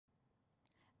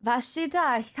Was steht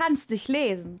da? Ich kann es nicht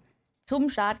lesen. Zum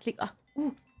Start klick. Ach,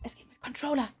 es geht mit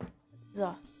Controller.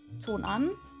 So, Ton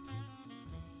an.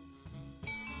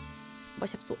 Aber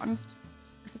ich habe so Angst.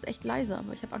 Es ist echt leise,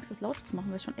 aber ich habe Angst, das laut zu machen,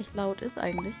 weil es schon echt laut ist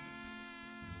eigentlich.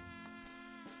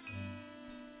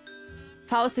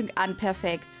 V-Sync an,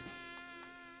 perfekt.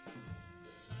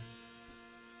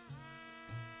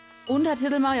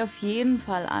 Untertitel mache ich auf jeden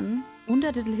Fall an.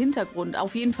 Untertitel Hintergrund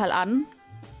auf jeden Fall an.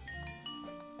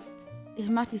 Ich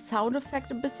mache die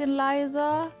Soundeffekte ein bisschen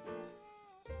leiser.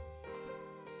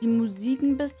 Die Musik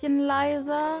ein bisschen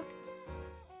leiser.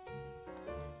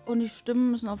 Und die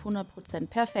Stimmen müssen auf 100%.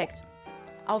 Perfekt.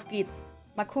 Auf geht's.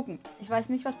 Mal gucken. Ich weiß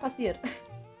nicht, was passiert.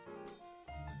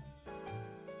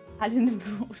 Halt in den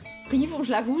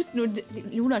Briefumschlag husten und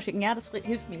Luna schicken. Ja, das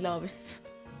hilft mir, glaube ich.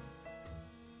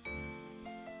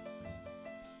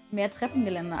 Mehr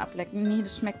Treppengeländer ablecken. Nee,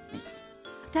 das schmeckt nicht.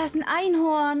 Da ist ein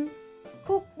Einhorn.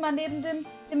 Guckt mal, neben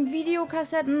dem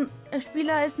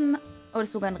Videokassettenspieler ist ein... Oh, das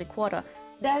ist sogar ein Rekorder.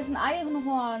 Da ist ein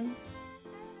Einhorn.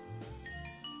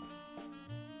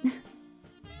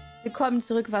 Willkommen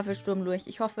zurück, Waffelsturm durch.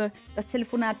 Ich hoffe, das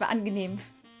Telefonat war angenehm.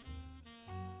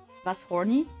 Was,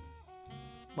 horny?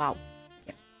 Wow.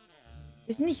 Ja.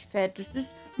 Das ist nicht fett, das ist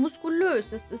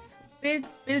muskulös. Das ist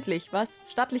bildlich, was?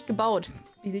 Stattlich gebaut.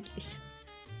 Bildlich.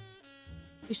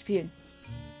 Wir spielen.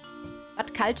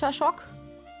 Was? Culture Shock?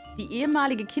 Die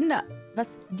ehemalige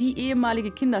Die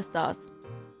ehemalige Kinderstars.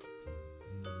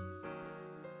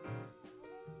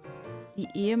 Die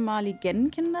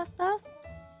ehemaligen Kinderstars?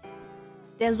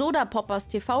 Der Soda-Poppers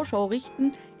TV-Show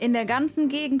richten in der ganzen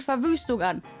Gegend Verwüstung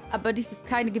an. Aber dies ist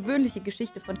keine gewöhnliche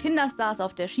Geschichte von Kinderstars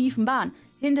auf der schiefen Bahn.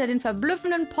 Hinter den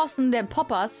verblüffenden Possen der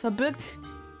Poppers verbirgt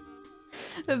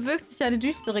sich eine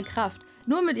düstere Kraft.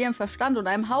 Nur mit ihrem Verstand und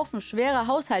einem Haufen schwerer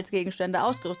Haushaltsgegenstände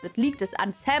ausgerüstet, liegt es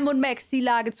an Sam und Max, die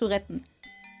Lage zu retten.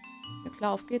 Ja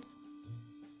klar, auf geht's.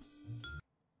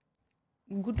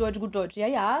 Gut Deutsch, gut Deutsch. Ja,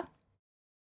 ja.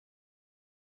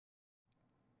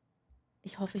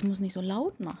 Ich hoffe, ich muss nicht so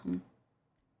laut machen.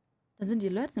 Dann sind die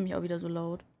Alerts nämlich auch wieder so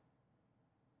laut.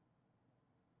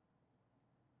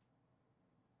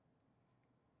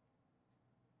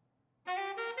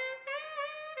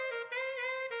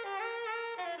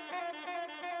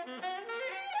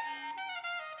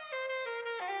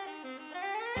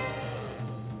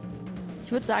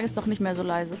 Ich würde sagen, es ist doch nicht mehr so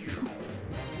leise.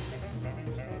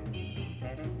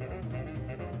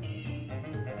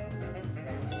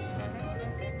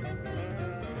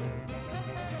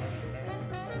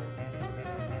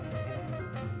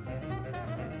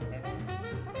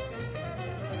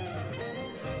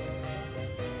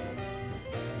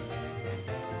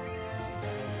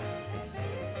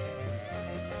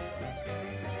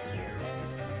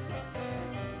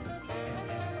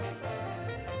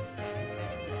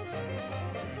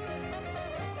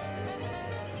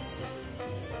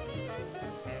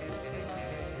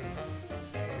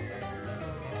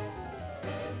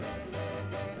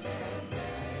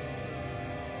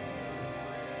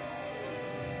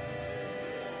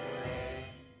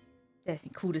 Das ist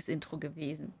ein cooles Intro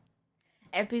gewesen.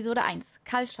 Episode 1,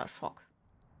 Culture Shock.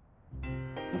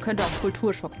 Man könnte auch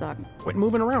Kulturschock sagen. Quit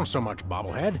moving around so much,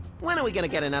 bobblehead. When are we gonna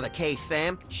get another case,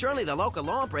 Sam? Surely the local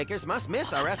lawbreakers must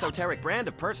miss our esoteric brand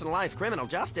of personalized criminal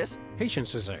justice.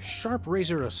 Patience is a sharp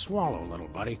razor to swallow, little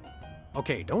buddy.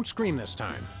 Okay, don't scream this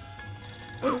time.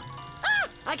 Ah!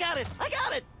 I got it! I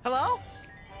got it! Hello?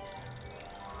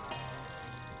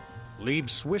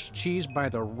 Leave Swiss cheese by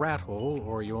the rat hole,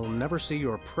 or you'll never see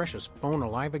your precious phone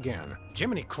alive again.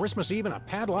 Jiminy Christmas Eve in a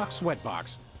padlocked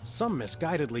sweatbox. Some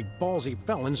misguidedly ballsy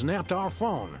felons napped our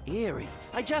phone. Eerie.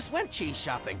 I just went cheese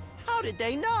shopping. How did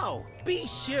they know? Be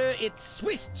sure it's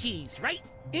Swiss cheese, right?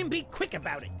 And be quick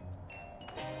about it.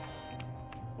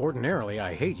 Ordinarily,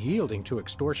 I hate yielding to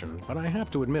extortion, but I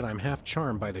have to admit I'm half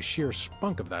charmed by the sheer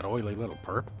spunk of that oily little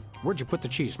perp. Where'd you put the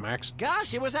cheese, Max?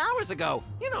 Gosh, it was hours ago.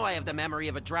 You know I have the memory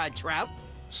of a dried trout.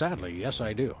 Sadly, yes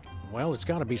I do. Well, it's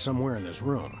gotta be somewhere in this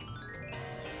room.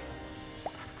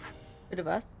 Bitte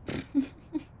was?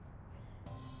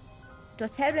 Du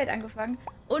hast Hellblade angefangen.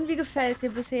 Und wie gefällt's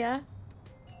dir bisher?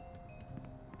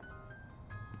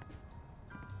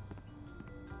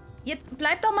 Jetzt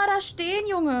bleib doch mal da stehen,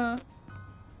 Junge.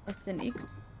 Was ist denn X?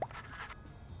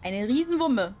 Eine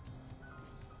Riesenwumme.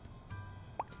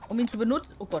 Um ihn zu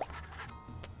benutzen. Oh Gott.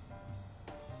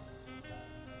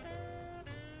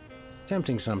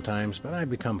 Tempting sometimes, but I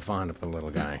become fond of the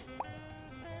little guy.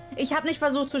 Ich habe nicht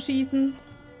versucht zu schießen.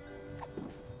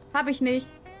 Hab ich nicht.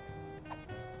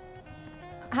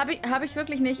 Hab ich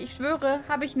wirklich nicht. Ich schwöre,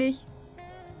 hab ich nicht.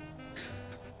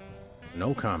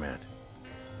 No comment.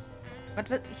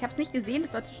 Was, ich hab's nicht gesehen,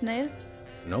 das war zu schnell.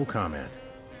 No comment.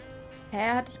 Hä,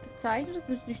 hatte ich gezeichnet? Das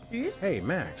ist nicht süß. Hey,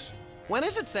 Max. When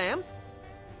is it, Sam?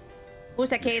 Wo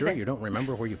ist der You Käse? sure you don't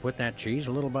remember where you put that cheese,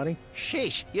 little buddy?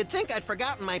 Sheesh, you'd think I'd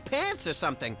forgotten my pants or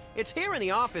something. It's here in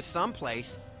the office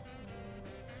someplace.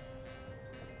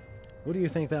 Who do you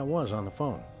think that was on the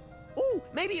phone? Ooh,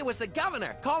 maybe it was the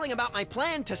governor calling about my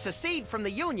plan to secede from the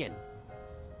Union.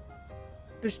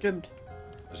 Bestimmt.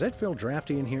 Does that feel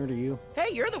drafty in here to you? Hey,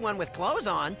 you're the one with clothes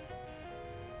on.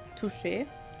 Touché.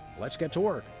 Let's get to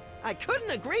work. I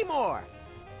couldn't agree more.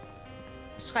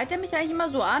 Schreit er mich eigentlich immer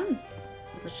so an?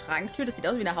 Das ist eine Schranktür, das sieht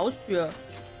aus wie eine Haustür.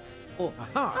 Oh,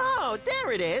 Aha! Oh,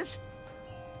 there it is.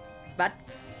 was?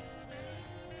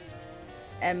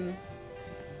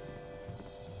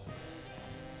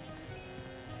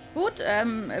 Gut,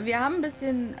 wir haben ein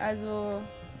bisschen, also...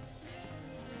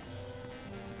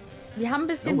 Wir haben ein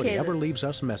bisschen Nobody ever Käse. leaves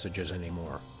us messages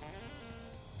anymore.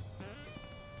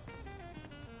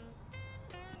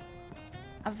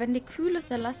 Aber wenn die kühl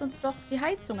ist, dann lass uns doch die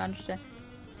Heizung anstellen.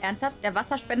 Ernsthaft? Der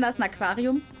Wasserspender ist ein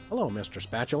Aquarium? Hello, Mr.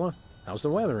 Spatula. How's the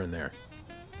weather in there?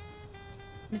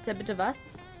 Mister, bitte was?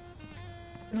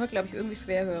 Ich bin heute, glaube ich, irgendwie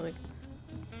schwerhörig.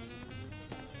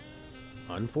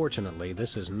 Unfortunately,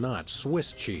 this is not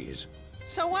Swiss cheese.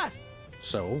 So what?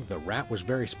 So, the rat was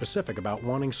very specific about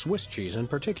wanting Swiss cheese in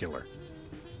particular.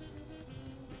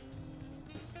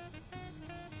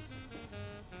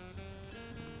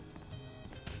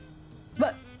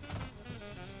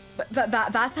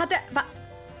 Was hat er...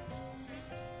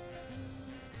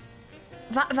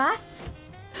 Was?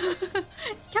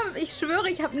 Ich schwöre,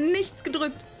 ich habe nichts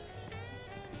gedrückt.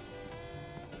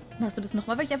 Machst du das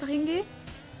nochmal, weil ich einfach hingehe?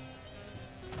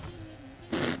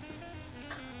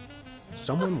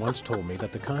 Someone once told me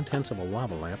that the contents of a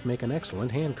lava lamp make an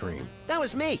excellent hand cream, That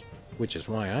was me. which is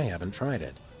why I haven't tried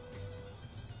it.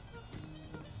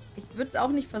 Ich würde es auch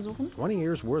nicht versuchen. 20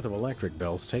 years worth of electric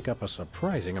bills take up a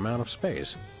surprising amount of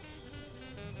space.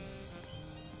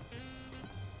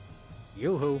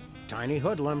 Yoo-hoo, tiny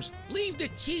hoodlums. Leave the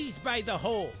cheese by the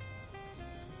hole.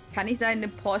 Kann ich seine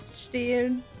Post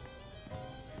stehlen?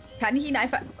 Kann ich ihn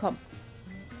einfach... Komm.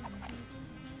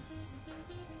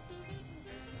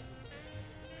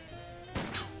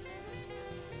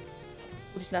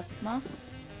 Gut, ich lasse es mal.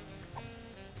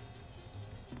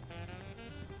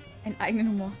 Ein eigener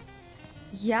Humor.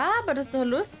 Ja, aber das ist doch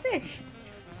lustig.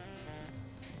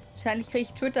 Wahrscheinlich kriege ich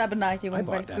I Twitter-Benachrichtigungen,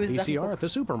 weil ich bought that böse Sachen VCR gucke. at the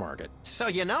supermarket. So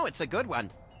you know it's a good one.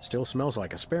 Still smells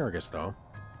like asparagus, though.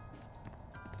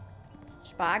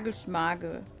 Spargel,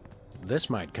 Schmargel. This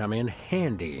might come in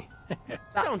handy.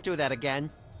 Don't do that again.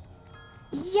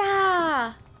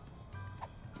 Ja!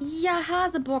 Ja,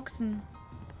 Haseboxen.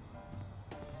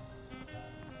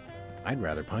 I'd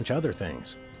rather punch other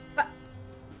things. Wa-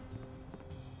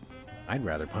 I'd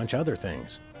rather punch other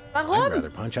things. I'd Warum? rather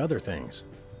punch other things.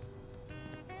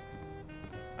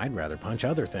 I'd rather punch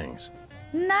other things.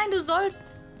 Nein, du sollst.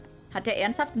 Hat der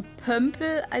ernsthaft einen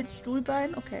Pömpel als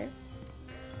Stuhlbein? Okay.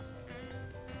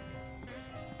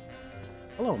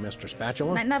 Hello, Mr.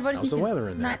 Spatula. Nein, da wollte ich How's the nicht. weather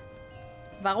in there? Nein.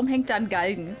 Warum hängt da ein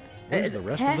Galgen? Where's the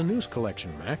rest hä? of the news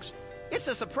collection, Max? It's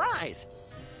a surprise.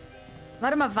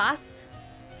 Warte mal, was?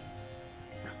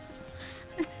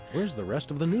 Where's the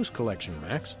rest of the news collection,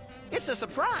 Max? It's a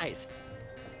surprise.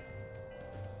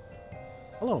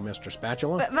 Hello, Mr.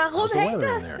 Spatula. Warum How's the hängt weather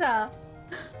in das there? da?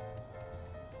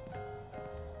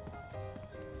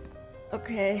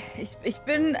 Okay, ich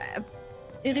bin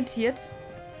irritiert.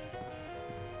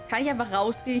 Kann ich einfach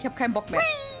rausgehen? Ich habe keinen Bock mehr.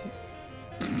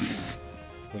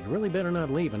 We'd really better not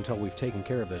leave until we've taken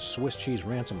care of this Swiss cheese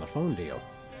ransom the phone deal.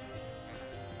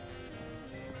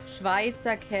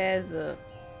 Schweizer Käse.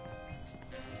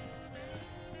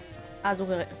 Also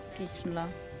gehe ich schon lang.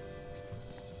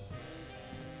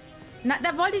 Na,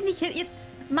 da wollte ich nicht hin. Jetzt,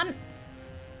 Mann.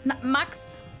 Na, Max.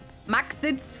 Max,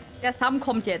 sitz. Der Sam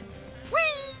kommt jetzt.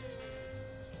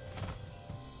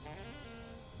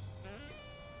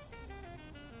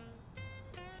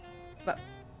 Wa-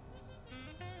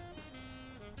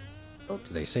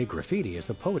 Ups. They say graffiti is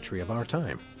the poetry of our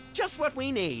time. Just what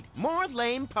we need. More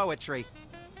lame poetry.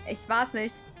 Ich war's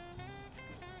nicht.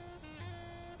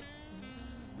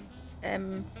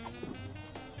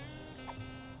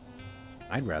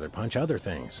 I'd rather punch other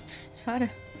things. Schade.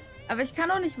 Aber ich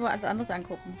kann auch nicht was anderes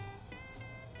angucken.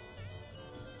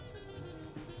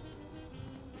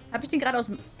 Hab ich den gerade aus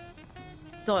dem...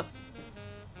 So.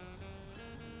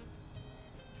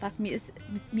 Was mir ist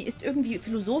irgendwie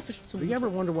philosophisch Do you zumute. ever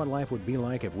wonder what life would be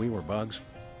like if we were bugs?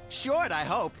 Sure, I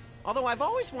hope. Although I've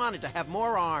always wanted to have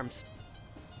more arms.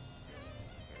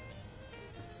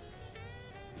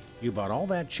 You bought all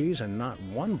that cheese and not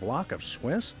one block of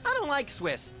Swiss? I don't like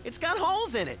Swiss. It's got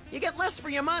holes in it. You get less for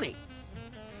your money.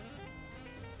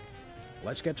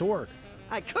 Let's get to work.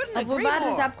 I couldn't Obwohl, agree warte, ich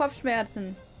more. hab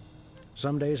Kopfschmerzen.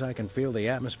 Some days I can feel the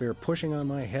atmosphere pushing on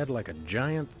my head like a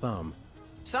giant thumb.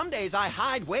 Some days I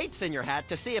hide weights in your hat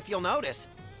to see if you'll notice.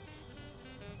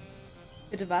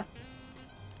 Bitte was?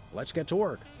 Let's get to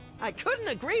work. I couldn't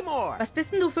agree more. Was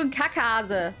bist denn du für ein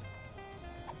Kackhase?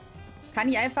 Kann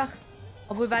ich einfach...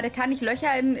 Obwohl, warte, kann ich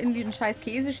Löcher in den scheiß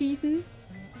Käse schießen?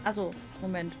 Achso,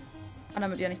 Moment. Kann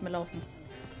damit ja nicht mehr laufen.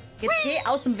 Jetzt geh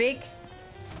aus dem Weg.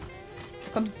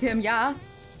 Kommt jetzt hier im Jahr.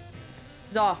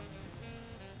 So.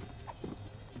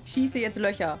 Schieße jetzt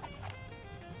Löcher.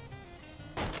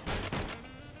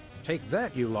 Take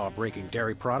that, you law-breaking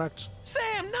dairy products.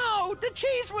 Sam, no! The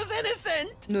cheese was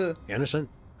innocent! Nö. Innocent?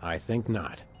 I think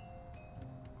not.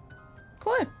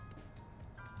 Cool.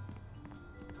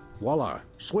 Voila,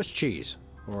 Swiss cheese.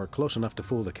 Or close enough to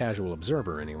fool the casual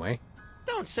observer, anyway.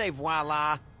 Don't say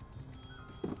voila.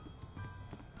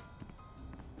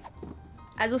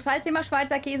 Also, falls ihr mal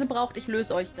Schweizer Käse braucht, ich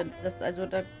löse euch das. Also,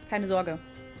 da, keine Sorge.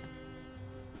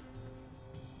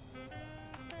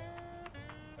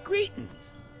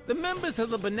 Greetings. The members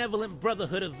of the Benevolent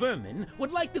Brotherhood of Vermin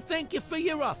would like to thank you for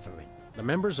your offering. The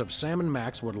members of Sam and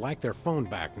Max would like their phone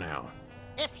back now.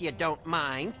 If you don't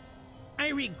mind. I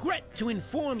regret to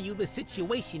inform you the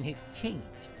situation has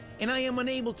changed, and I am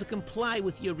unable to comply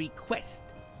with your request.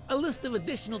 A list of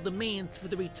additional demands for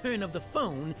the return of the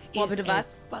phone Boah, is bitte as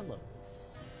was? follows.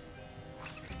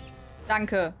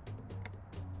 Danke.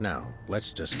 Now,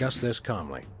 let's discuss this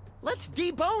calmly. Let's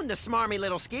debone the smarmy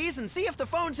little skis and see if the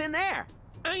phone's in there.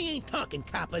 I ain't talking,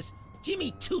 coppers.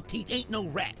 Jimmy Two-Teeth ain't no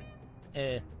rat.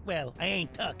 Well, I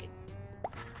ain't talking.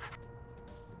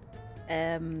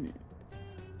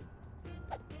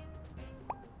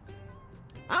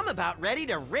 I'm about ready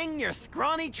to wring your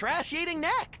scrawny, trash-eating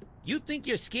neck. You think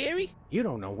you're scary? You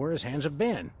don't know where his hands have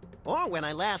been. Or when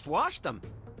I last washed them.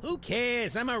 Who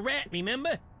cares? I'm a rat,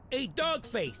 remember? Hey,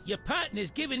 Dogface, your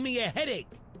partner's giving me a headache.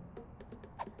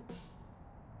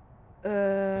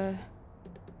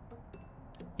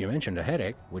 You mentioned a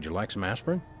headache. Would you like some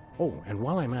aspirin? Oh, and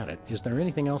while I'm at it, is there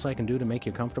anything else I can do to make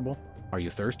you comfortable? Are you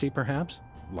thirsty, perhaps?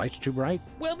 Lights too bright?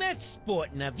 Well, that's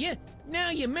sporting of you. Now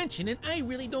you mention it, I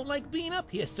really don't like being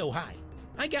up here so high.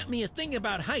 I got me a thing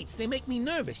about heights. They make me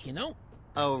nervous, you know?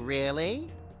 Oh, really?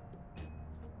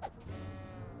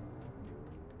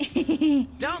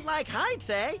 Don't like heights,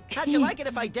 eh? How'd you like it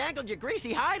if I dangled your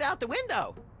greasy hide out the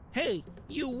window? Hey,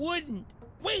 you wouldn't.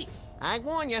 Wait! I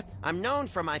warn you, I'm known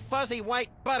for my fuzzy white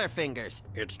butterfingers.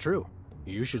 It's true.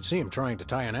 You should see him trying to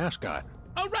tie an ascot.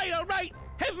 All right,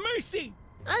 have mercy!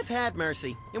 I've had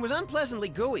mercy. It was unpleasantly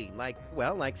gooey, like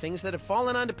things that have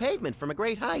fallen onto pavement from a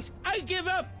great height. I give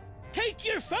up! Take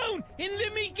your phone and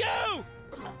let me go!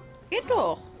 Geht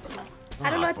doch.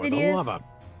 Hallo Leute, For seht the ihr love es? of...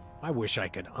 I wish I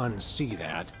could unsee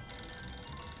that.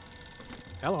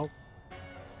 Hello.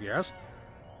 Yes?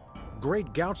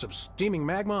 Great gouts of steaming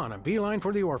magma on a beeline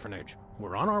for the orphanage.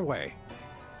 We're on our way.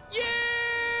 Yeah!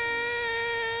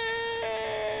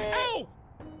 Ow!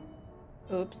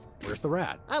 Oops. Where's the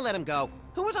rat? I let him go.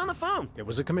 Who was on the phone? It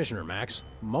was the commissioner, Max.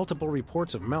 Multiple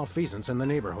reports of malfeasance in the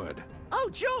neighborhood. Oh,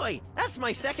 joy! That's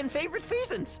my second favorite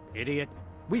feasance. Idiot.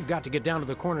 We've got to get down to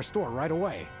the corner store right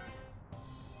away.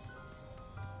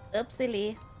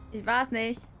 Upsili. Ich war's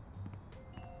nicht.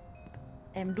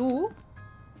 Du?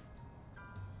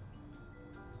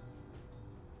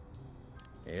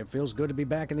 It feels good to be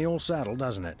back in the old saddle,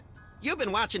 doesn't it? You've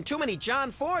been watching too many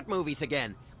John Ford movies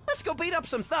again. Let's go beat up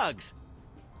some thugs.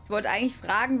 Ich wollte eigentlich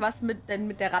fragen, was denn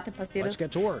mit der Ratte passiert Let's ist.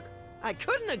 get to work. I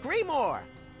couldn't agree more.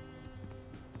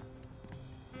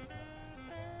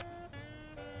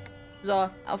 So,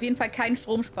 auf jeden Fall keinen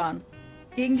Strom sparen.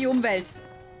 Gegen die Umwelt.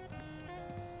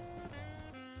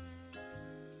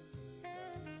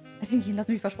 Hat ihn gehen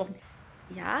lassen, wie versprochen.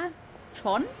 Ja,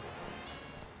 schon.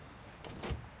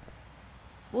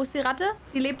 Wo ist die Ratte?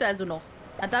 Die lebt also noch.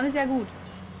 Na, dann ist ja gut.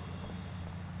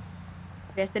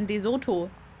 Wer ist denn De Soto?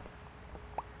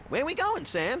 Where we going,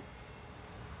 Sam?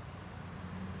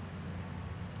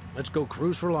 Let's go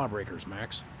cruise for lawbreakers,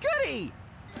 Max. Goody!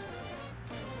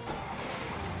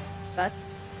 Was?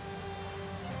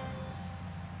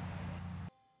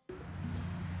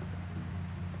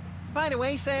 By the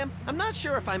way, Sam, I'm not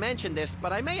sure if I mentioned this,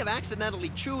 but I may have accidentally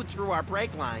chewed through our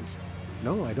brake lines.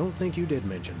 No, I don't think you did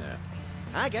mention that.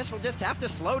 I guess we'll just have to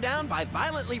slow down by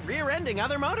violently rear-ending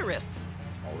other motorists.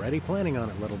 Already planning on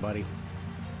it, little buddy.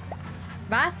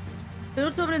 Was?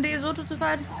 Benutzt du, um den De Soto zu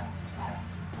fahren?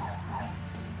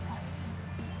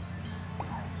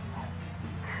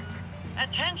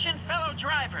 Attention, fellow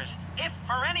drivers. If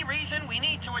for any reason we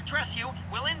need to address you,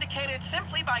 we'll indicate it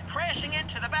simply by crashing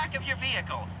into the back of your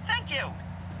vehicle. Thank you.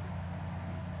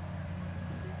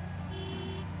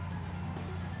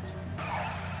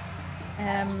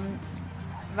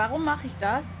 Warum mache ich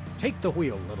das? Take the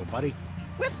wheel, little buddy.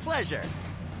 With pleasure.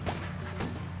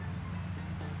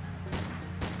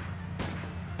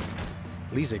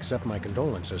 Please accept my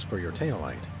condolences for your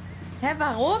taillight. Hä,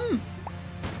 warum?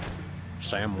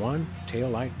 Sam 1,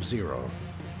 taillight 0.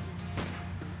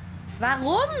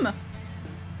 Warum?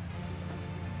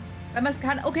 Wenn man es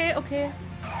kann. Okay, okay.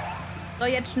 So,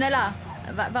 jetzt schneller.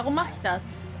 Warum mache ich das?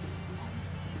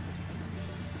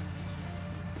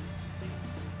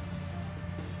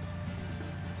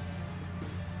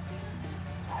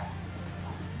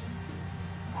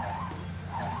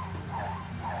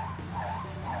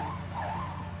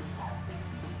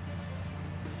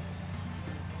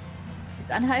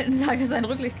 Jetzt anhalten, sagt, dass sein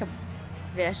Rücklicht kaputt.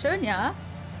 Wäre schön, ja.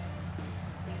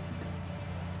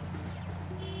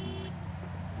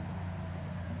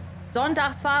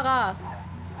 Sonntagsfahrer.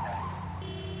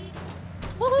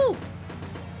 Wuhu.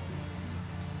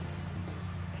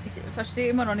 Ich verstehe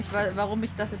immer noch nicht, warum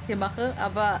ich das jetzt hier mache,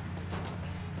 aber...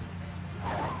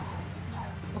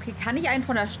 Okay, kann ich einen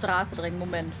von der Straße drängen?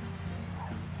 Moment.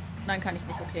 Nein, kann ich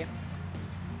nicht, okay.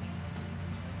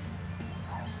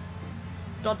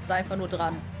 Stotzt einfach nur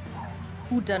dran.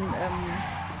 Gut, dann,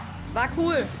 war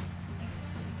cool.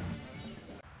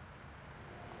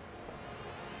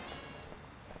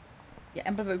 Die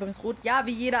Ampel war übrigens rot. Ja,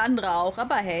 wie jeder andere auch.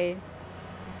 Aber hey.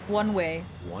 One way.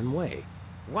 One way.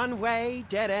 One way,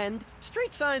 dead end.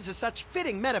 Street signs are such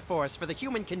fitting metaphors for the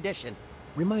human condition.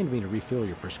 Remind me to refill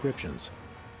your prescriptions.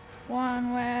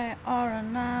 One way or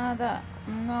another.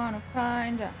 I'm gonna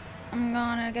find ya. I'm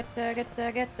gonna get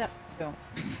ya. So.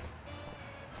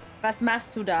 Was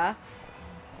machst du da?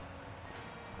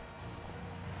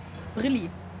 Brilli.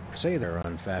 Say there,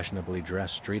 unfashionably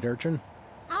dressed street urchin.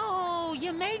 Oh,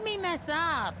 you made me mess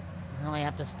up. Now I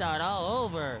have to start all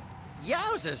over.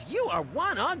 Yowzers, you are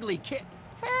one ugly kid.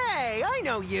 Hey, I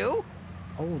know you.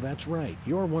 Oh, that's right.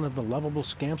 You're one of the lovable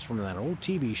scamps from that old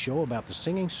TV show about the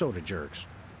singing soda jerks.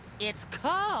 It's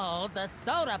called the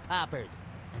Soda Poppers.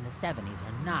 And the 70s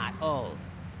are not old.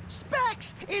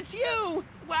 Specs, it's you!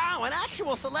 Wow, an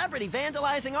actual celebrity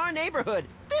vandalizing our neighborhood.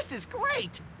 This is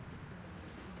great!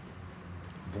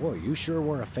 Boy, you sure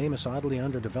were a famous, oddly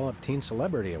underdeveloped teen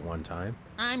celebrity at one time.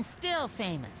 I'm still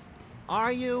famous.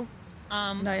 Are you?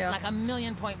 Naja. Like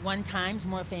 1,000,000.1 times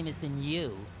more famous than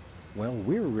you. Well,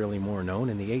 we're really more known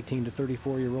in the 18 to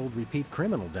 34-year-old repeat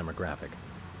criminal demographic.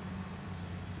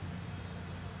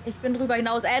 Ich bin drüber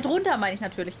hinaus. Drunter meine ich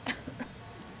natürlich.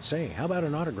 Say, how about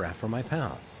an autograph for my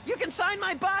pal? You can sign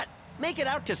my butt! Make it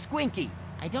out to Squinky.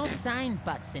 I don't sign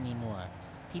butts anymore.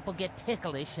 People get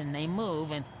ticklish and they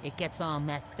move and it gets all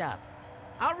messed up.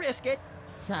 I'll risk it.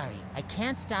 Sorry, I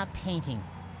can't stop painting.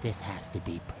 This has to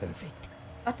be perfect.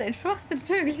 Ach, dein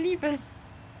Schwachsinn, ich liebe es.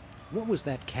 What was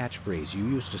that catchphrase you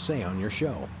used to say on your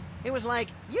show? It was like,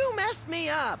 you messed me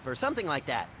up, or something like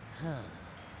that.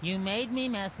 You made me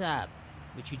mess up,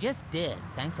 which you just did.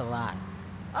 Thanks a lot.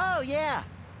 Oh, yeah.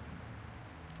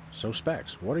 So,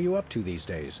 Specs, what are you up to these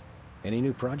days? Any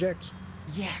new projects?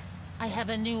 Yes, I have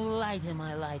a new light in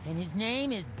my life, and his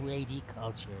name is Brady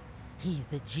Culture. He's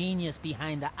the genius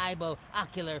behind the IBO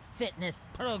Ocular Fitness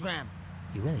Program.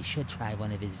 You really should try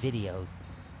one of his videos.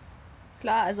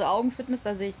 Klar, also Augenfitness,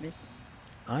 da sehe ich mich.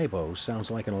 IBO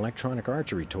sounds like an electronic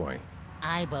archery toy.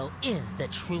 IBO is the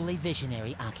truly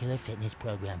visionary ocular fitness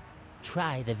program.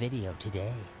 Try the video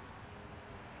today.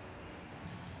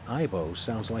 IBO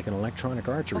sounds like an electronic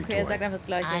archery Okay, er toy. sagt einfach das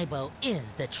Gleiche. IBO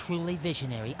is the truly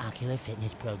visionary ocular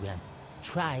fitness program.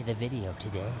 Try the video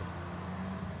today.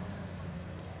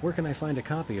 Where can I find a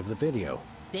copy of the video?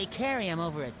 They carry them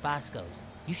over at Bosco's.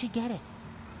 You should get it.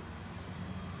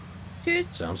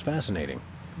 Tschüss. Sounds fascinating,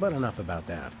 but enough about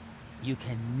that. You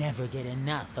can never get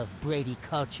enough of Brady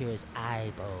Culture's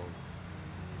IBO.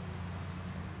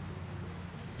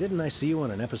 Didn't I see you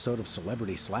on an episode of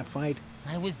Celebrity Slap Fight?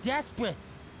 I was desperate.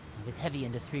 I was heavy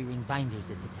into 3-ring binders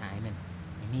at the time, and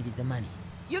I needed the money.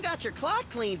 You got your clock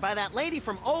cleaned by that lady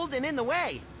from Old and in the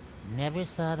Way. Never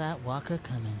saw that walker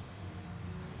coming.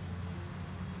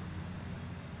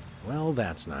 Well,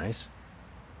 that's nice.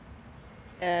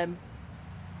 Hä?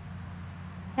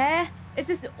 Es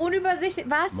ist unübersichtlich.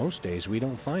 Was? Most days we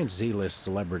don't find Z-list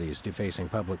celebrities defacing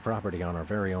public property on our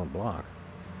very own block.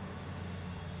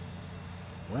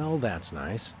 Well, that's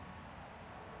nice.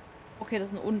 Okay,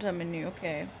 das ist ein Untermenü,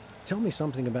 okay. Tell me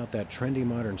something about that trendy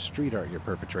modern street art you're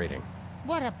perpetrating.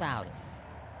 What about it?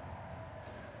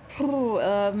 Puh,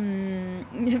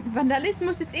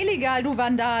 Vandalismus ist illegal, du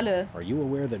Vandale. Are you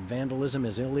aware that vandalism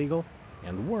is illegal?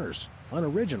 And worse,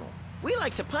 unoriginal. We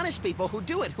like to punish people who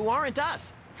do it who aren't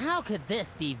us. How could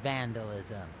this be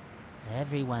vandalism?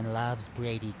 Everyone loves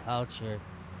Brady Culture.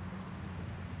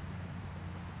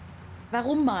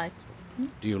 Warum malst du?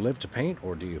 Do you live to paint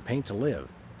or do you paint to live?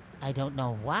 I don't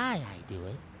know why I do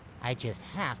it. I just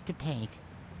have to paint.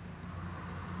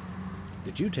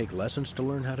 Did you take lessons to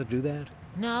learn how to do that?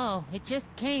 No, it just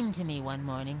came to me one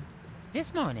morning.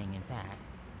 This morning, in fact.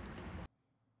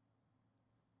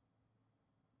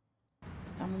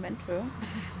 Moment, hör.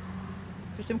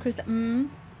 Bestimmt Künstler.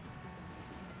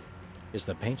 Is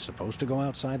the paint supposed to go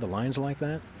outside the lines like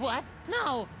that? What?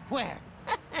 No! Where?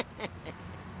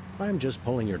 I'm just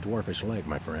pulling your dwarfish leg,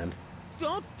 my friend.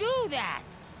 Don't do that!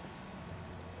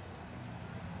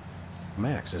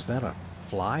 Max, is that a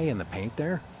fly in the paint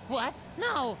there? What?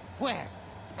 No! Where?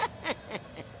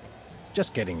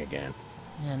 Just kidding again.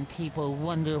 And people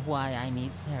wonder why I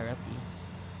need therapy.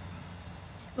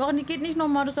 Warum, die geht nicht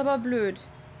nochmal, das ist aber blöd.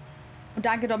 Und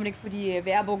danke, Dominik, für die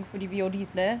Werbung für die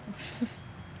VODs, ne?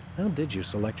 How did you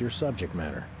select your subject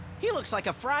matter? He looks like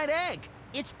a fried egg.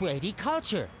 It's Brady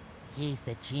Culture. He's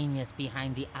the genius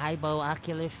behind the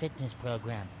Ocular Fitness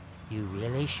program. You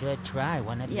really should try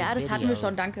one of his Ja, das videos. hatten wir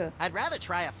schon, danke. I'd rather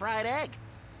try a fried egg.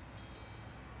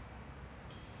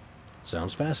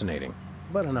 Sounds fascinating,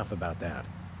 but enough about that.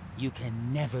 You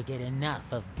can never get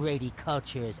enough of Brady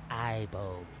Culture's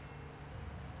IBO.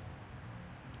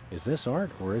 Is this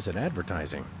art or is it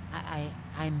advertising?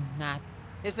 I'm not...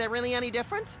 Is there really any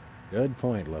difference? Good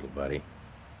point, little buddy.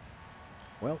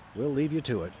 Well, we'll leave you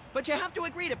to it. But you have to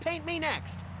agree to paint me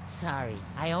next. Sorry,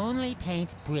 I only paint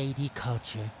Brady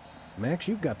Culture. Max,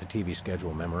 you've got the TV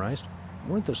schedule memorized.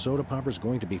 Weren't the Soda Poppers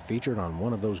going to be featured on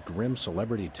one of those grim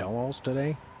celebrity tell-alls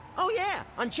today? Oh yeah,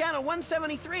 on channel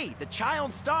 173, the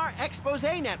Child Star Expose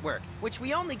Network, which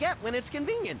we only get when it's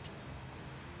convenient.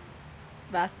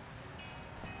 Was?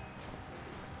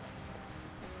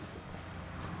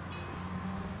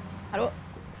 Hallo?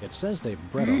 It says they've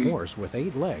bred a horse with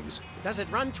 8 legs. Does it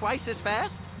run twice as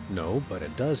fast? No, but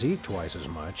it does eat twice as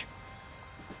much.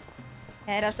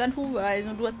 Hä, da stand Hufeisen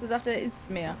und du hast gesagt, er isst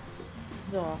mehr.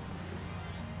 So.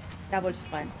 Da wollte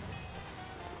ich rein.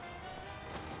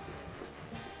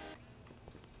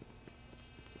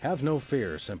 Have no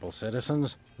fear, simple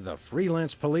citizens. The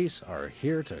freelance police are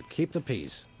here to keep the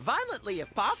peace. Violently,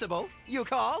 if possible. You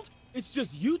called? It's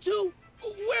just you two?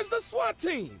 Where's the SWAT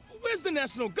team? Where's the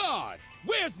National Guard?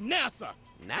 Where's NASA?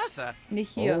 NASA?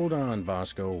 Nicht hier. Hold on,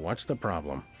 Bosco. What's the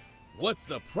problem? What's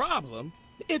the problem?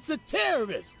 It's a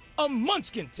terrorist! A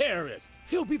Munchkin terrorist!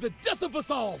 He'll be the death of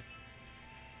us all!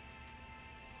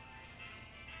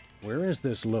 Where is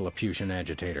this Lilliputian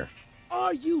agitator?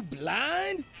 Are you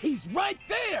blind? He's right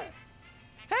there!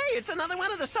 Hey, it's another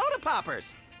one of the Soda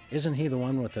Poppers! Isn't he the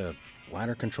one with the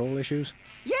bladder control issues?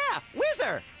 Yeah,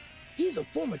 Whizzer! He's a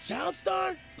former child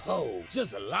star? Oh,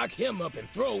 just lock him up and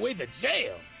throw away the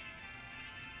jail!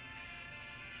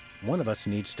 One of us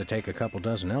needs to take a couple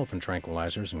dozen elephant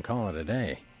tranquilizers and call it a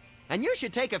day. And you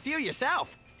should take a few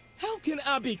yourself. How can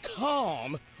I be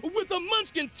calm with a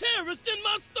Munchkin terrorist in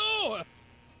my store?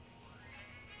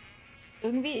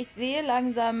 Irgendwie, ich sehe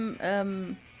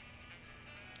langsam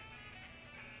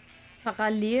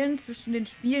Parallelen zwischen den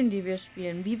Spielen, die wir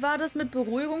spielen. Wie war das mit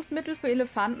Beruhigungsmittel für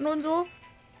Elefanten und so?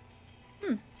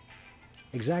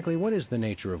 Exactly what is the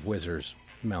nature of Whizzer's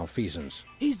malfeasance?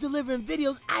 He's delivering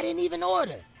videos I didn't even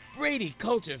order. Brady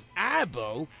Culture's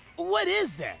IBO? What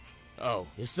is that? Oh,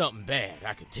 it's something bad,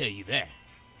 I can tell you that.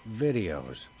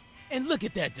 Videos. And look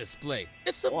at that display.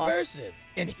 It's subversive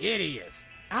and hideous.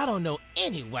 I don't know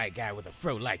any white guy with a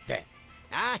fro like that.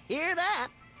 I hear that.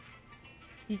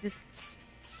 Dieses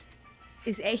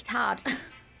ist echt hart.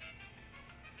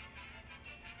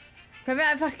 Können wir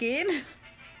einfach gehen?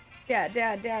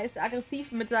 Der ist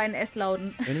aggressiv mit seinen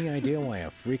S-Lauten. Any idea why a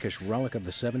freakish relic of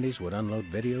the 70s would unload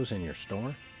videos in your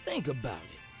store? Think about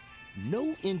it.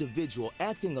 No individual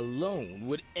acting alone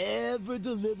would ever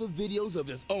deliver videos of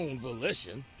his own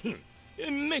volition.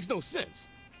 It makes no sense.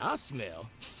 I smell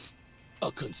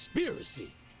a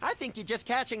conspiracy. I think you're just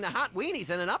catching the hot weenies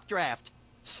in an updraft.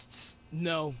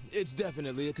 No, it's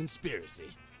definitely a conspiracy.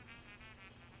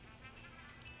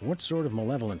 What sort of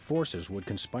malevolent forces would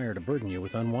conspire to burden you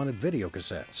with unwanted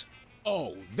videocassettes?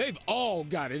 Oh, they've all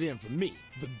got it in for me.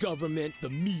 The government, the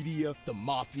media, the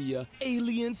mafia,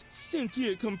 aliens,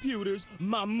 sentient computers,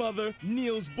 my mother,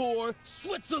 Niels Bohr,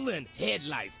 Switzerland,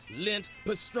 headlights, lint,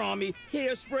 pastrami,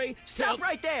 hairspray. Stop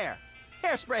right there!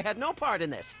 Hairspray had no part in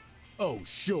this. Oh,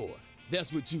 sure.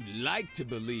 That's what you like to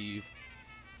believe.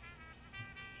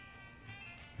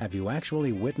 Have you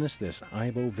actually witnessed this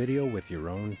IBO video with your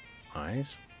own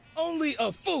eyes? Only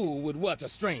a fool would watch a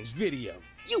strange video.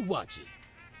 You watch it.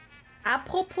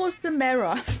 Apropos The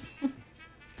Mirror.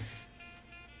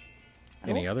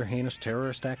 Any other heinous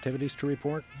terrorist activities to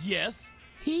report? Yes,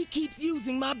 he keeps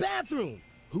using my bathroom.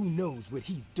 Who knows what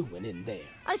he's doing in there?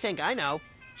 I think I know.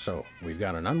 So, we've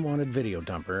got an unwanted video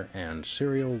dumper and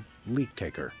serial leak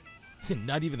taker.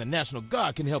 Not even the National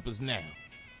Guard can help us now.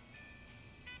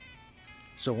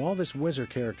 So all this Whizzer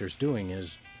character's doing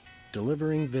is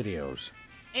delivering videos.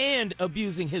 And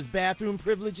abusing his bathroom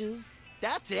privileges?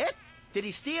 That's it? Did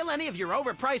he steal any of your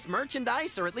overpriced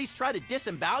merchandise or at least try to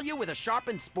disembowel you with a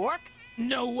sharpened spork?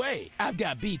 No way! I've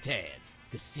got BTADS,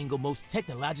 the single most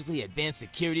technologically advanced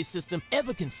security system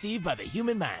ever conceived by the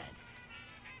human mind.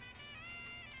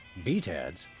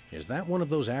 BTADS? Is that one of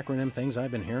those acronym things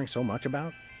I've been hearing so much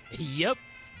about? Yep,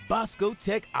 Bosco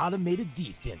Tech Automated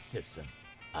Defense System.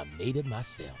 I made it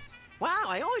myself. Wow,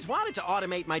 I always wanted to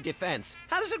automate my defense.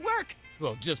 How does it work?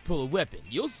 Well, just pull a weapon,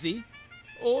 you'll see.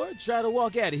 Or try to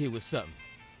walk out of here with something.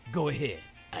 Go ahead,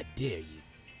 I dare you.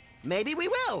 Maybe we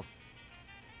will.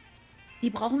 Die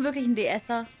brauchen wirklich einen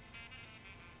DSer.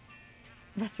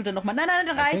 Was tut er nochmal? Nein, nein,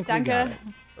 das reicht, danke.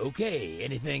 Okay,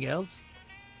 anything else?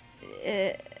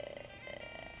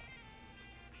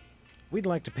 We'd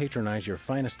like to patronize your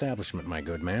fine establishment, my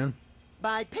good man.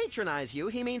 By patronize you,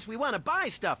 he means we want to buy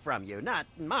stuff from you, not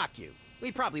mock you.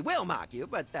 We probably will mock you,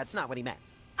 but that's not what he meant.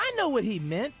 I know what he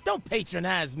meant. Don't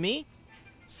patronize me.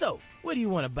 So, what do you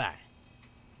want to buy?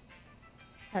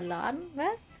 Verladen?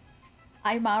 Was?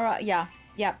 Aymara, ja,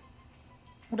 ja.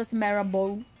 Oder ist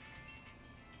Marabou?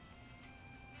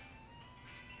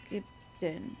 Was gibt's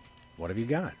denn? What have you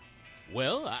got?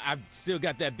 Well, I've still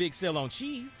got that big sale on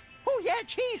cheese. Oh yeah,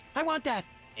 cheese! I want that!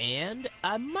 And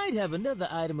I might have another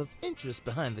item of interest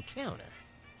behind the counter.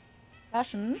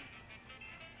 Flaschen?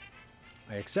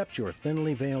 I accept your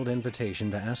thinly veiled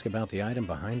invitation to ask about the item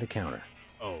behind the counter.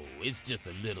 Oh, it's just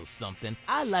a little something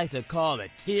I like to call a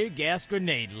tear gas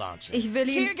grenade launcher. Ich will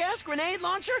ihn... Tear gas grenade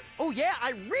launcher? Oh yeah,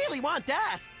 I really want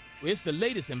that! It's the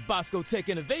latest in Bosco Tech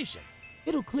innovation.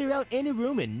 It'll clear out any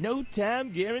room in no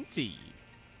time guaranteed.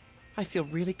 I feel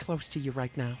really close to you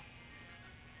right now.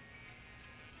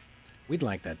 We'd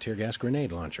like that tear gas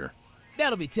grenade launcher.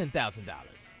 That'll be $10,000.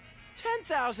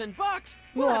 $10,000?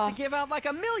 We'll have to give out like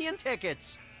 1 million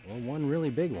tickets. Well, one really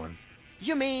big one.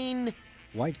 You mean...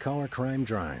 White Collar Crime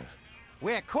Drive.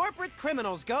 Where corporate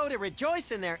criminals go to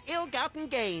rejoice in their ill-gotten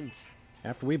gains.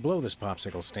 After we blow this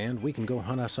popsicle stand, we can go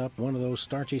hunt us up one of those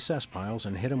starchy cesspiles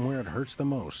and hit 'em where it hurts the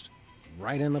most.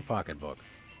 Right in the pocketbook.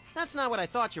 That's not what I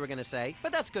thought you were gonna say,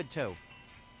 but that's good too.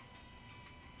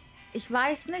 Ich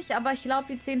weiß nicht, aber ich glaube,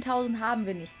 die 10.000 haben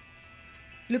wir nicht.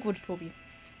 Glückwunsch, Tobi.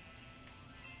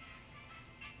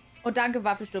 Oh, danke,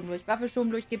 Waffelsturm durch.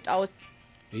 Waffelsturm durch gibt aus.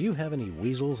 Do you have any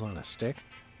weasels on a stick?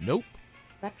 Nope.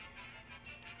 Was?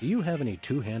 Do you have any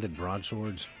two-handed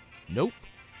broadswords? Nope.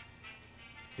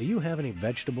 Do you have any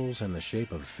vegetables in the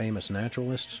shape of famous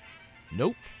naturalists?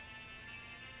 Nope.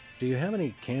 Do you have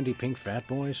any candy pink fat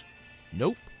boys?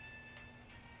 Nope.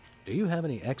 Do you have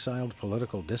any exiled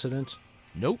political dissidents?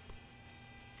 Nope.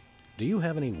 Do you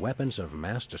have any weapons of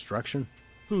mass destruction?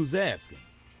 Who's asking?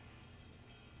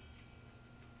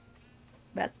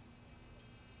 Was?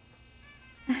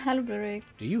 Hallo, Derek.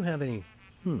 Do you have any...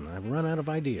 I've run out of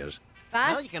ideas.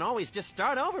 Was? Well, you can always just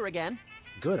start over again.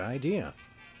 Good idea.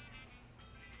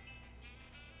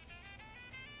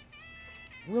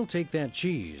 We'll take that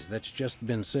cheese that's just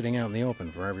been sitting out in the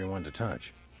open for everyone to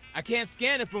touch. I can't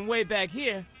scan it from way back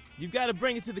here. You've got to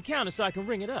bring it to the counter so I can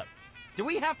ring it up. Do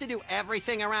we have to do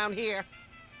everything around here?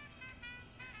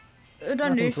 Oder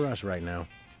Nothing nicht. for us right now.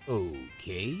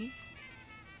 Okay.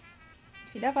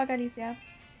 Viel Erfolg, Alicia.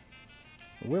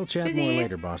 We'll chat Tschüssi. more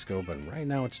later, Bosco, but right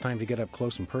now it's time to get up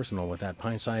close and personal with that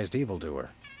pint-sized evildoer.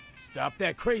 Stop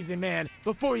that crazy man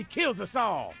before he kills us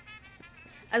all.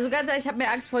 Also ganz ehrlich, ich habe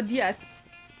mehr Angst vor dir als...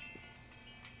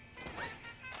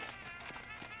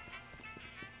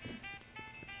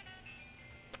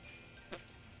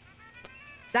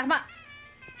 Sag mal...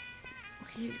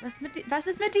 Okay, was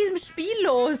ist mit diesem Spiel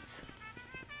los?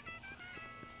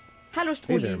 Hallo,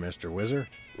 Hey there, Struli. Mr. Whizzer.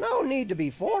 No need to be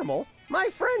formal. My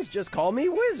friends just call me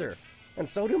Whizzer. And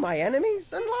so do my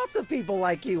enemies, and lots of people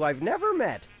like you I've never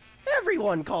met.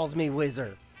 Everyone calls me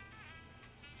Whizzer.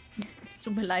 Es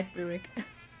tut mir leid, Derek.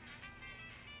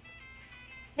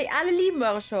 Hey, alle lieben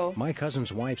eure Show. My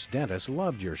cousin's wife's dentist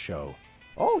loved your show.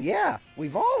 Oh yeah,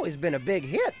 we've always been a big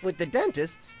hit with the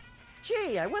dentists.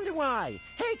 Gee, I wonder why.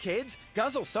 Hey kids,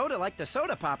 guzzle soda like the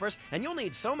soda poppers, and you'll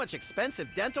need so much expensive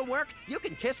dental work, you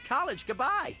can kiss college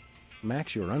goodbye.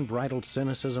 Max, your unbridled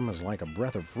cynicism is like a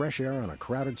breath of fresh air on a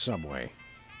crowded subway.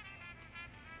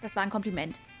 Das war ein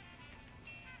Kompliment.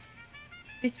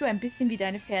 Bist du ein bisschen wie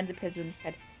deine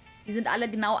Fernsehpersönlichkeit? Die sind alle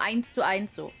genau 1:1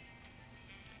 so.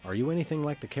 Are you anything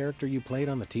like the character you played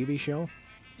on the TV show?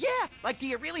 Yeah, like do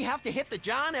you really have to hit the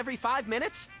John every 5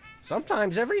 minutes?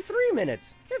 Sometimes every 3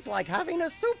 minutes. It's like having a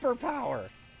superpower.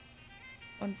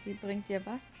 Und die bringt dir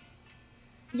was?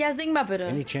 Ja, sing mal bitte.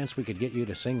 Any chance we could get you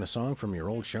to sing the song from your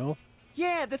old show?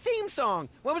 Yeah, the theme song.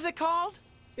 What was it called?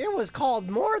 It was called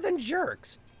More Than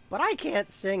Jerks, but I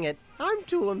can't sing it. I'm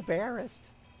too embarrassed.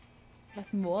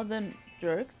 Was, more than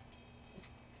jerks?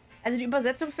 Also die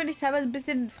Übersetzung finde ich teilweise ein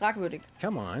bisschen fragwürdig.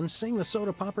 Come on, sing the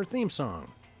Soda Popper theme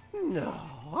song. No,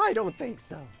 I don't think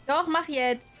so. Doch, mach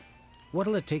jetzt.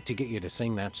 What'll it take to get you to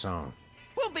sing that song?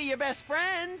 We'll be your best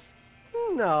friends.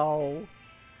 No.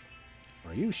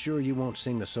 Are you sure you won't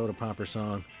sing the Soda Popper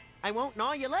song? I won't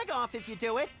gnaw your leg off if you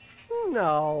do it.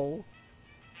 No.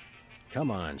 Come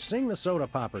on, sing the Soda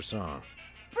Popper song.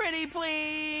 Pretty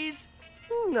please.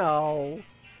 No.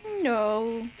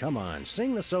 No. Come on,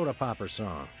 sing the Soda Popper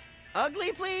song.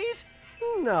 Ugly please.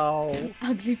 No.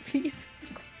 Ugly, please.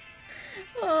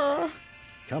 Oh.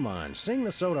 Come on, sing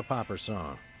the Soda Popper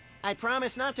song. I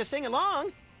promise not to sing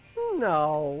along.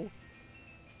 No.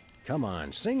 Come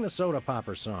on, sing the Soda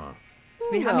Popper song.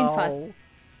 Wir haben ihn fast.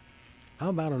 How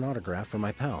about an autograph for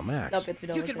my pal, Ich Max? glaub jetzt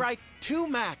wieder You was could ist. write to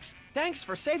Max. Thanks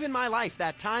for saving my life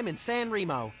that time in San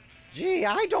Remo. Gee,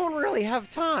 I don't really have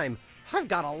time. I've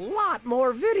got a lot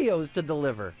more videos to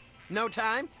deliver. No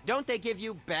time? Don't they give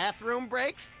you bathroom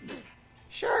breaks?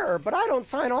 Sure, but I don't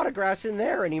sign autographs in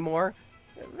there anymore.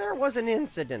 There was an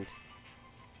incident.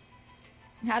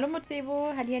 Hallo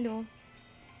Mozebo, hallihallo.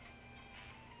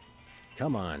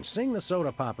 Come on, sing the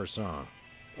Soda Popper song.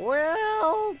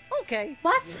 Well, okay.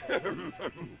 Was?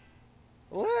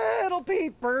 Little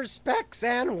Peeper, Specs,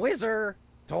 and Whizzer,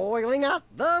 toiling at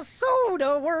the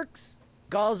soda works,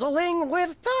 guzzling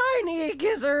with tiny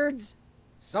gizzards,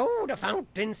 soda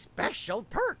fountain special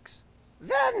perks.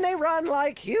 Then they run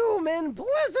like human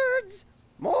blizzards,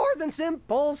 more than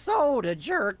simple soda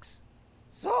jerks.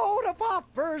 Soda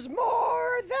poppers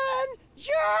more than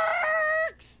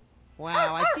jerks!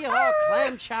 Wow, I feel all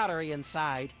clam chowdery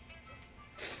inside.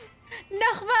 Sing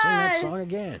that Nochmal! song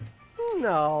again.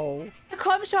 No,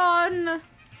 Komm schon!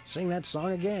 Sing that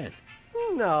song again.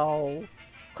 no,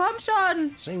 Komm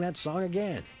schon! Sing that song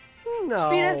again. no,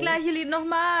 Spiel das gleiche Lied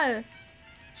nochmal!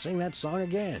 Sing that song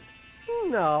again.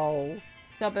 no.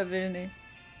 Ich glaube, will nicht.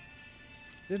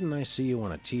 Didn't I see you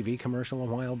on a TV commercial a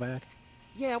while back?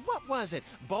 Yeah, what was it?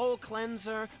 Bowl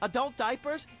cleanser, adult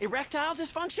diapers, erectile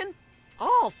dysfunction?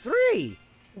 All three.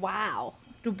 Wow.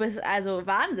 Du bist also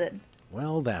Wahnsinn.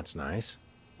 Well, that's nice.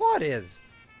 What is?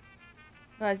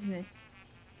 Weiß ich nicht.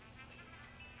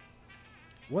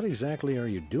 What exactly are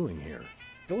you doing here?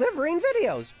 Delivering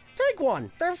videos. Take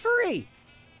one. They're free.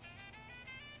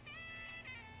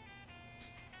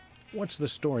 What's the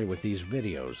story with these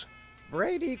videos?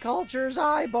 Brady Culture's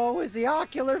IBO is the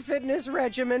ocular fitness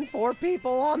regimen for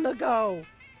people on the go.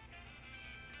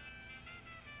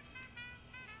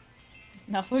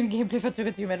 Nachfolgende Gameplay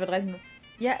verzögert sich um etwa 30 Minuten.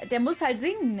 Ja, der muss halt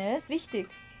singen, ne? Ist wichtig.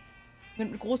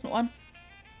 Mit großen Ohren.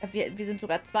 Wir sind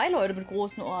sogar 2 Leute mit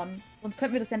großen Ohren. Sonst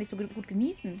könnten wir das ja nicht so gut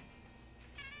genießen.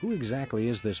 Who exactly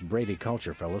is this Brady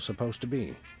Culture fellow supposed to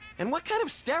be? And what kind of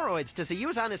steroids does he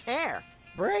use on his hair?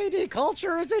 Brady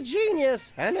Culture is a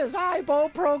genius, and his IBO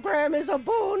program is a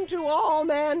boon to all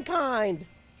mankind.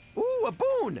 Ooh, a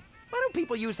boon! Why don't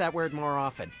people use that word more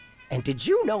often? And did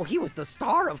you know he was the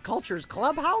star of Culture's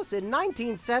Clubhouse in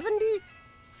 1970?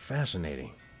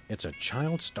 Fascinating. It's a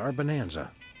child star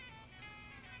bonanza.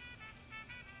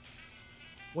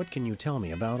 What can you tell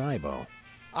me about IBO?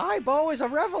 IBO is a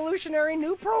revolutionary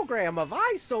new program of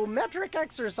isometric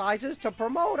exercises to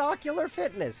promote ocular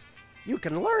fitness. You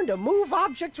can learn to move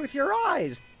objects with your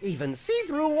eyes, even see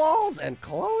through walls and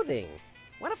clothing.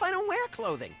 What if I don't wear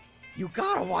clothing? You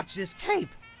gotta watch this tape.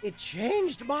 It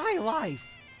changed my life.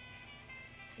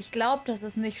 Ich glaube, das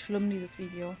ist nicht schlimm, dieses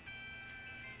Video.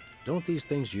 Don't these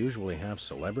things usually have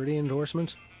celebrity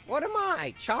endorsements? What am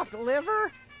I, chopped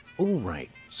liver? Oh,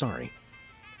 right. Sorry.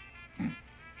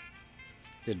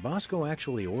 Did Bosco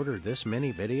actually order this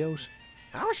many videos?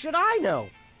 How should I know?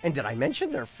 And did I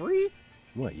mention they're free?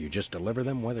 What, you just deliver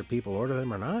them whether people order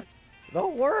them or not? The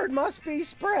word must be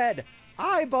spread.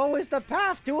 IBO is the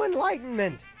path to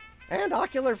enlightenment and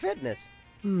ocular fitness.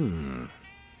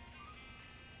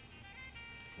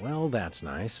 Well, that's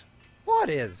nice. What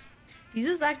is?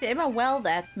 Wieso sagt er immer, well,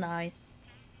 that's nice?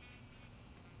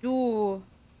 Du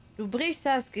brichst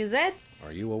das Gesetz.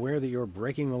 Are you aware that you're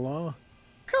breaking the law?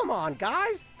 Come on,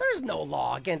 guys. There's no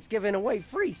law against giving away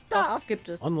free stuff. Doch, gibt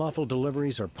es. Unlawful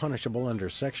deliveries are punishable under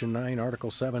Section 9,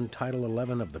 Article 7, Title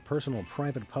 11 of the Personal,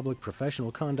 Private, Public,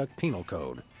 Professional Conduct Penal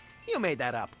Code. You made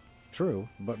that up. True,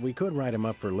 but we could write him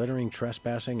up for littering,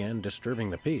 trespassing, and disturbing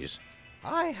the peace.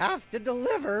 I have to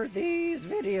deliver these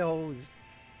videos.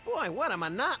 Boy, what a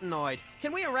monotanoid.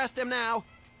 Can we arrest him now?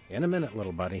 In a minute,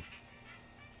 little buddy.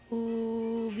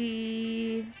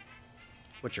 Oogie.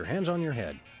 Put your hands on your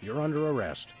head. You're under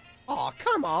arrest. Aw,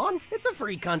 come on. It's a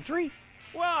free country.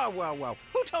 Whoa, whoa, whoa.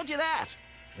 Who told you that?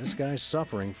 This guy's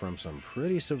suffering from some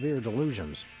pretty severe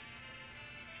delusions.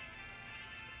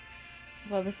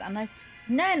 Boah, das ist anders.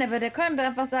 Nein, aber der könnte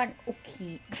einfach sagen,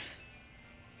 okay.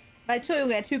 Weil, Entschuldigung,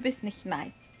 der Typ ist nicht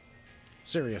nice.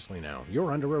 Seriously now,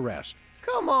 you're under arrest.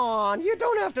 Come on, you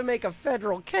don't have to make a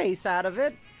federal case out of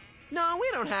it. No, we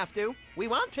don't have to. We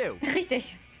want to.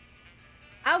 Richtig.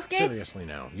 Auf geht's. Seriously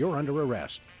now, you're under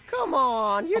arrest. Come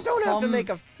on, you don't have to make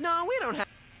a... No, we don't have...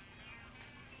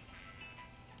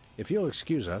 If you'll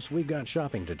excuse us, we've got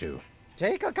shopping to do.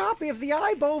 Take a copy of the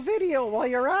IBO video while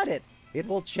you're at it. It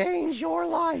will change your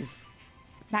life.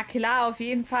 Na klar, auf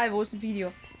jeden Fall. Wo ist ein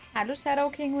Video? Hallo, Shadow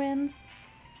King Wins.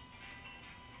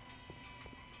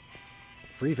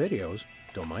 Free videos?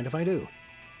 Don't mind if I do.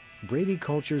 Brady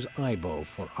Culture's IBO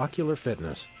for ocular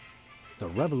fitness. The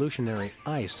revolutionary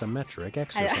isometric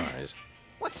exercise.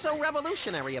 What's so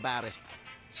revolutionary about it?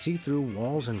 See through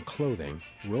walls and clothing,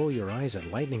 roll your eyes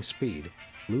at lightning speed,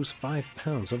 lose 5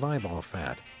 pounds of eyeball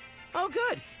fat. Oh,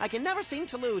 good. I can never seem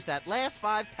to lose that last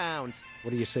 5 pounds.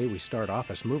 What do you say we start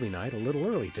office movie night a little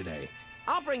early today?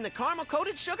 I'll bring the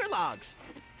caramel-coated sugar logs.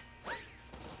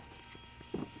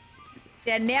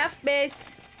 Der nervt mich.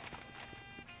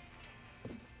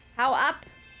 Hau ab.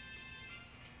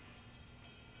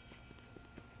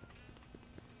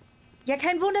 Ja,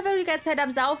 kein Wunder, wenn du die ganze Zeit am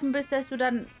Saufen bist, dass du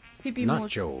dann Pipi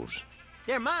musst. Nachos.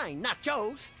 They're mine, not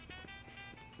Joe's.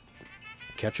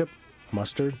 Ketchup,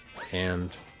 mustard,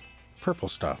 and purple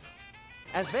stuff.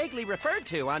 As vaguely referred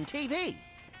to on TV.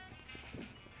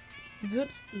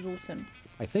 Würzsoßen.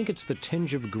 I think it's the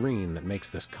tinge of green that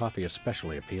makes this coffee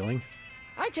especially appealing.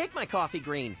 I take my coffee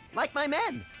green, like my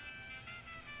men.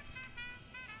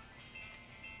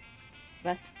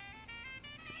 Was?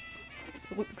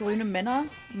 Grüne Männer?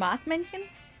 Marsmännchen?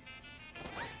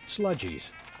 Sludgies.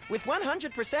 With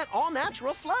 100%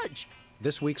 all-natural sludge.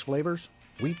 This week's flavors,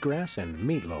 wheatgrass and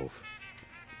meatloaf.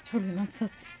 Entschuldigung,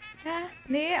 das. Ja,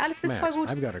 nee, alles ist voll Max, gut.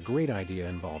 I've got a great idea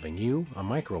involving you, a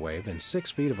microwave, and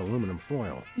 6 feet of aluminum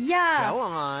foil. Ja. Go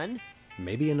on.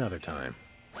 Maybe another time.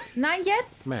 Nein,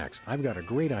 jetzt? Max, I've got a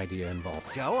great idea involving...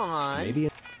 Go on. Maybe...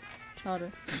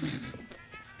 Schade.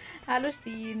 Hallo,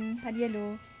 Stien.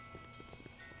 Hallihallo.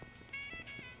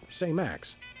 Say,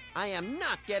 Max, I am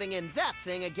not getting in that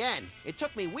thing again. It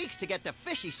took me weeks to get the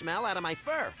fishy smell out of my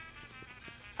fur.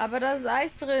 Aber da ist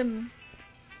Eis drin.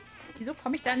 Wieso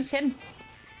komme ich da nicht hin?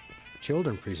 chilled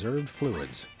and preserved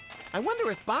fluids. I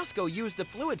wonder if Bosco used the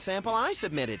fluid sample I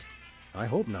submitted. I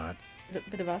hope not.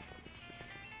 Bitte was?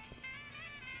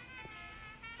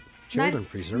 Chilled Nein, and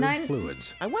preserved nein.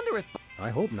 fluids. I wonder if... I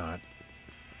hope not.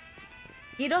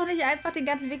 Geh doch nicht einfach den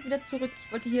ganzen Weg wieder zurück.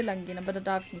 Ich wollte hier lang gehen, aber da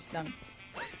darf ich nicht lang.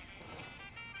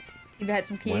 Gehen wir halt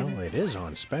zum Käse. Well, it is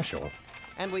on special.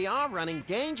 And we are running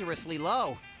dangerously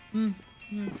low.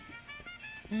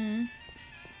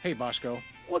 Hey, Bosco.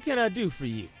 What can I do for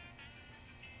you?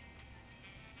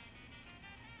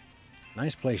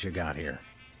 Nice place you got here.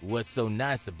 What's so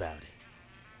nice about it?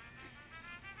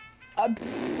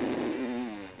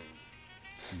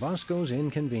 Bosco's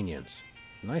Inconvenience.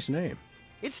 Nice name.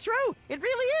 It's true. It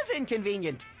really is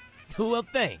inconvenient. Well,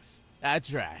 thanks. I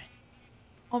try.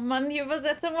 Oh Mann, die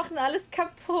Übersetzungen machen alles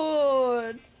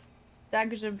kaputt.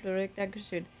 Dankeschön, Pluric,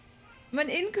 dankeschön. Man,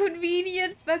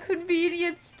 Inconvenience war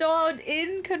Convenience Store und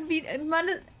Inconvenience...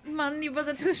 Mann, die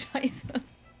Übersetzung ist scheiße.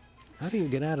 How do you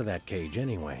get out of that cage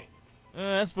anyway?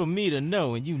 That's for me to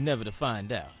know and you never to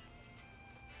find out.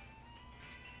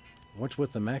 What's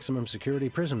with the maximum security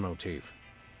prison motif?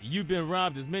 You've been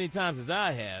robbed as many times as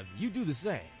I have. You do the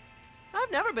same.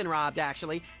 I've never been robbed,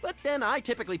 actually, but then I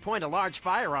typically point a large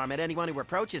firearm at anyone who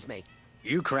approaches me.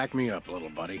 You crack me up, little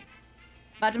buddy.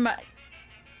 Warte mal.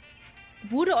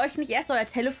 Wurde euch nicht erst euer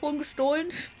Telefon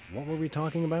gestohlen? What were we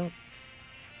talking about?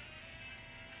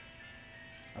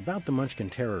 About the Munchkin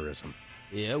terrorism.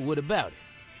 Yeah, what about it?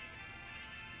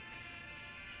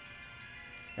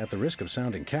 At the risk of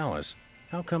sounding callous,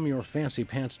 how come your fancy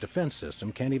pants defense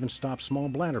system can't even stop small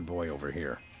bladder boy over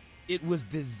here? It was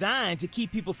designed to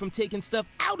keep people from taking stuff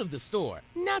out of the store,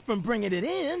 not from bringing it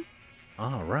in.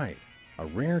 Ah, right. A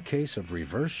rare case of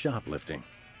reverse shoplifting.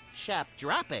 Shop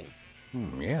dropping.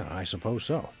 Yeah, I suppose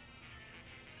so.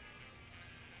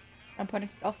 Dann point ich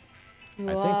auf.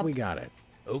 I think we got it.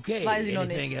 Okay, Weiß ich noch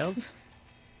anything nicht. else?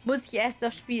 Muss ich erst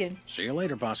noch spielen. See you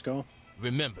later, Bosco.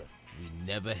 Remember, we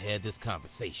never had this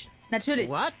conversation. Natürlich.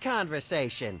 What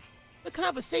conversation? The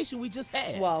conversation we just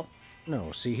had. Wow.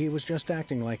 No, see, he was just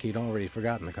acting like he'd already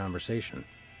forgotten the conversation.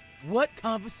 What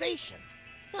conversation?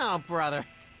 Oh, brother.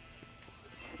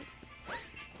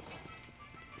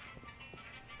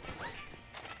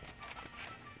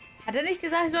 Hat er nicht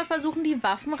gesagt, ich soll versuchen, die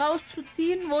Waffen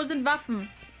rauszuziehen? Wo sind Waffen?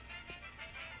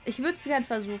 Ich würde es gern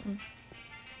versuchen.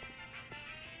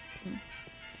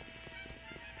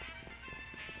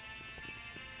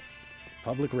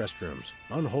 Public restrooms.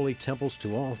 Unholy temples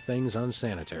to all things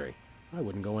unsanitary. I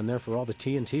wouldn't go in there for all the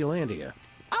TNT Landia.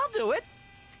 I'll do it.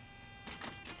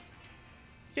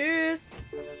 Tschüss.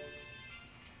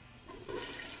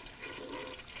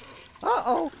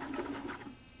 Uh-oh.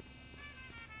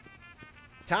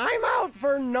 Time out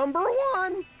for number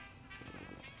 1.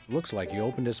 Looks like he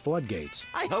opened his floodgates.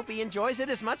 I hope he enjoys it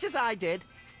as much as I did.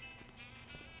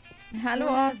 Hallo,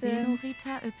 Austin.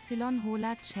 Senorita Y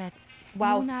Hola Chat.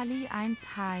 Wow. Monali 1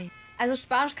 Hi. Also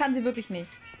Spanisch kann sie wirklich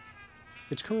nicht.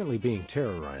 It's currently being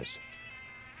terrorized.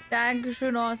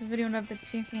 Dankeschön, Austin, für die 100 Bits.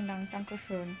 Vielen, vielen Dank.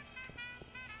 Dankeschön.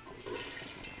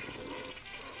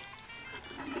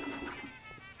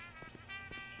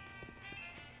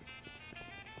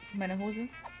 Meine Hose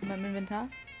in meinem Inventar.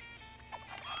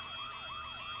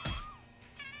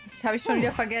 Das habe ich schon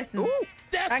wieder vergessen.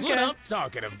 That's Danke. what I'm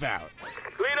talking about.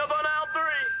 Clean up on aisle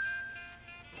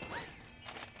 3.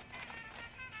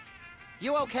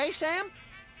 You okay, Sam?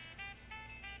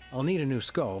 I'll need a new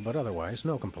skull, but otherwise,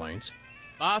 no complaints.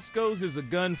 Bosco's is a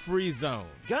gun-free zone.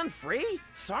 Gun-free?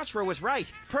 Sartre was right.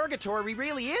 Purgatory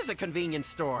really is a convenience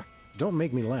store. Don't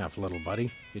make me laugh, little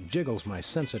buddy. It jiggles my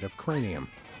sensitive cranium.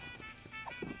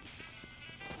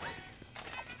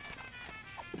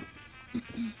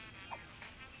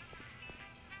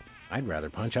 I'd rather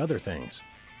punch other things.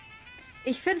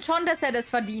 Ich finde schon, dass er das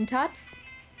verdient hat.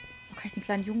 Oh, kann ich den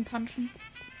kleinen Jungen punchen?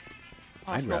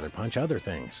 I'd rather Arschloch. punch other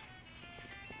things.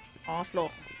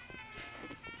 Arschloch.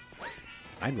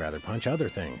 I'd rather punch other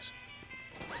things.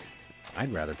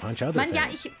 I'd rather punch other Mann, ja,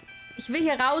 things. ich will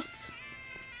hier raus.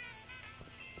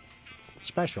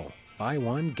 Special. Buy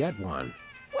one, get one.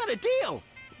 What a deal!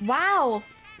 Wow.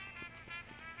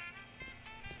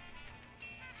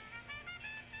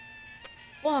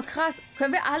 Boah, krass.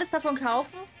 Können wir alles davon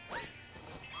kaufen?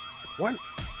 What?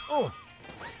 Oh,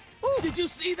 Did you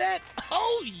see that?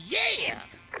 Oh, yeah!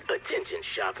 Attention,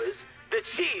 shoppers. The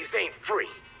cheese ain't free.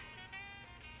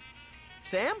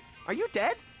 Sam, are you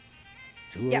dead?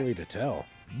 too Yeah. early to tell.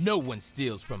 No one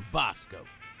steals from Bosco.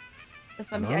 Das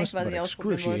war An nämlich eigentlich, honest was but ich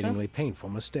ausprobieren wollte. excruciatingly painful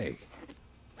mistake.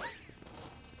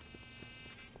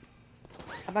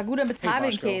 Aber gut, dann bezahlen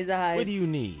wir den Bosco, Käse What halt. do you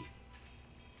need?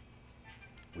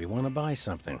 We want to buy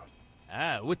something.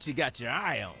 What you got your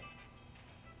eye on?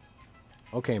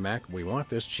 Okay, Mac, we want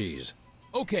this cheese.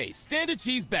 Okay, standard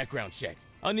cheese background check.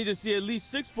 I'll need to see at least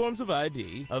 6 forms of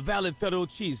ID, a valid federal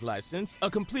cheese license, a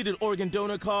completed organ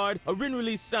donor card, a written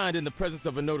release signed in the presence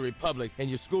of a notary public, and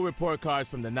your school report cards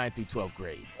from the 9th through 12th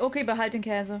grades. Okay, behalt den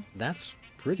Käse. That's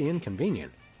pretty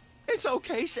inconvenient. It's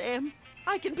okay, Sam.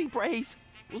 I can be brave.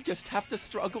 We'll just have to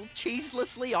struggle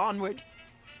cheeselessly onward.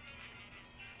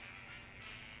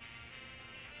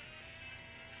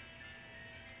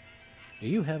 Do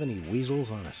you have any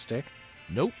weasels on a stick?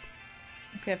 Nope.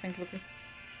 Okay, er fängt wirklich.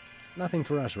 Nothing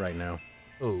for us right now.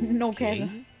 No Käse.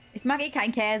 Ich mag eh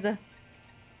keinen Käse.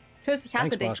 Tschüss, ich hasse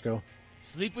Thanks, dich. Bosco.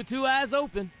 Sleep with 2 eyes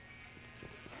open.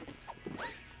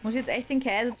 Muss jetzt echt den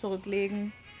Käse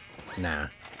zurücklegen. Nah.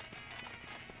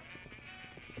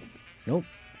 Nope.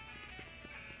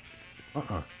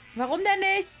 Uh-uh. Warum denn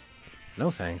nicht? No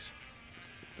thanks.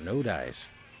 No dice.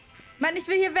 Mann, ich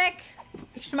will hier weg.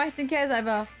 Ich schmeiß den Käse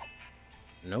einfach.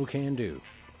 No can do.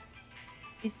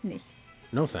 Ist nicht.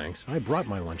 No thanks. I brought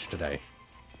my lunch today.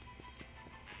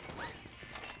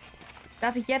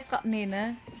 Darf ich jetzt Nee,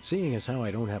 ne? Seeing as how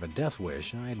I don't have a death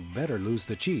wish, I'd better lose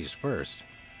the cheese first.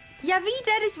 Ja, wie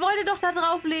denn? Ich wollte doch da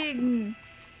drauflegen.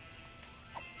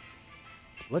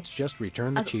 Let's just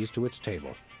return the Also- cheese to its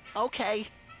table. Okay.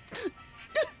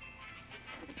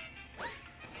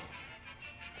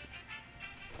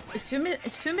 Ich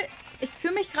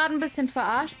fühl mich gerade ein bisschen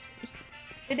verarscht.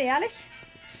 Bin ehrlich?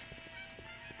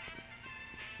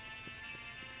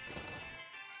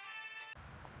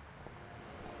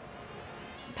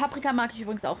 Paprika mag ich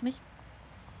übrigens auch nicht.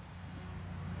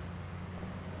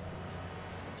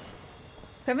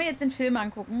 Können wir jetzt den Film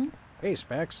angucken? Hey,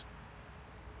 Specs.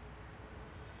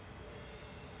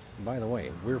 By the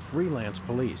way, we're freelance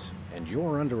police, and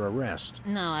you're under arrest.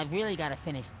 No, I've really got to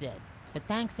finish this. But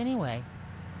thanks anyway.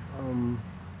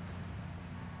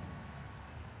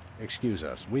 Excuse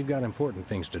us. We've got important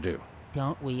things to do.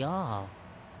 Don't we all?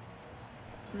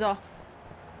 So.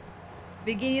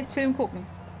 Wir gehen jetzt Film gucken.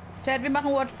 Chat, wir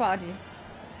machen Watch Party.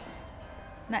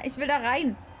 Na, ich will da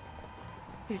rein.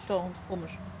 Okay, die Steuerung ist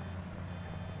komisch.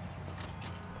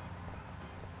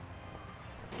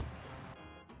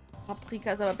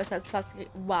 Paprika ist aber besser als Plastik.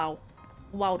 Wow.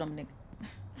 Wow, Dominik.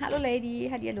 Hallo, Lady.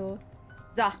 Hallihallo.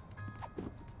 So.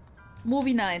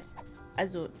 Movie Night.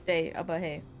 Also, Day, aber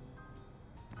hey.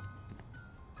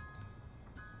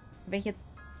 Wenn ich jetzt...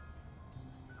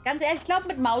 Ganz ehrlich, ich glaube,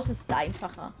 mit Maus ist es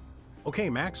einfacher. Okay,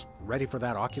 Max, ready for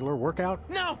that ocular workout?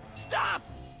 No! Stop!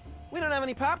 We don't have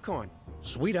any popcorn.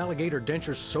 Sweet alligator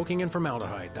dentures soaking in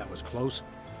formaldehyde. That was close.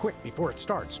 Quick, before it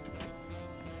starts.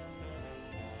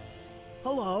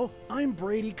 Hello, I'm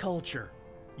Brady Culture.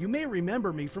 You may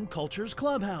remember me from Culture's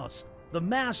Clubhouse, the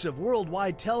massive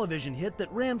worldwide television hit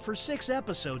that ran for 6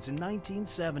 episodes in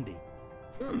 1970.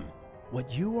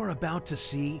 What you are about to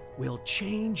see will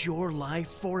change your life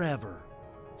forever.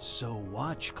 So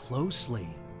watch closely.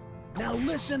 Now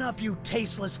listen up, you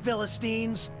tasteless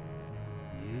Philistines.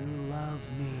 You love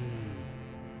me.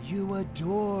 You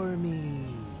adore me.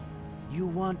 You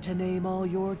want to name all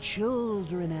your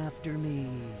children after me.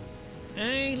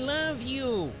 I love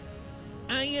you.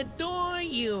 I adore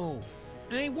you.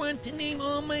 I want to name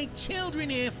all my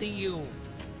children after you.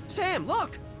 Sam,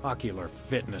 look! Ocular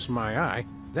fitness, my eye.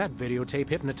 That videotape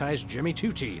hypnotized Jimmy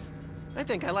Two Teeth. I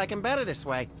think I like him better this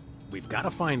way. We've got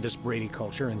to find this Brady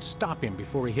Culture and stop him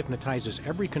before he hypnotizes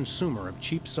every consumer of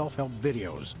cheap self-help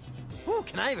videos. Ooh,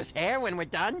 can I have his hair when we're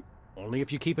done? Only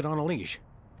if you keep it on a leash.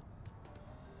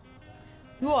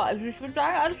 Ja, also ich würde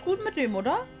sagen, alles gut mit dem,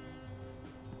 oder?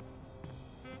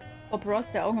 Ob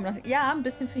Ross der Augen haben. Ja, ein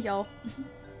bisschen finde ich auch.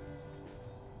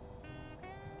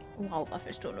 Wow,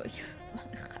 Waffelstuhl durch.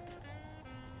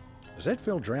 Does that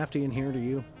feel drafty in here to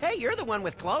you? Hey, you're the one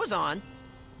with clothes on.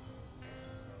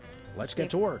 Let's get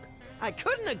to work. I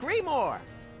couldn't agree more.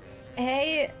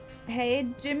 Hey,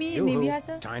 Jimmy. Nee, wie heißt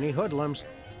er? Tiny hoodlums.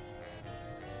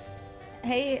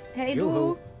 Hey,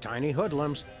 Yoo-hoo, du. tiny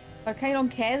hoodlums. Kann ich noch einen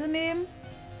Käse nehmen?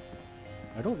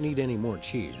 I don't need any more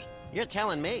cheese. You're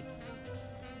telling me.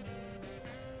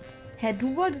 Hä,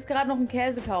 du wolltest gerade noch einen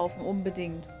Käse kaufen,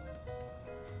 unbedingt.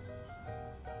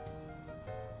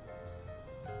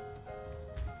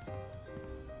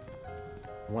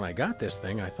 When I got this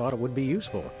thing, I thought it would be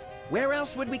useful. Where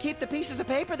else would we keep the pieces of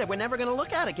paper that we're never gonna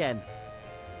look at again?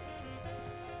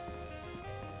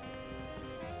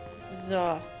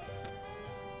 So.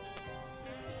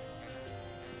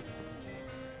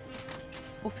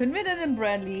 Wo finden wir denn den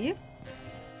Bradley?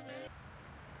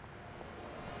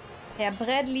 Herr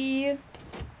Bradley.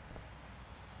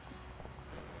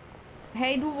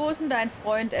 Hey, du, wo ist denn dein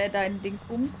Freund, dein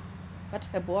Dingsbums? Was,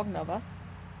 verborgen da was?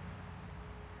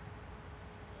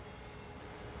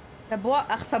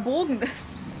 Verbogen.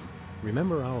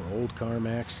 Remember our old car,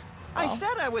 Max? I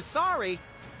said I was sorry.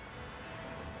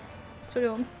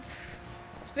 Entschuldigung.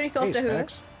 Jetzt bin ich so auf Hey, der Höhe.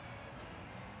 Specs.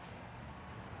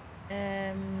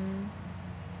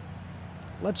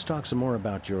 Let's talk some more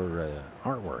about your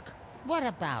artwork. What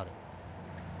about it?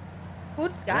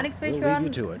 Gut, gar nichts will ich we'll leave hören. you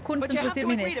to it. Kunst But you have interessiert to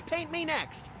mich agree nicht. to paint me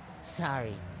next.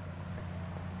 Sorry.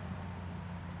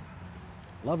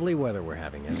 Lovely weather we're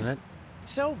having, isn't it?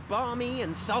 So balmy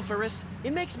and sulfurous,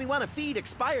 it makes me want to feed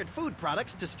expired food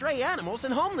products to stray animals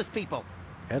and homeless people.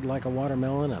 Head like a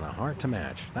watermelon and a heart to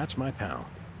match. That's my pal.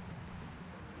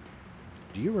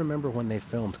 Do you remember when they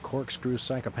filmed Corkscrew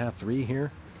Psychopath 3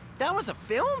 here? That was a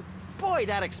film? Boy,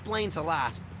 that explains a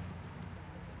lot.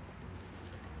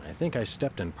 I think I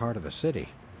stepped in part of the city.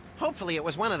 Hopefully it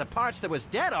was one of the parts that was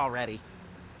dead already.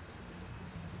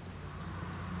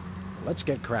 Let's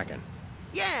get cracking.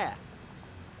 Yeah!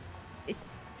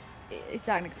 Ich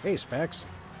sag nichts. Hey, Specs.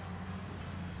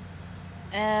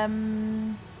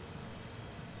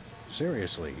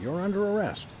 Seriously, you're under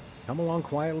arrest. Come along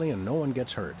quietly and no one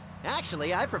gets hurt.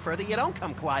 Actually, I prefer that you don't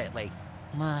come quietly.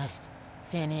 Must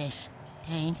finish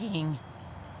painting.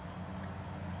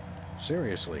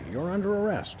 Seriously, you're under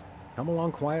arrest. Come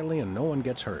along quietly and no one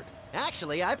gets hurt.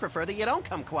 Actually, I prefer that you don't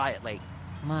come quietly.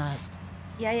 Must.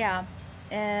 Ja.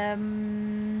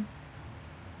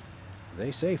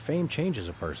 They say fame changes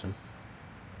a person.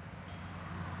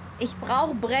 Ich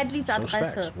brauche Bradleys So,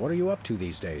 Adresse. Specs, what are you up to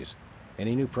these days?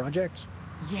 Any new projects?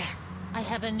 Yes, I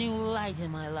have a new light in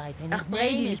my life, and his Ach,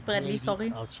 Brady, name is nicht Bradley, Brady sorry.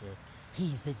 Culture.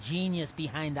 He's the genius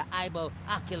behind the IBO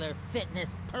Ocular Fitness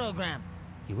Program.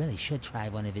 You really should try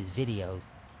one of his videos.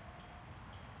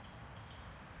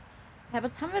 Ja, aber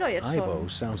das haben wir doch jetzt IBO schon.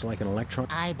 sounds like an electron.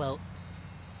 IBO,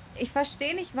 Ich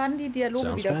verstehe nicht, wann die Dialoge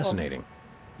Sounds wiederkommen. fascinating.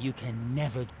 you can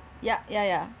never. Ja.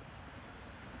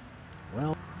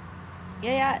 Well,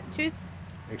 Ja, tschüss.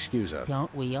 excuse us. Don't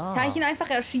we all? Kann ich ihn einfach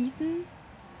erschießen?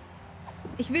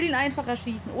 Ich will ihn einfach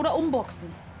erschießen. Oder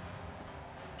umboxen.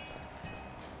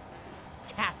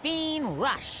 Caffeine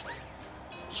rush.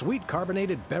 Sweet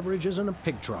carbonated beverages in a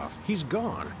pig trough. He's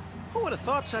gone. Who would have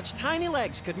thought such tiny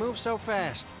legs could move so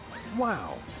fast?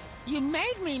 Wow. You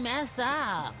made me mess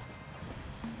up.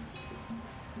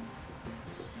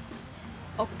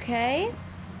 Okay.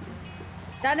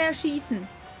 Dann erschießen.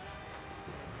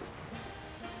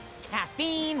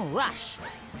 Caffeine rush.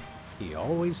 He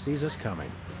always sees us coming.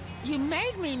 You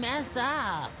made me mess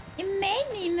up. You made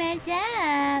me mess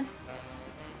up.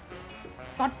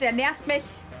 Gott, der nervt mich.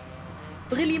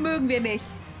 Brilli mögen wir nicht.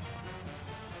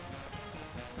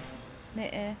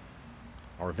 Nee,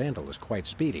 Our vandal is quite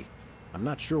speedy. I'm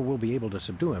not sure we'll be able to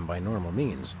subdue him by normal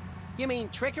means. You mean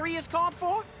trickery is called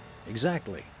for?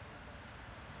 Exactly.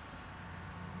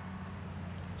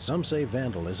 Some say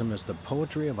vandalism is the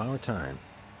poetry of our time.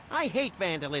 I hate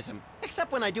vandalism,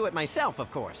 except when I do it myself,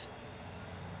 of course.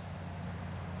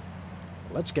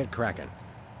 Let's get cracking.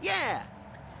 Yeah!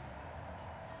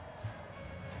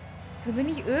 Können wir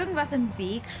nicht irgendwas in den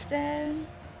Weg stellen?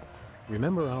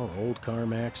 Remember our old car,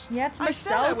 Max? Ja, zum I Beispiel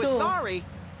said I was Auto. sorry.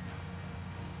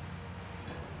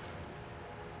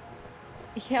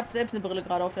 Ich hab selbst eine Brille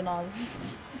gerade auf der Nase.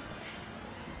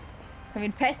 Können wir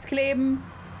ihn festkleben?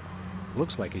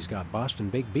 Looks like he's got Boston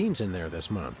baked beans in there this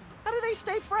month. How do they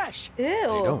stay fresh? Ew.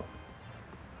 They don't.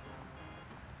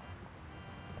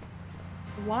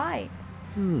 Why?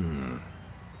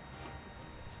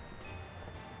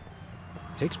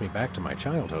 Takes me back to my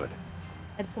childhood.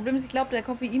 Das Problem ist, ich glaube, der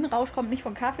Koffeinrausch kommt nicht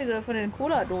von Kaffee, sondern von den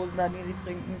Cola-Dosen, da, die sie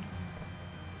trinken.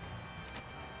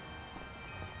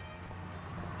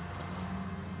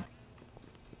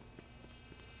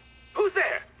 Who's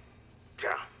there?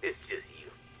 It's just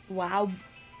you. Wow.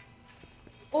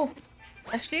 Oh,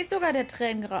 da steht sogar der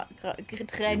You wanna buy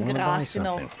Tränengras,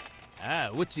 genau. something? Ah,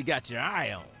 what you got your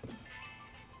eye on?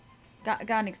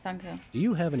 Gar nichts, danke. Do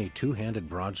you have any two-handed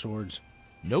broadswords?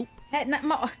 Nope. Hä,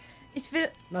 ich will...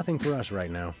 Nothing for us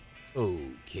right now.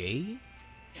 Okay.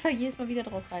 Ich fall jedes Mal wieder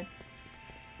drauf rein.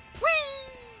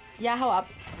 Ja, hau ab.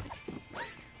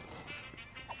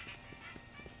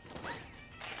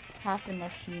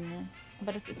 Kaffeemaschine.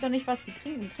 Aber das ist doch nicht, was die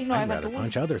trinken. Die trinken doch I'd einfach rather Dosen.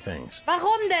 punch other things.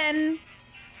 Warum denn?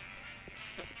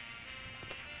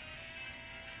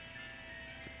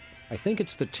 I think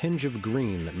it's the tinge of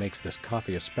green that makes this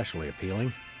coffee especially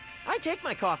appealing. I take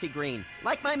my coffee green,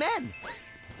 like my men.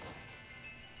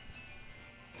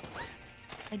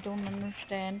 I don't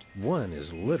understand. One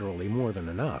is literally more than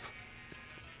enough.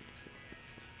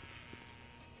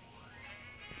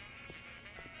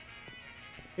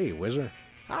 Hey, Whizzer.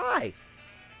 Hi.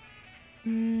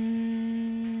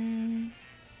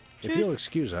 If you'll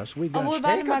excuse us, we got... Obwohl,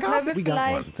 warte mal, können wir We got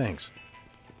one, vielleicht... thanks.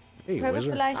 Hey, Können wir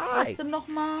Whizzer. vielleicht Hi. trotzdem noch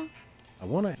mal... I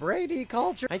wanna... Brady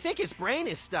culture. I think his brain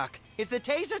is stuck. Is the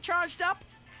taser charged up?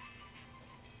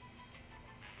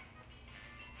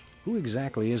 Who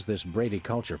exactly is this Brady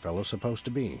Culture fellow supposed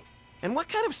to be? And what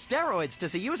kind of steroids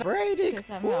does he use? Brady. Das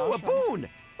haben wir Ooh, auch a schon. boon!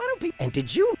 Why don't people... And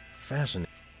did you? Fascinating.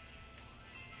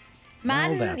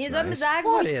 Mann, Well, that's ihr sollt mir nice. sagen,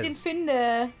 What wo ich is? den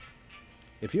finde.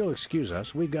 If you'll excuse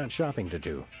us, we've got shopping to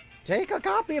do. Take a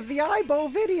copy of the IBO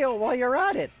video while you're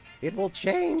at it. It will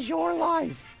change your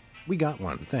life. We got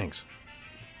one, thanks.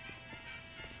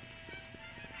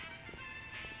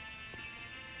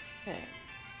 Okay.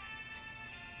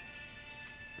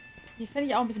 Hier finde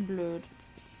ich auch ein bisschen blöd.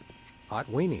 Hot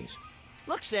weenies.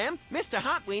 Look, Sam, Mr.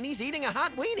 Hot Weenie's eating a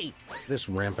hot weenie. This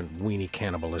rampant weenie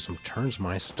cannibalism turns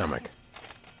my stomach.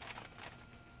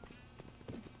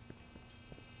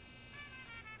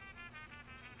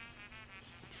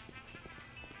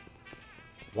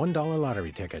 $1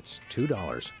 lottery tickets,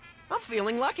 $2. I'm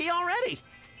feeling lucky already.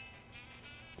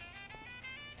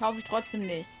 Kaufe ich trotzdem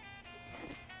nicht.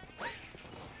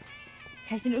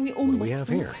 Kann ich den irgendwie What do we have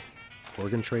umboxen? here?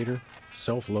 Organ Trader,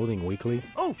 Self-Loathing Weekly.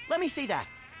 Oh, let me see that.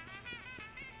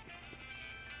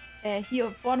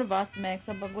 Hier vorne war es Max,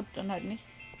 aber gut, dann halt nicht.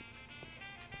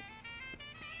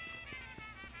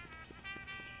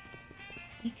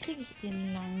 Wie kriege ich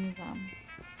den langsam?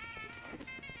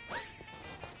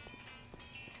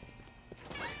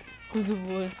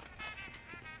 Prügelwurst.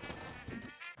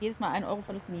 Jedes Mal 1 Euro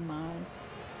Verlust, niemals.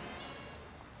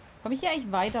 Komme ich hier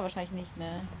eigentlich weiter? Wahrscheinlich nicht,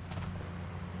 ne?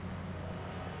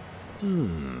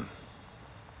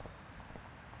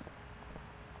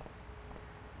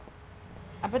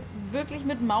 Aber wirklich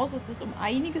mit Maus ist es um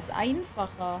einiges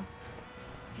einfacher.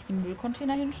 Kann ich den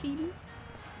Müllcontainer hinschieben?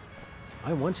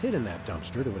 I once hid in that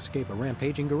dumpster to escape a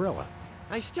rampaging gorilla.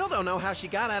 I still don't know how she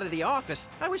got out of the office.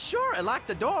 I was sure I locked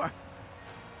the door.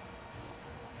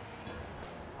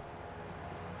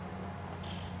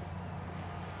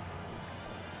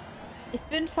 Ich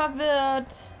bin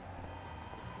verwirrt.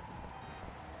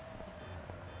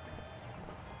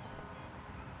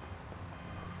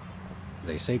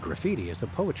 They say graffiti is the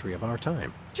poetry of our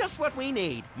time. Just what we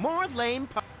need. More lame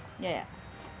Ja, ja.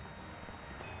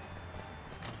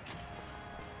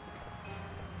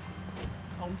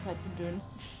 Raumzeitgedöns.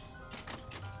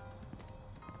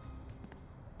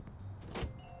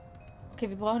 Okay,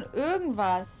 wir brauchen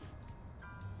irgendwas,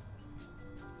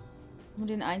 um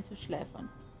den einzuschläfern.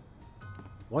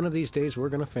 One of these days we're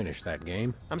gonna finish that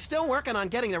game. I'm still working on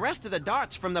getting the rest of the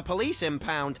darts from the police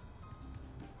impound.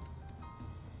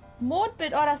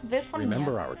 Mondbild, oh, das Bild von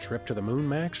Remember mir. our trip to the moon,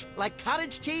 Max? Like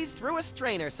cottage cheese through a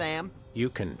strainer, Sam. You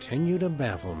continue to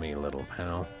baffle me, little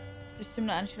pal. Das ist bestimmt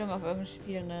eine Anspielung auf irgendein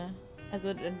Spiel, ne? Also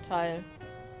ein Teil.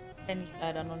 Kenn ich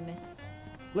leider noch nicht.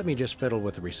 Let me just fiddle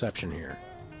with the reception here.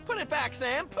 Put it back,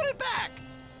 Sam. Put it back.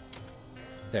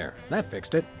 There, that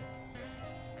fixed it.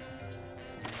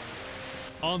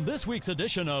 On this week's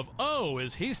edition of Oh,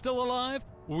 Is He Still Alive?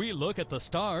 We look at the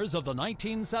stars of the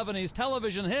 1970s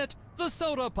television hit, The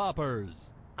Soda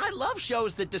Poppers. I love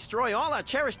shows that destroy all our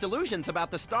cherished illusions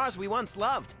about the stars we once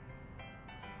loved.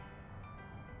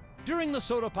 During the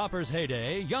Soda Poppers'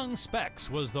 heyday, young Specs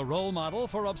was the role model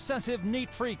for obsessive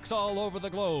neat freaks all over the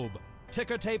globe.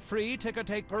 Ticker-tape-free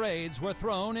ticker-tape parades were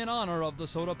thrown in honor of the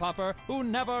Soda Popper, who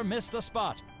never missed a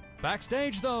spot.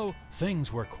 Backstage, though,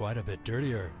 things were quite a bit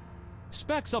dirtier.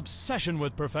 Specs' obsession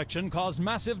with perfection caused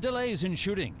massive delays in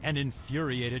shooting and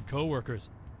infuriated co-workers.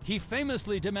 He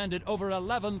famously demanded over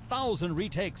 11,000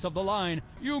 retakes of the line,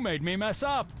 "You made me mess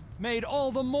up," made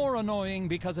all the more annoying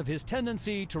because of his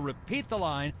tendency to repeat the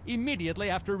line immediately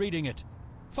after reading it.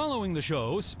 Following the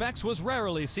show, Specs was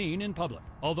rarely seen in public,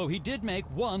 although he did make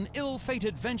one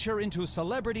ill-fated venture into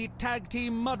celebrity tag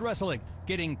team mud wrestling,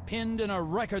 getting pinned in a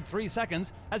record 3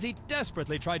 seconds as he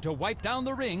desperately tried to wipe down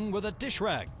the ring with a dish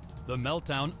rag. The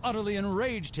meltdown utterly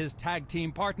enraged his tag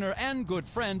team partner and good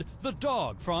friend, the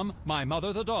Dog from My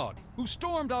Mother the Dog, who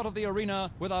stormed out of the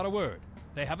arena without a word.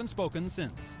 They haven't spoken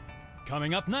since.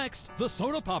 Coming up next, the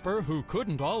Soda Popper who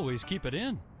couldn't always keep it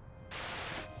in.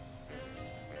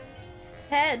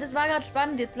 Hä, das war gerade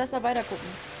spannend. Jetzt lass mal weiter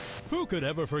gucken. Who could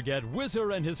ever forget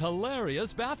Whizzer and his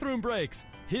hilarious bathroom breaks?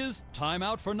 His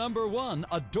timeout for #1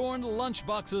 adorned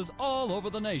lunchboxes all over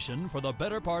the nation for the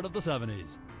better part of the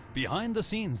 70s. Behind the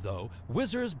scenes, though,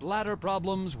 Whizzer's bladder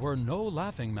problems were no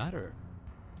laughing matter.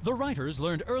 The writers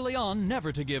learned early on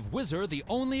never to give Whizzer the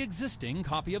only existing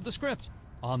copy of the script.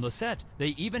 On the set,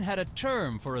 they even had a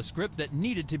term for a script that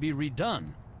needed to be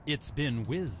redone. It's been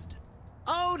whizzed.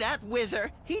 Oh, that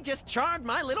whizzer. He just charmed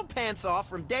my little pants off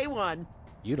from day one.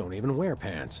 You don't even wear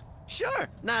pants. Sure,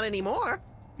 not anymore.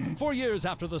 For years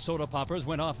after the Soda Poppers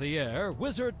went off the air,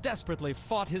 Whizzer desperately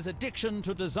fought his addiction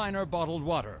to designer bottled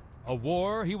water, a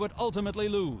war he would ultimately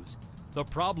lose. The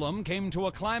problem came to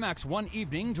a climax one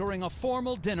evening during a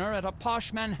formal dinner at a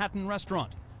posh Manhattan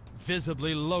restaurant.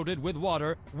 Visibly loaded with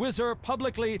water, Whizzer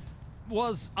publicly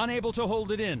was unable to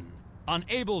hold it in.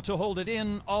 Unable to hold it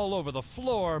in all over the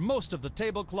floor, most of the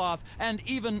tablecloth, and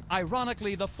even,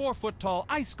 ironically, the 4-foot-tall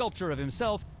ice sculpture of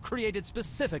himself created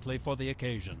specifically for the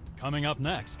occasion. Coming up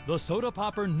next, the Soda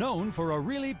Popper known for a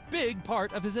really big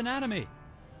part of his anatomy.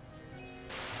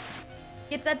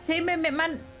 Jetzt erzähl mir,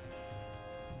 Mann.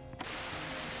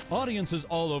 Audiences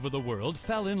all over the world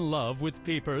fell in love with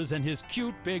Peepers and his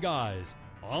cute big eyes.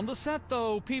 On the set,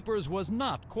 though, Peepers was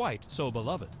not quite so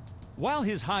beloved. While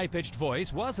his high-pitched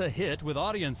voice was a hit with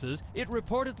audiences, it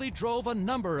reportedly drove a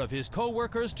number of his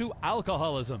co-workers to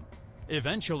alcoholism.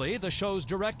 Eventually, the show's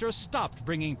director stopped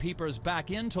bringing Peepers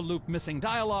back in to loop missing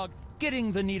dialogue,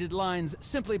 getting the needed lines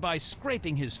simply by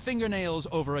scraping his fingernails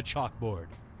over a chalkboard.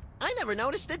 I never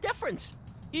noticed a difference.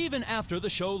 Even after the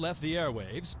show left the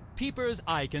airwaves, Peepers'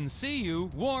 "I Can See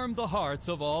You" warmed the hearts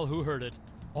of all who heard it.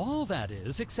 All that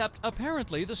is, except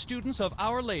apparently the students of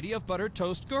Our Lady of Buttered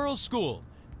Toast Girls' School.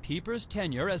 Peepers'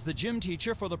 tenure as the gym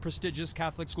teacher for the prestigious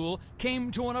Catholic school came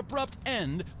to an abrupt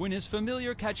end when his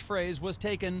familiar catchphrase was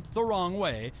taken the wrong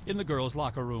way in the girls'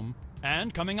 locker room.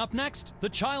 And coming up next, the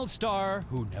child star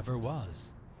who never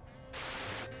was.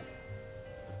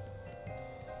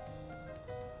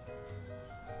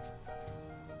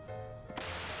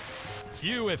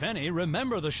 Few, if any,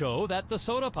 remember the show that the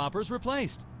Soda Poppers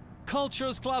replaced.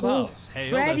 Culture's Clubhouse,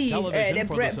 hailed as television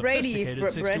for the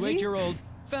sophisticated 6 to 8-year-old,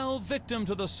 fell victim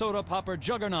to the Soda Popper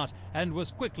juggernaut and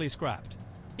was quickly scrapped.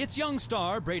 Its young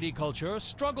star, Brady Culture,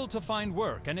 struggled to find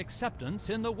work and acceptance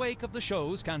in the wake of the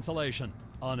show's cancellation.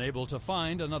 Unable to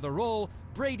find another role,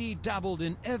 Brady dabbled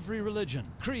in every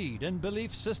religion, creed, and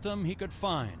belief system he could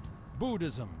find.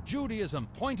 Buddhism, Judaism,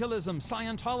 pointillism,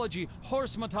 Scientology,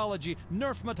 horsematology,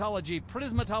 nerfmatology,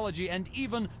 prismatology, and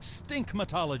even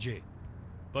stinkmatology.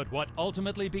 But what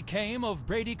ultimately became of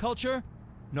Brady Culture?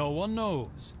 No one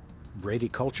knows. Brady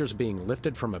Culture's being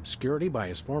lifted from obscurity by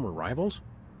his former rivals?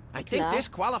 I think this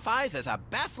qualifies as a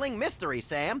baffling mystery,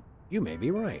 Sam. You may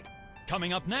be right.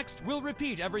 Coming up next, we'll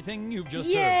repeat everything you've just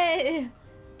Yay!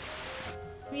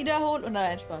 Wiederholt. Oh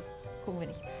nein, Spaß. Gucken wir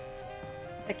nicht.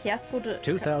 Verkehrstote.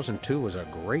 2002 was a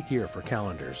great year for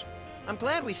calendars. I'm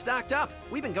glad we stocked up.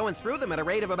 We've been going through them at a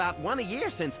rate of about one a year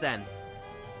since then.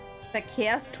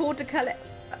 Verkehrstote Kalender.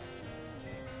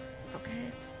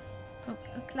 Okay.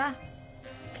 Klar.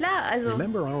 Klar, also.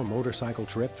 Remember our motorcycle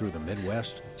trip through the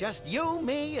Midwest? Just you,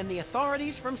 me, and the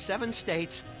authorities from 7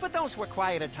 states. But those were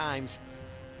quieter times.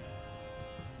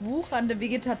 Wuchernde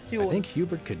Vegetation. I think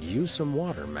Hubert could use some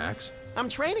water, Max. I'm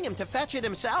training him to fetch it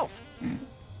himself.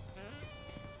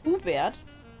 Hubert?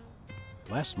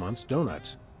 Last month's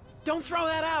donuts. Don't throw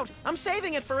that out. I'm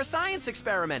saving it for a science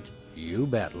experiment. You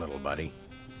bet, little buddy.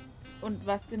 Und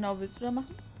was genau willst du da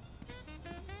machen?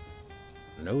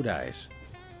 No dice.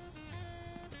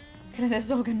 Kann er das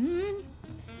sagen?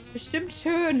 Bestimmt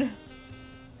schön.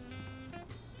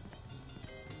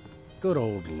 Good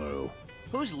old Lou.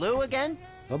 Who's Lou again?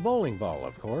 A bowling ball,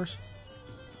 of course.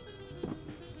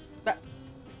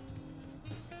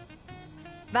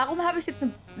 Warum habe ich jetzt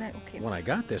ein... Ne, okay. When I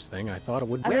got this thing, I thought it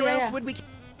would... Where else would we...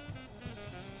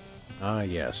 Ah,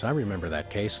 yes, I remember that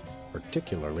case.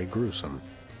 Particularly gruesome.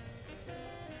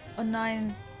 Oh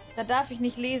nein. Da darf ich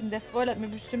nicht lesen. Der spoilert mir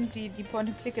bestimmt die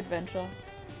Point-and-Click-Adventure.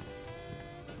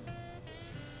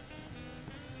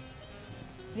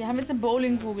 Wir haben jetzt eine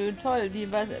Bowlingkugel. Toll.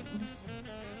 Die was...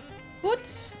 Gut.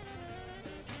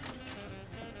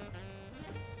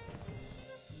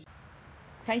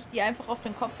 Kann ich die einfach auf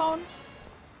den Kopf hauen?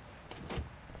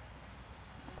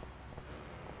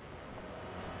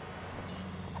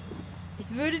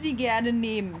 Ich würde die gerne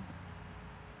nehmen.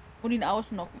 Und ihn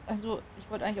ausnocken. Also, ich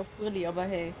wollte eigentlich auf Brilli, aber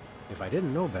hey. If I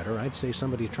didn't know better, I'd say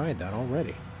somebody tried that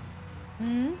already.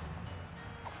 Hm?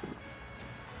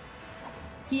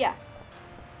 Hier.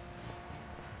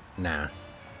 Nah.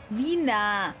 Wie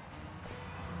nah?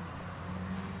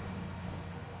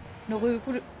 Eine ruhige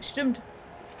Kugel. Stimmt.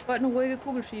 Ich wollte eine ruhige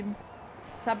Kugel schieben.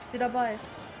 Jetzt habe ich sie dabei.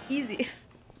 Easy.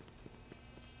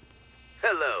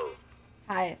 Hello.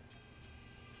 Hi.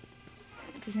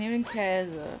 Okay, ich nehme den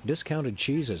Käse. Discounted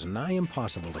cheese is nigh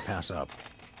impossible to pass up.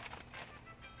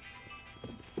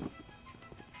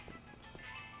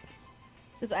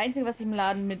 Das ist das Einzige, was ich im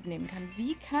Laden mitnehmen kann.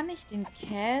 Wie kann ich den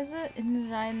Käse in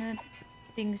seine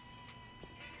Dings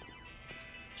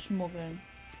schmuggeln?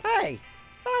 Hey,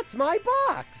 that's my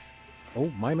box.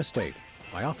 Oh, my mistake.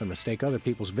 I often mistake other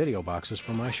people's video boxes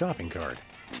for my shopping cart.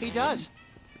 He does.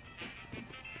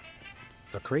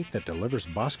 The crate that delivers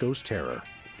Bosco's terror.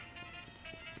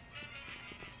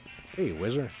 Hey,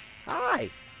 Whizzer. Hi.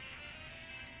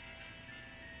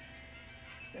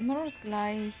 Ist immer nur das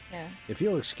Gleiche. If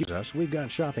you'll excuse us, we've got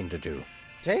shopping to do.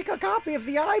 Take a copy of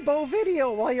the Ibo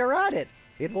video while you're at it.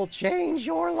 It will change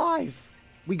your life.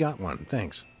 We got one,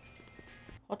 thanks.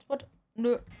 Hotspot?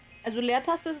 Nö. Also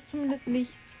Leertaste ist es zumindest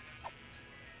nicht.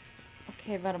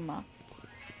 Okay, warte mal.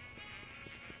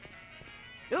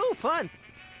 Ooh, fun.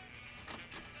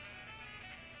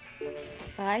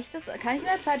 Reicht das? Kann ich in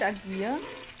der Zeit agieren?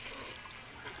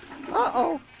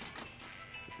 Uh-oh.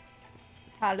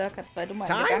 Lurk hat 2 dumme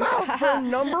Time out for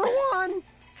number 1.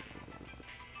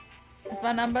 Das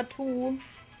war Number 2.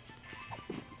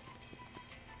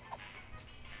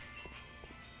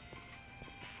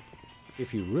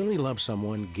 If you really love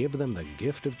someone, give them the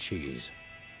gift of cheese.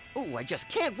 Ooh, I just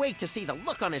can't wait to see the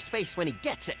look on his face when he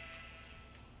gets it.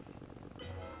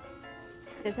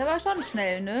 Das ist aber schon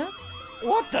schnell, ne?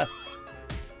 What the?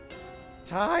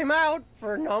 Time out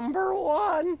for number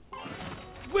 1.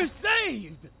 We're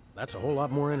saved! That's a whole lot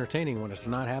more entertaining when it's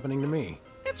not happening to me.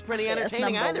 It's pretty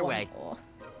entertaining either way.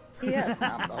 Yes,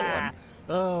 number 1.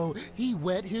 Oh, he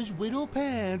wet his widow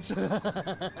pants.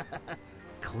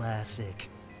 Classic.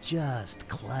 Just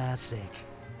classic.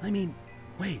 I mean,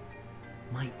 wait.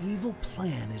 My evil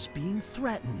plan is being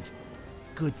threatened.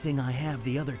 Good thing I have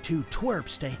the other 2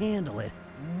 twerps to handle it.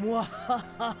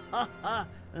 Mwahahaha.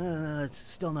 It's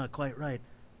still not quite right.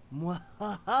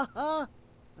 Mwahahaha.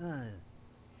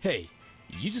 Hey,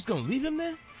 you just gonna leave him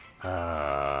there?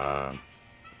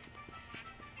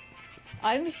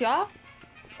 Eigentlich ja.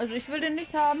 Also ich will den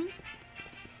nicht haben.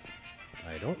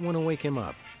 I don't want to wake him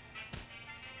up.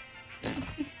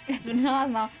 Jetzt mit den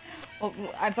Nasen auf. Oh,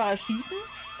 einfach erschießen?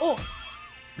 Oh.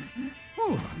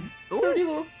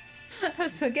 Entschuldigung.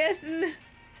 Hab's vergessen.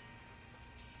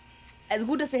 Also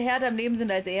gut, dass wir härter im Leben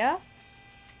sind als er.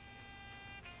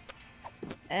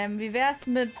 Wie wär's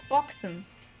mit Boxen?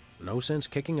 No sense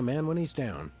kicking a man when he's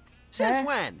down. Since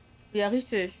when? Ja,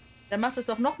 richtig. Dann macht es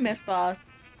doch noch mehr Spaß.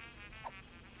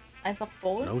 Einfach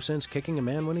bowlen? No sense kicking a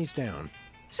man when he's down.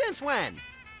 Since when?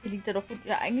 Hier liegt er doch gut.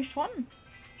 Ja, eigentlich schon.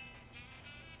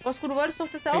 Bosco, du wolltest doch,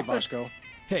 dass er Hey, aufhört. Bosco.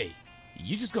 Hey,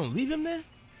 you just gonna leave him there?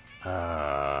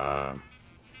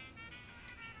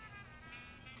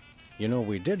 You know,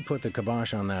 we did put the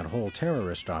kibosh on that whole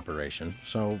terrorist operation,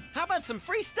 so... How about some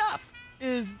free stuff?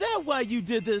 Is that why you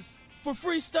did this? For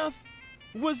free stuff?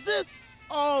 Was this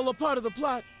all a part of the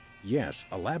plot? Yes,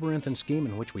 a labyrinthine scheme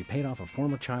in which we paid off a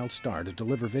former child star to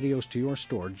deliver videos to your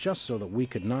store just so that we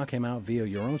could knock him out via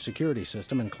your own security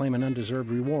system and claim an undeserved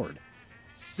reward.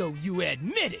 So you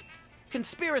admit it?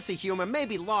 Conspiracy humor may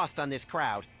be lost on this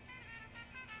crowd.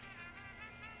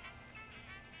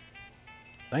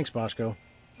 Thanks, Bosco.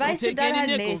 Don't Weißt du take dann any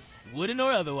halt nickels, nicht. wooden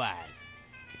or otherwise.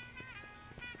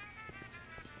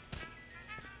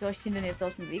 Soll ich den denn jetzt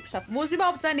aus dem Weg schaffen? Wo ist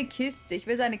überhaupt seine Kiste? Ich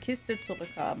will seine Kiste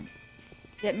zurückhaben.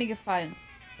 Die hat mir gefallen.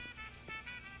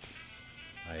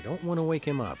 I don't want to wake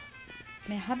him up.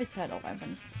 Mehr habe ich halt auch einfach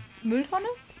nicht. Mülltonne?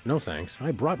 No thanks.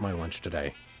 I brought my lunch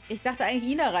today. Ich dachte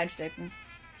eigentlich ihn da reinstecken.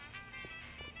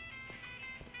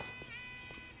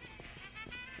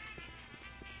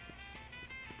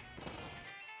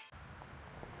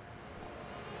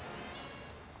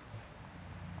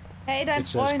 Hey, dein It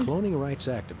says Freund. cloning rights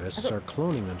activists are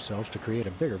cloning themselves to create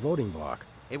a bigger voting bloc.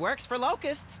 It works for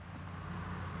locusts.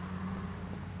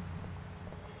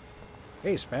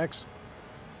 Hey, Specs.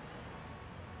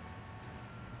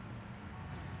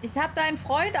 Ich hab deinen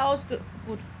Freund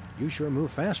Gut. You sure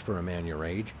move fast for a man your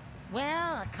age.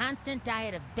 Well, a constant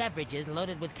diet of beverages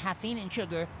loaded with caffeine and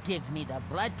sugar gives me the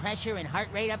blood pressure and heart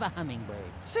rate of a hummingbird.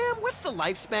 Sam, what's the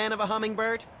lifespan of a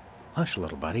hummingbird? Hush,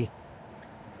 little buddy.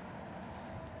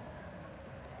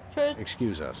 Tschüss.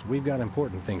 Excuse us. We've got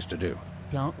important things to do.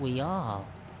 Don't we all?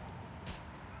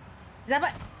 Sag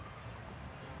mal.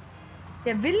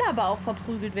 Der will aber auch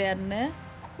verprügelt werden, ne?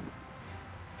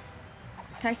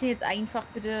 Kann ich den jetzt einfach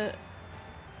bitte...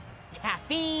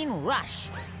 Caffeine rush.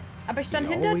 Aber ich stand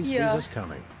He hinter always sees dir. us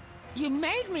coming. You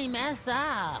made me mess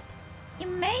up. You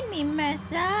made me mess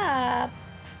up.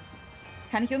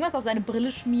 Kann ich irgendwas auf seine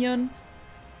Brille schmieren?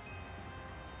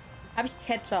 Habe ich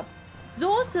Ketchup?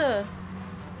 Soße!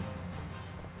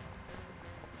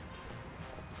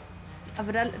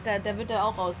 Aber da wird er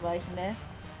auch ausweichen, ne?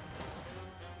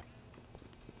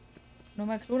 Nur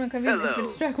mal klonen, dann können wir ihn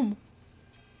ins Stärkung.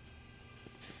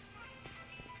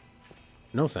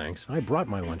 No thanks. I brought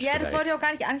my lunch Ja, das today. wollte ich auch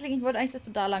gar nicht anklicken. Ich wollte eigentlich, dass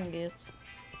du da lang gehst.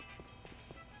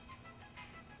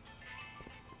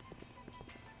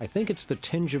 I think it's the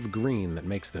tinge of green that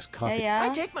makes this coffee. Ja, I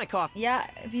ja. take my coffee. Ja,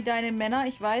 wie deine Männer.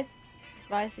 Ich weiß.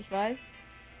 Ich weiß.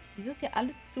 Wieso ist hier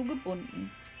alles zugebunden?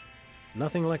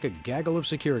 Nothing like a gaggle of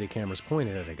security cameras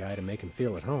pointed at a guy to make him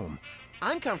feel at home.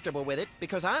 I'm comfortable with it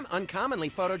because I'm uncommonly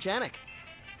photogenic.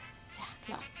 Ja,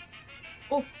 klar.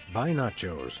 Oh, Buy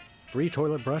nachos. Free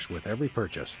toilet brush with every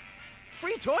purchase.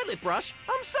 Free toilet brush?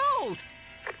 I'm sold!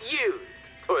 Used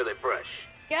toilet brush.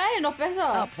 geil, noch besser.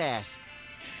 I'll pass.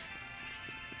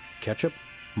 Ketchup,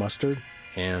 mustard,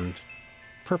 and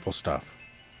purple stuff.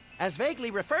 As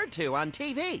vaguely referred to on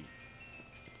TV.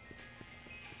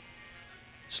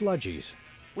 Sludgies.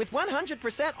 With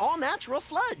 100% all-natural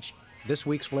sludge. This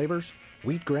week's flavors,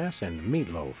 wheatgrass and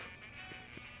meatloaf.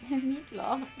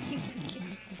 Meatloaf.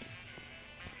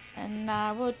 And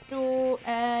I would do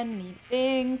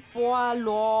anything for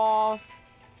love.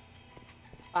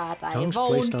 But I Tongues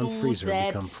won't placed on do freezer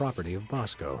that. become property of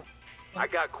Bosco. I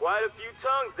got quite a few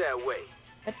tongues that way.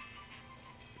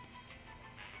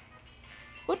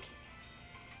 Gut.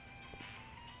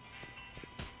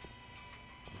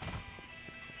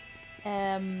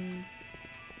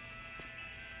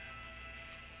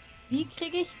 Wie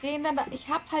kriege ich den dann da? Ich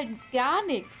hab halt gar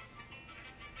nichts.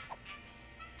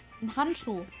 Ein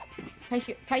Handschuh.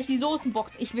 Kann ich die Soßen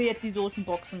boxen? Ich will jetzt die Soßen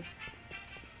boxen.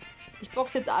 Ich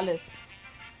box jetzt alles.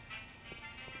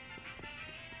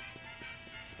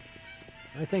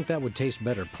 I think that would taste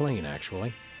better plain,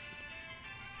 actually.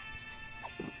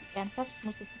 Ernsthaft? Ich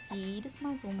muss das jetzt jedes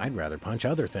Mal so machen. I'd rather punch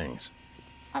other things.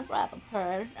 I'd rather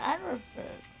purge. I'd rather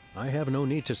purge. I have no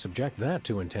need to subject that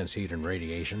to intense heat and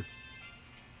radiation.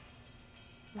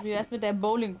 Wie wär's mit der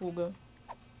Bowlingkugel?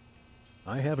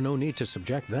 I have no need to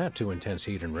subject that to intense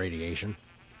heat and radiation.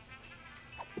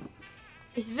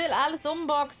 Ich will alles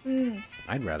umboxen.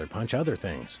 I'd rather punch other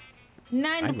things.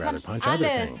 Nein, I'd du rather kannst punch other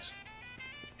alles. things.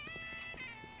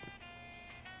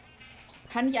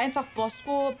 Kann ich einfach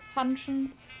Bosco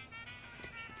punchen?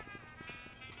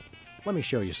 Let me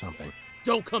show you something.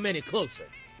 Don't come any closer.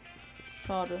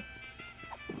 Schade.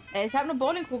 Ich habe eine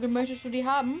Bowlingkugel. Möchtest du die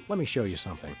haben? Let me show you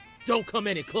something. Don't come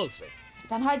any closer.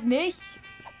 Dann halt nicht.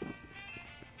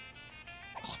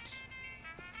 Gott.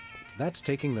 That's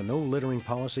taking the no littering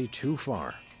policy too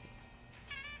far.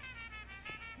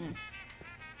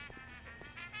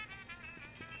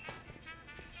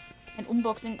 Ein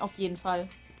Unboxing auf jeden Fall.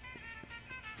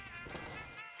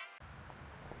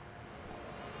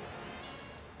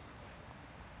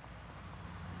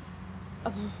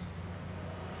 Aber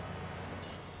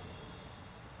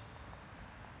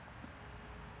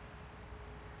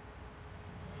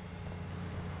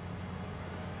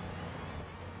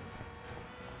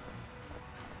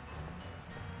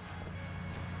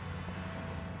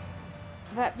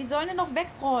wie sollen denn noch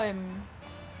wegräumen?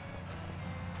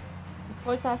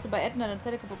 Holz hast du bei Edna eine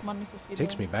Zelle kaputt gemacht, nicht so viele.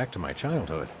 Takes me back to my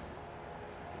childhood.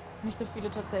 Nicht so viele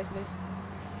tatsächlich.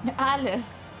 Alle.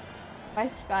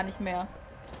 Weiß ich gar nicht mehr.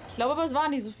 Ich glaube aber, es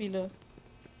waren nicht so viele.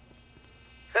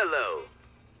 Hello.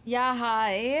 Ja,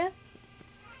 hi.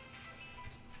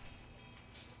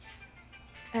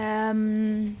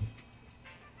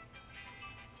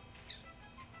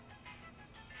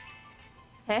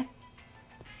 Hä?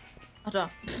 Ach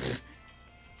da. Was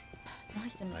mache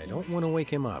ich denn mit I ihm? don't want to wake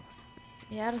him up.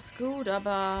 Ja, das ist gut,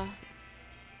 aber...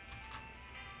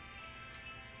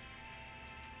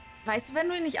 Weißt du, wenn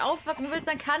du ihn nicht aufwachen willst,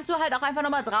 dann kannst du halt auch einfach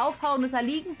nochmal draufhauen, bis er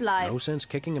liegen bleibt. No sense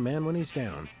kicking a man when he's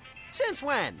down. Since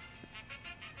when?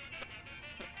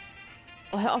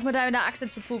 Oh, hör auf mit deiner Achse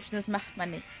zu pupsen, das macht man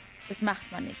nicht. Das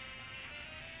macht man nicht.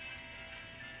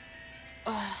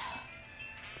 Oh.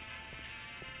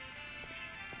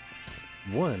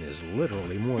 One is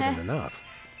literally more than enough.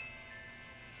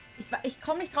 Ich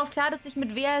komme nicht drauf klar, dass ich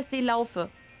mit WASD laufe.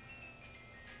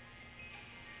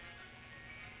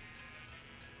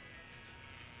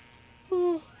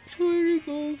 Oh,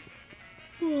 Entschuldigung.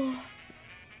 Oh.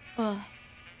 Oh.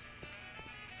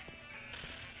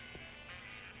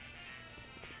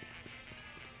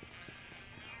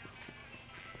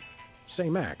 Say,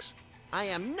 Max. I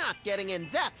am not getting in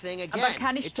that thing again. Aber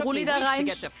kann ich It took me Strolli da weeks to rein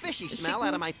get the fishy smell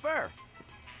out of my fur.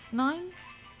 Nein?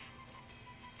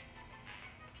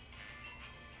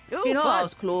 Ooh, Geh nur fun.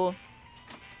 aufs Klo.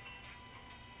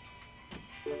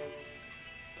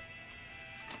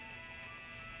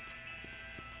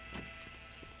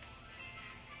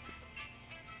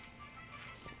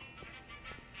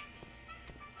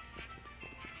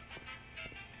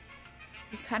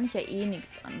 Hier kann ich ja eh nichts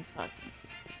anfassen.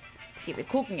 Okay, wir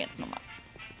gucken jetzt nochmal.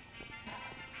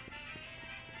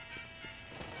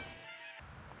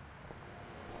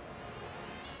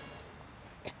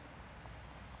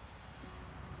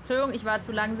 Entschuldigung, ich war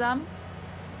zu langsam.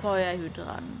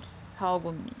 Feuerhydrant.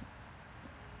 Kaugummi.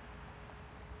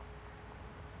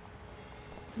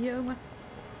 Ist hier irgendwas?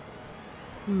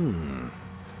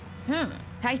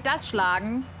 Kann ich das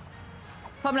schlagen?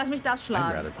 Komm, lass mich das I'd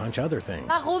schlagen. rather punch other things.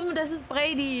 Warum? Das ist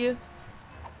Brady.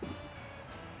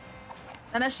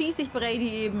 Dann erschieße ich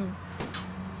Brady eben.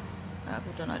 Ja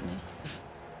gut, dann halt nicht.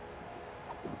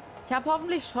 Ich habe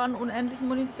hoffentlich schon unendlich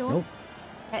Munition. Nope.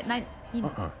 Nein, ihn.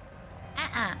 Uh-uh.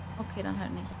 Okay, dann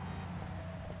halt nicht.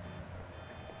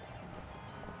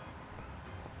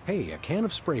 Hey, a can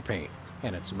of spray paint.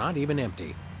 And it's not even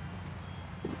empty.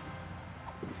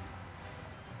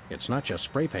 It's not just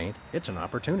spray paint, it's an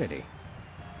opportunity.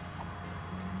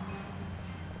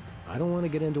 I don't want to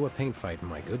get into a paint fight in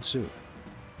my good suit.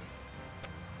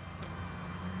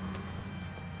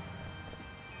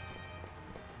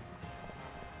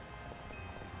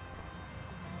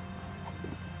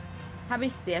 Habe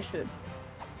ich sehr schön.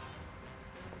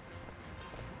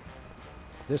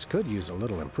 This could use a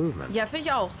little improvement. Ja, finde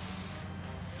ich auch.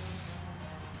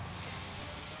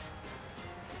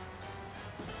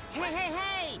 Hey, hey,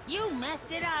 hey! You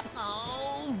messed it up!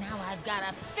 Oh, now I've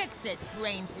gotta fix it,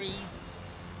 brain freeze.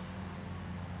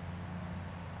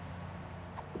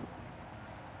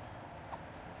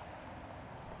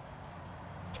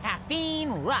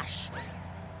 Caffeine rush.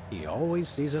 He always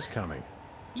sees us coming.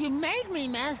 You made me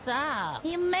mess up.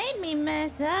 You made me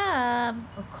mess up.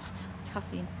 Oh Gott, ich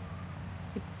hasse ihn.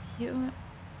 Gibt's hier irgendwas?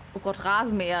 Oh Gott,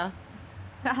 Rasenmäher.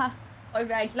 Haha, heute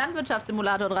wäre eigentlich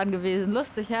Landwirtschaftssimulator dran gewesen.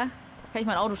 Lustig, ja? Kann ich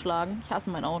mein Auto schlagen? Ich hasse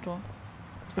mein Auto.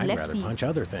 Das ist ein I'd rather Lefty. punch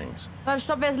other things. Warte,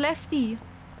 stopp, wer ist Lefty?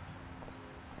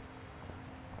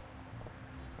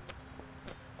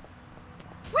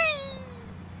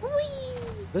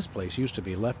 This place used to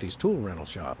be Lefty's tool rental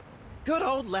shop. Good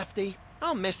old Lefty.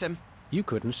 I'll miss him. You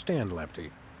couldn't stand Lefty.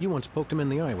 You once poked him in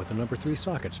the eye with a number 3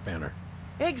 socket spanner.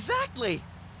 Exactly.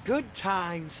 Good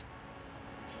times.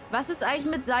 Was ist eigentlich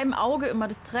mit seinem Auge immer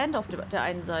das Trend auf der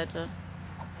einen Seite?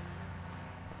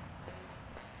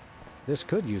 This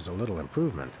could use a little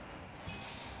improvement.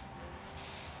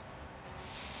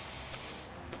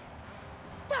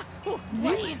 What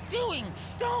are you doing?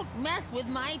 Don't mess with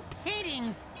my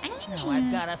paintings. Now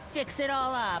I've gotta fix it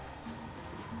all up.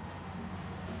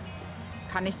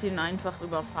 Kann ich den einfach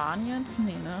überfahren jetzt?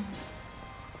 Nee, ne?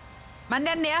 Mann,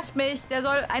 der nervt mich. Der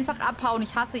soll einfach abhauen.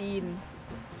 Ich hasse ihn.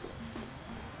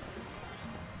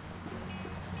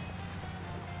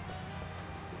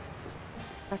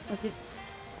 Was passiert?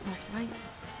 Oh, ich weiß.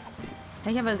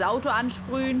 Kann ich aber das Auto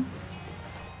ansprühen?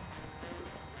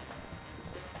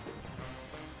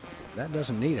 That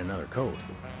doesn't need another coat.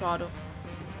 Schade.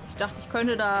 Ich dachte, ich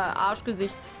könnte da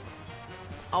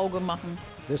Arschgesichtsauge machen.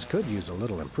 This could use a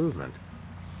little improvement.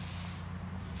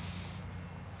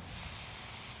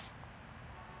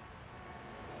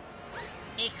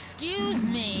 Excuse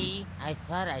me. I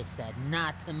thought I said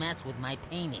not to mess with my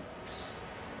painting.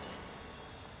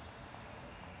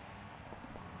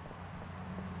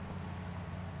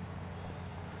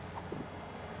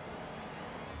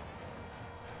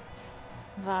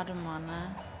 Warte mal,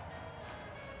 ne?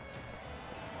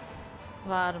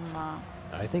 Warte mal.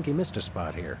 I think he missed a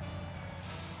spot here.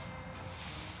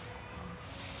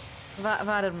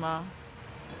 Warte mal.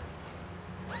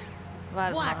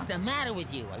 Warte mal. What's the matter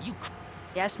with you? Are you...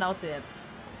 Ja, Schnauze jetzt.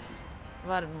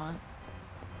 Warte mal.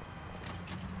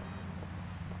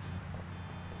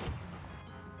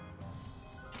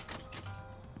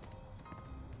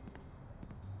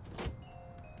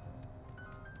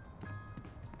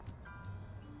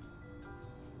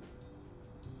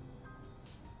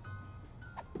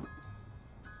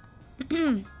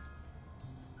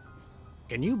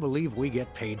 Can you believe we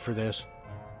get paid for this?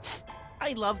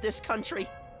 I love this country.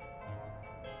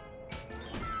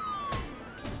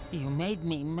 You made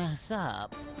me mess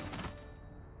up.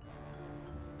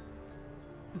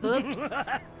 Oops.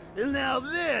 Now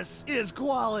this is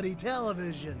quality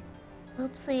television.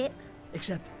 Oopsie.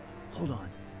 Except, hold on.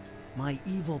 My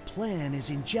evil plan is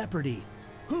in jeopardy.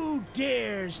 Who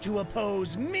dares to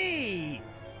oppose me?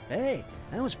 Hey,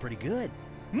 that was pretty good.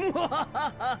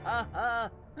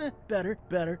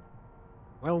 Better.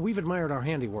 Well, we've admired our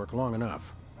handiwork long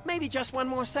enough. Maybe just one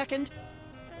more second?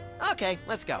 Okay,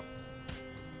 let's go.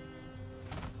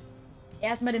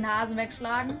 Erstmal den Hasen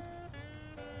wegschlagen.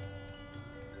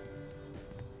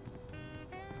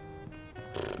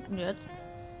 Und jetzt?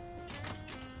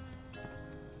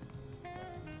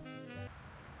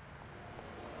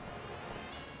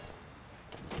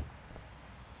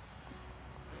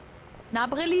 Na,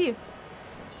 Brilli.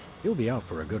 You'll be out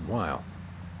for a good while.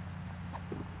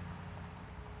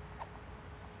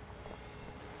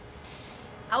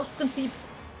 Aus Prinzip.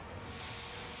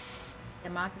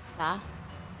 Der Markt ist klar.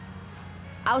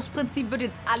 Aus Prinzip wird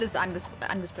jetzt alles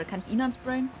angesprayt. Kann ich ihn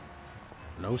ansprayen?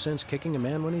 No sense kicking a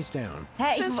man when he's down.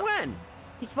 Hä, Since when?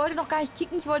 Ich wollte doch gar nicht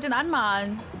kicken, ich wollte ihn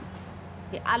anmalen.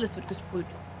 Okay, alles wird gesprüht.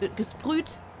 Gesprüht.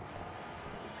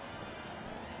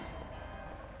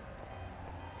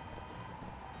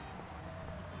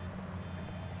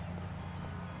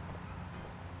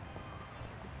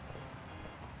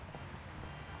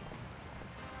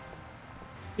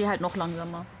 Geh halt noch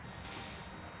langsamer.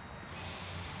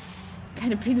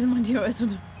 Keine Penis machen die OS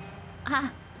und... Ah,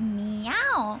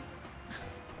 miau.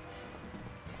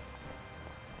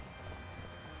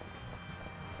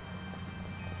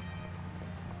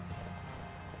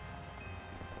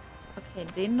 Okay,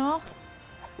 den noch.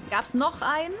 Gab's noch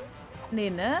einen? Nee,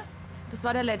 ne? Das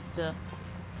war der letzte.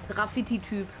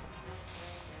 Graffiti-Typ.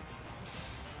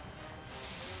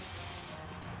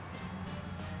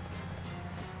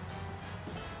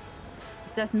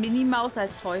 Ist das Minimaus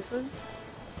als Teufel?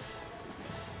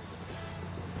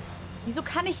 Wieso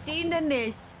kann ich den denn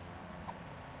nicht?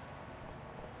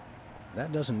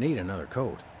 That doesn't need another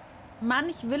coat. Mann,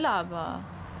 ich will aber.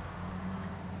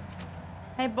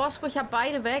 Hey Bosco, ich hab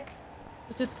beide weg.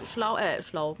 Bist du jetzt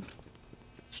schlau?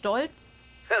 Stolz?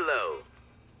 Hello.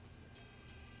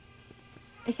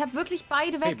 Ich hab wirklich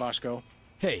beide weg. Hey, Bosco.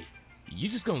 Hey, you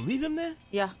just gonna leave him there?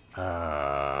 Ja.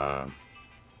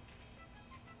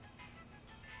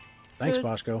 Thanks, Tschüss.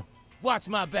 Bosco. Watch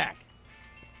my back.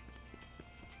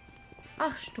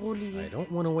 Ach, Strulli. I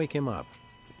don't want to wake him up.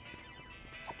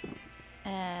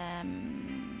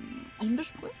 Ihn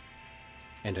besprühen?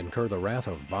 And incur the wrath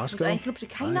of Bosco? Wo ist eigentlich Glubschi? I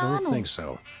Keine don't Ahnung. think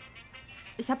so.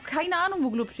 Ich habe keine Ahnung, wo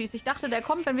Glubschi ist. Ich dachte, der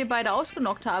kommt, wenn wir beide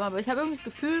ausgenockt haben. Aber ich habe irgendwie das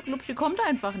Gefühl, Glubschi kommt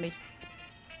einfach nicht.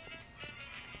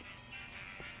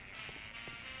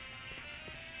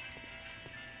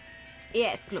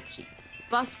 Er ist Glubschi.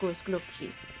 Bosco ist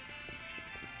Glubschi.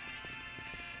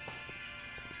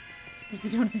 Das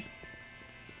sieht uns nicht...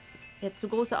 Ja, zu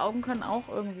große Augen können auch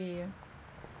irgendwie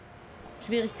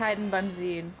Schwierigkeiten beim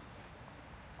Sehen.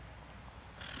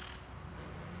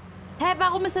 Hä,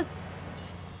 warum ist das...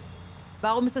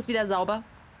 Warum ist das wieder sauber?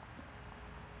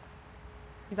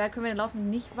 Wie weit können wir denn laufen?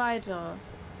 Nicht weiter.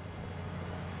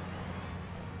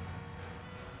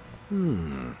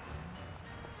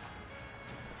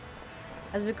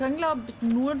 Also wir können, glaube ich,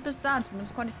 nur bis da.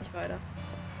 Zumindest konnte ich es nicht weiter.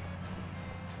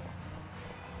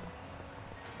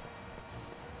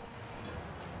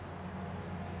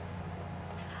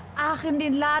 Ach, in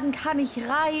den Laden kann ich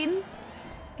rein.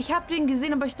 Ich habe den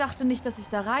gesehen, aber ich dachte nicht, dass ich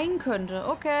da rein könnte.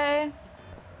 Okay.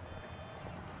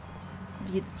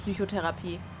 Wie jetzt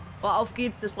Psychotherapie? Oh, auf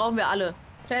geht's. Das brauchen wir alle.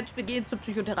 Chat, wir gehen zur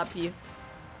Psychotherapie.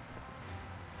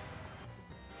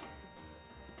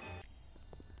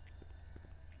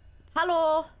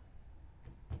 Hallo.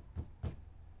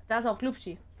 Da ist auch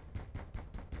Glubschi.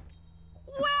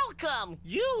 Welcome!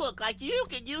 You look like you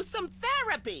could use some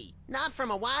therapy! Not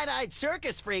from a wide-eyed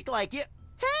circus freak like you.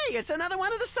 Hey, it's another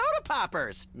one of the soda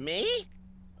poppers! Me?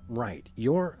 Right.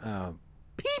 You're,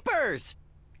 Peepers!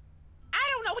 I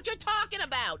don't know what you're talking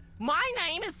about! My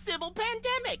name is Sybil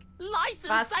Pandemic,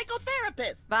 licensed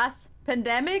psychotherapist! Was?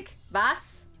 Pandemic?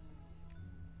 Was?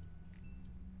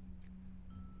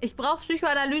 Ich brauche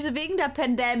Psychoanalyse wegen der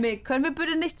Pandemic. Können wir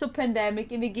bitte nicht zur Pandemic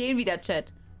gehen? Wir gehen wieder,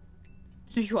 Chat.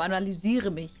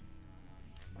 Psychoanalysiere mich.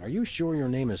 are you sure your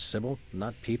name is Sybil,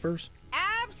 not Peepers?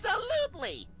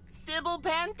 Absolutely! Sybil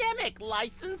Pandemic,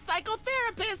 licensed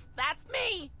psychotherapist, that's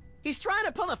me! He's trying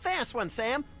to pull a fast one,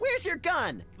 Sam. Where's your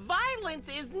gun? Violence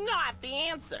is not the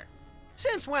answer.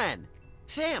 Since when?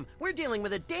 Sam, we're dealing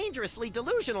with a dangerously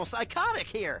delusional psychotic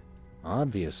here.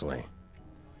 Obviously.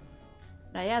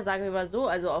 Naja, sagen wir mal so,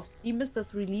 also auf Steam ist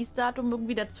das Release-Datum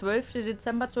irgendwie der 12.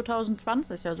 Dezember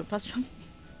 2020, also passt schon.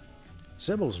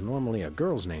 Sybil's normally a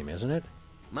girl's name, isn't it?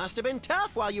 Must have been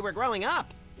tough while you were growing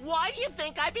up. Why do you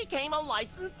think I became a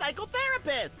licensed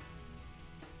psychotherapist?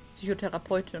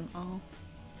 Psychotherapeutin, oh.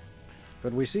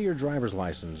 But we see your driver's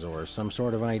license or some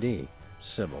sort of ID,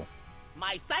 Sybil.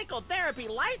 My psychotherapy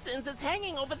license is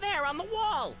hanging over there on the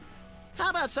wall. How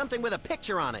about something with a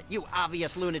picture on it, you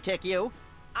obvious lunatic, you?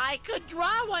 I could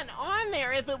draw one on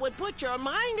there if it would put your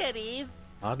mind at ease.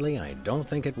 Oddly, I don't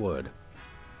think it would.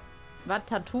 What,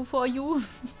 tattoo for you?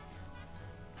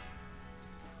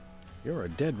 You're a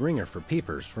dead ringer for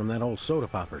Peepers from that old soda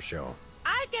popper show.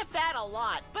 I get that a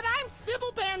lot, but I'm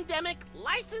Sybil Pandemic,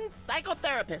 licensed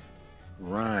psychotherapist.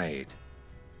 Right.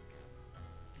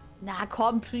 Na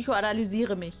komm,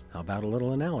 psychoanalysiere mich. How about a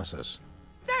little analysis?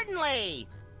 Certainly.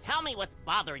 Tell me what's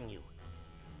bothering you.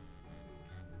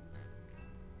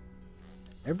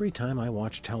 Every time I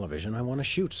watch television, I want to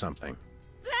shoot something.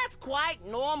 That's quite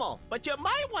normal, but you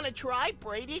might want to try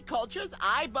Brady Culture's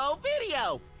IBO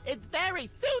video. It's very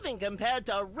soothing compared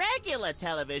to regular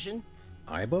television.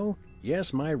 Ibo?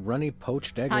 Yes, my runny,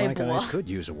 poached egg-like Ibo. eyes could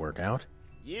use a workout.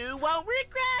 You won't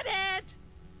regret it.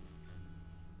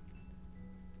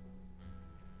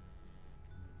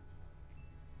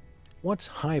 What's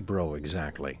highbrow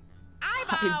exactly?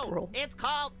 IBO! It's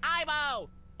called IBO!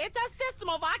 It's a system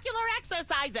of ocular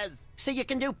exercises! So you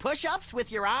can do push-ups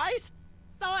with your eyes?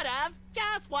 Sort of.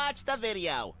 Just watch the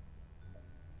video.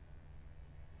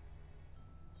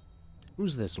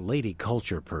 Who's this lady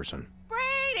culture person?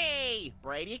 Brady!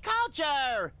 Brady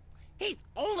Culture! He's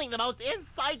only the most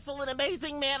insightful and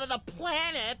amazing man on the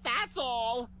planet, that's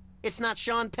all! It's not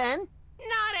Sean Penn?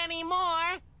 Not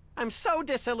anymore! I'm so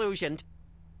disillusioned.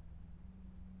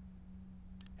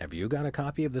 Have you got a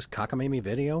copy of this cockamamie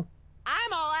video?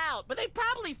 I'm all out, but they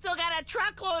probably still got a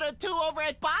truckload or two over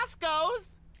at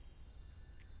Bosco's.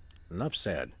 Enough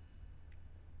said.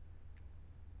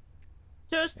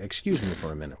 Just Excuse me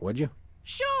for a minute, would you?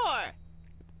 Sure.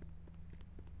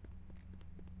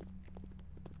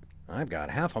 I've got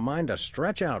half a mind to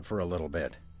stretch out for a little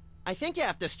bit. I think you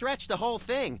have to stretch the whole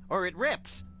thing, or it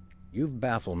rips. You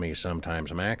baffle me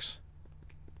sometimes, Max.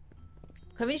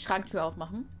 Können wir die Schranktür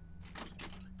aufmachen?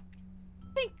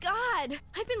 Thank God!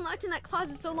 I've been locked in that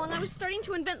closet so long I was starting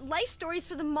to invent life stories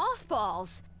for the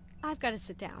mothballs. I've got to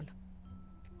sit down.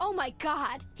 Oh my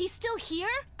God! He's still here?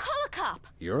 Call a cop!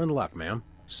 You're in luck, ma'am.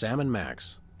 Sam and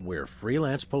Max. We're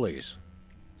freelance police.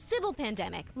 Sybil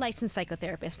Pandemic, licensed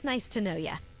psychotherapist. Nice to know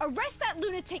ya. Arrest that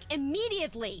lunatic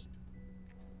immediately!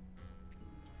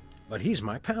 But he's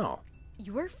my pal.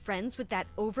 You're friends with that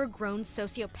overgrown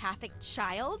sociopathic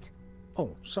child?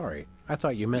 Oh, sorry. I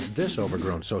thought you meant this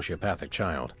overgrown sociopathic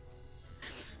child.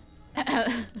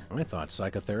 I thought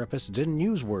psychotherapists didn't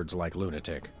use words like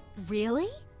lunatic. Really?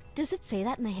 Does it say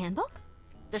that in the handbook?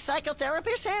 The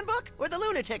psychotherapist's handbook or the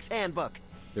lunatic's handbook?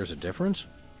 There's a difference?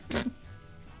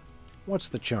 What's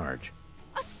the charge?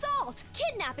 Assault!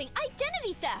 Kidnapping!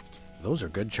 Identity theft! Those are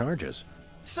good charges.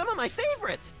 Some of my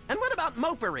favorites. And what about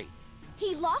mopery?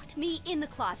 He locked me in the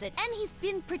closet, and he's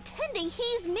been pretending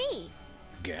he's me.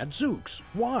 Gadzooks,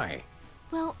 why?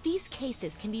 Well, these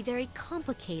cases can be very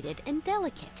complicated and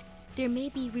delicate. There may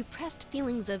be repressed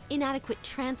feelings of inadequate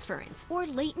transference or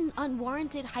latent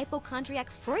unwarranted hypochondriac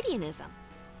Freudianism.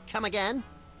 Come again?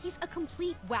 He's a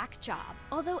complete whack job.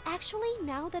 Although actually,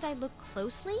 now that I look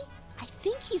closely, I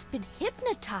think he's been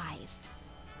hypnotized.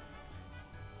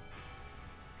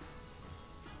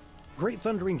 Great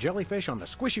thundering jellyfish on the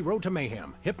squishy road to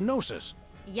mayhem. Hypnosis.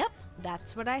 Yep,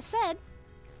 that's what I said.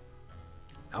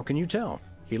 How can you tell?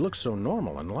 He looks so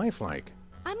normal and lifelike.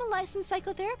 I'm a licensed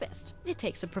psychotherapist. It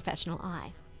takes a professional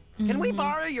eye. Can we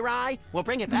borrow your eye? We'll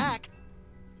bring it back.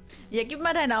 Ja, gib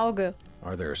mal dein Auge.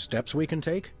 Are there steps we can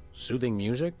take? Soothing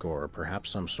music, or perhaps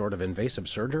some sort of invasive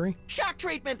surgery? Shock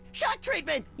treatment! Shock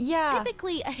treatment! Ja.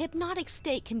 Typically, a hypnotic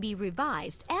state can be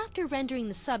revised after rendering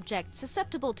the subject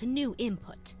susceptible to new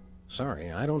input.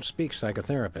 Sorry, I don't speak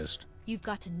psychotherapist. You've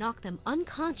got to knock them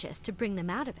unconscious to bring them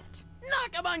out of it.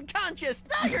 Knock him unconscious!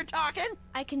 Now you're talking!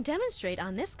 I can demonstrate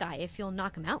on this guy if you'll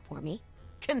knock him out for me.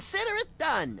 Consider it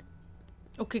done!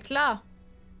 Okay, klar.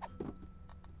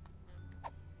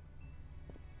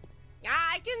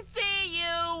 I can see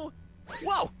you!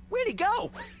 Whoa, where'd he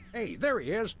go? Hey, there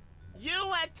he is.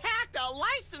 You attacked a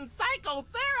licensed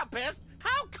psychotherapist?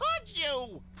 How could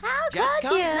you? How Just could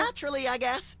comes you? naturally, I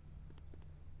guess.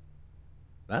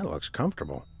 That looks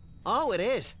comfortable. Oh, it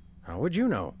is. How would you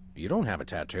know? You don't have a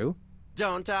tattoo.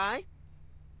 Don't I?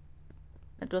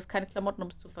 Du hast keine Klamotten, um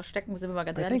es zu verstecken, sind wir mal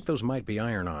ganz I ehrlich. think those might be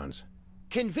iron-ons.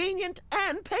 Convenient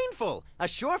and painful. A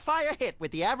surefire hit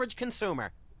with the average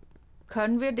consumer.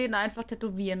 Können wir den einfach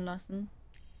tätowieren lassen?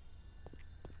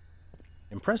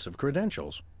 Impressive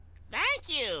credentials. Thank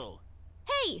you.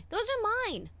 Hey, those are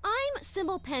mine. I'm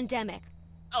Symbol Pandemic.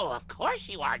 Oh, of course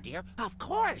you are, dear. Of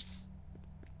course.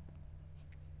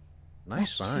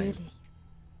 Nice sign. Natürlich.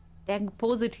 Denk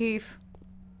positiv.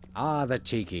 Ah, the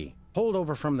tiki.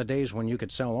 Holdover from the days when you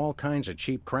could sell all kinds of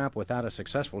cheap crap without a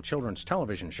successful children's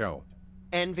television show.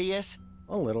 Envious?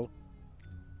 A little.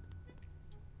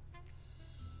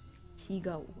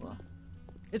 Tigeruhr.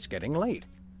 It's getting late.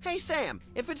 Hey, Sam,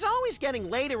 if it's always getting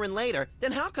later and later,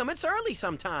 then how come it's early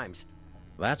sometimes?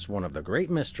 That's one of the great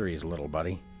mysteries, little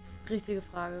buddy. Richtige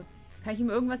Frage. Kann ich ihm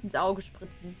irgendwas ins Auge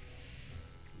spritzen?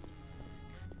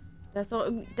 Das ist doch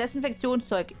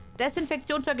Desinfektionszeug.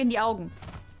 Desinfektionszeug in die Augen.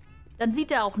 Dann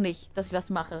sieht er auch nicht, dass ich was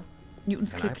mache.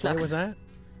 Newtons Can I play with Klick-Klacks. that?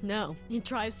 No, it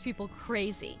drives people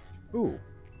crazy. Ooh.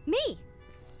 Me!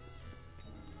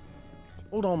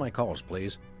 Hold all my calls,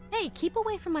 please. Hey, keep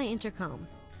away from my intercom.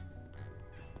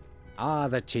 Ah,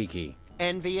 the tiki.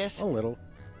 Envious? A little.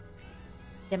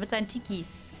 Der mit seinen Tikis.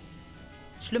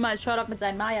 Schlimmer als Sherlock mit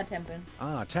seinen Maya-Tempeln.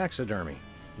 Ah, taxidermy.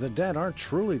 The dead are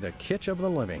truly the kitsch of the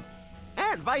living.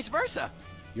 And vice versa.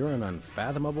 You're an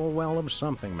unfathomable well of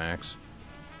something, Max.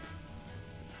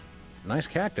 Nice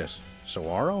cactus.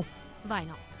 Saguaro?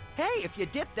 Vinyl. Hey, if you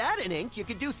dip that in ink, you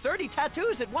could do 30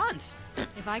 tattoos at once.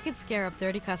 If I could scare up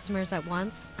 30 customers at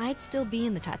once, I'd still be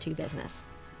in the tattoo business.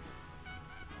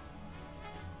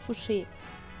 Touché.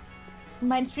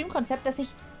 Mein Stream-Konzept, dass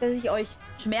ich euch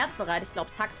schmerzbereit, ich glaube,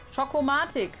 es hackt.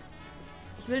 Schokomatik.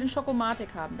 Ich will den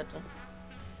Schokomatik haben, bitte.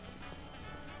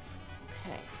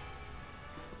 Okay.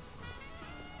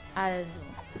 Also.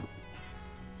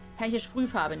 Kann ich hier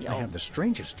Sprühfarbe in die I Augen? have the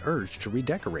strangest urge to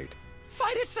redecorate.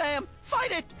 Fight it, Sam!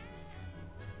 Fight it!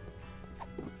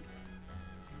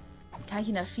 Kann ich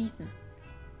ihn erschießen?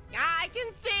 I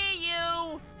can see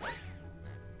you!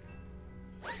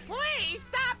 Please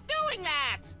stop doing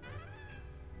that!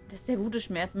 Das ist der gute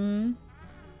Schmerz. Hm.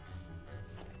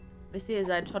 Wisst ihr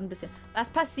seid schon ein bisschen... Was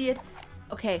passiert?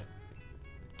 Okay.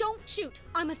 Don't shoot!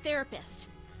 I'm a therapist.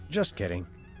 Just kidding.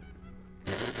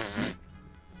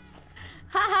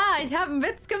 Haha, ich habe einen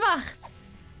Witz gemacht.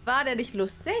 War der nicht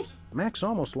lustig? Max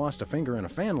almost lost a finger in a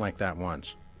fan like that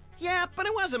once. Yeah, but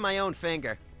it wasn't my own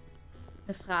finger.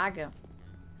 Eine Frage.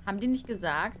 Haben die nicht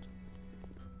gesagt?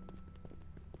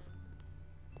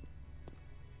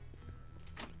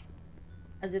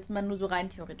 Also jetzt mal nur so rein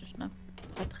theoretisch, ne?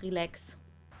 Gott, relax.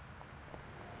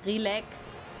 Relax.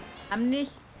 Haben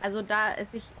nicht... Also da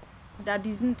ist ich... Da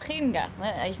diesen Tränengas,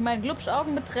 ne? Ich meine,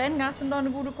 Glubschaugen mit Tränengas sind doch eine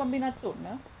gute Kombination,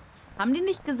 ne? Haben die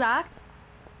nicht gesagt,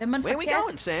 wenn man Where we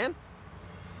going, Sam?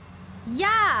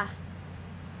 Ja!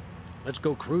 Let's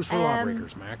go cruise for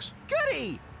lawbreakers, Max.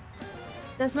 Goody!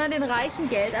 Dass man den Reichen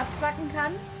Geld abzwacken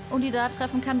kann und die da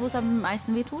treffen kann, wo es am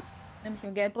meisten weh tut. Nämlich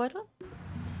im Geldbeutel.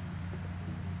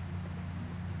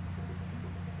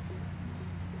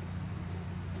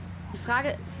 Die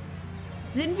Frage,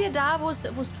 sind wir da, wo es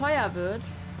teuer wird?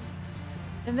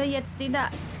 Wenn wir jetzt den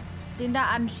da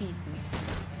anschießen.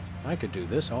 I could do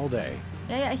this all day.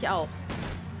 Ja, ich auch.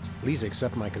 Please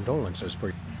accept my condolences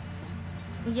for...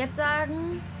 Und jetzt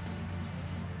sagen...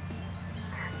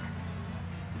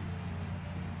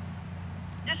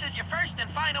 This is your first and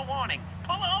final warning.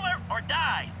 Pull over or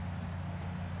die.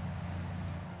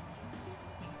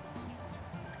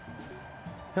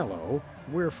 Hello,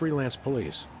 we're freelance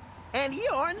police. And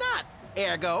you're not.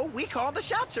 Ergo, we call the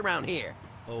shots around here.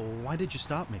 Oh, why did you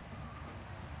stop me?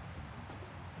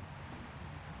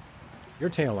 Your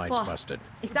taillight's Boah, busted.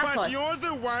 ich sag's But euch. you're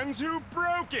the ones who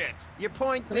broke it. Your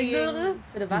point Ringröhre? being...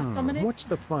 Bitte was, Dominik? What's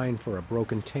the fine for a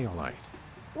broken taillight?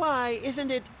 Why,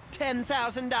 isn't it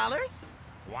 $10,000?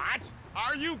 What?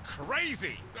 Are you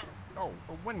crazy? Oh,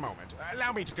 one moment.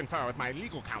 Allow me to confer with my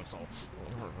legal counsel.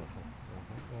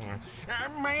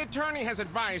 My attorney has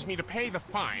advised me to pay the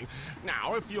fine.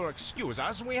 Now, if you'll excuse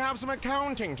us, we have some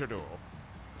accounting to do.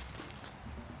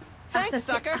 Ach, das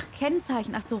hier, ach,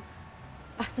 Kennzeichen. Ach so.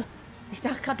 Ach so. Ich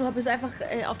dachte gerade, du bist einfach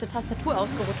auf der Tastatur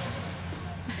ausgerutscht.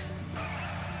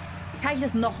 Kann ich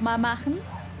das nochmal machen?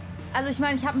 Also ich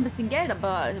meine, ich habe ein bisschen Geld,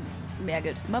 aber mehr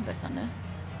Geld ist immer besser, ne?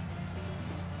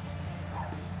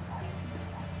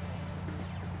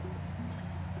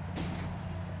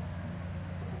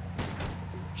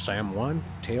 Sam 1,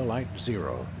 taillight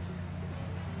 0.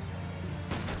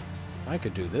 I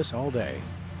could do this all day.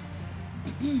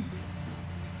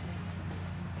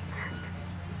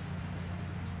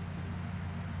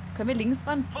 Können wir links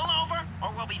ran? Pull over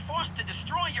or we'll be forced to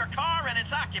destroy your car and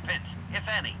its occupants, if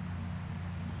any.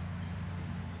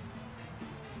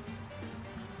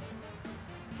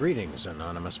 Greetings,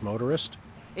 anonymous motorist.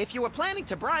 If you were planning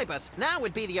to bribe us, now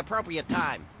would be the appropriate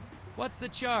time. What's the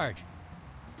charge?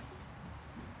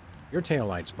 Your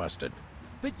taillight's busted.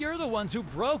 But you're the ones who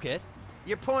broke it.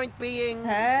 Your point being...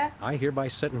 Hä? I hereby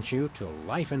sentence you to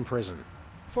life in prison.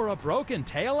 For a broken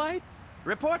taillight?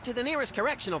 Report to the nearest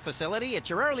correctional facility at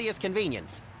your earliest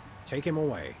convenience. Take him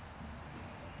away.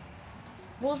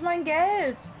 Wo ist mein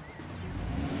Geld?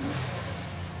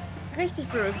 Richtig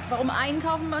blöd. Warum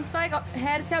einkaufen und zwei kaufen?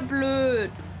 Hä, das ist ja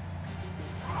blöd.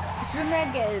 Ich will mehr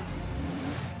Geld.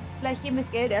 Vielleicht geben wir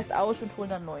das Geld erst aus und holen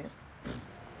dann neues.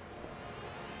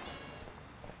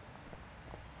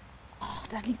 Oh,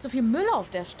 da liegt so viel Müll auf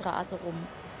der Straße rum.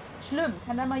 Schlimm.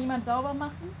 Kann da mal jemand sauber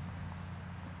machen?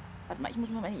 Warte mal, ich muss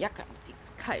mal meine Jacke anziehen.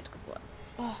 Ist kalt geworden.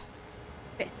 Oh,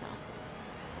 besser.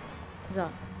 So.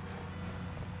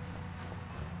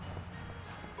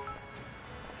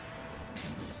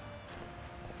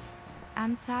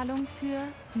 Anzahlung für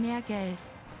mehr Geld.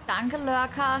 Danke,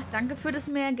 Lurker. Danke für das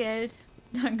mehr Geld.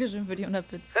 Dankeschön für die 100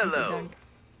 Bits. Hello. Dank.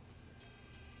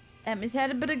 Ich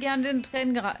hätte bitte gern den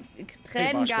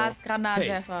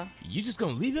Tränengasgranatwerfer. Hey, you just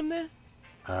gonna leave him there?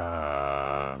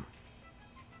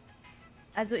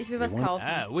 Also ich will was kaufen.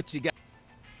 Ah, what you got?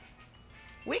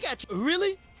 We got you.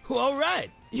 Really? Well, all right.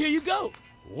 Here you go.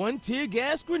 One tear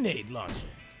gas grenade launcher.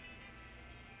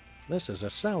 This is a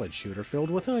salad shooter filled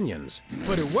with onions.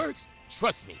 But it works.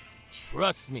 Trust me.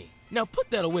 Trust me. Now put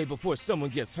that away before someone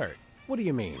gets hurt. What do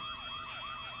you mean?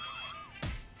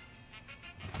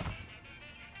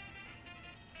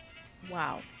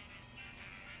 Wow.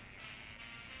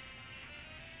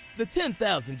 The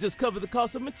 10,000 just cover the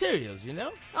cost of materials, you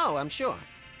know? Oh, I'm sure.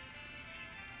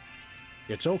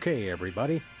 It's okay,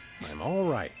 everybody. I'm all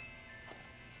right.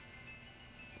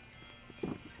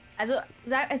 Also,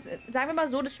 sagen wir mal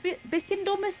so, das Spiel, bisschen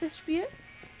dumm ist das Spiel.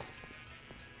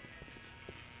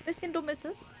 Bisschen dumm ist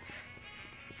es.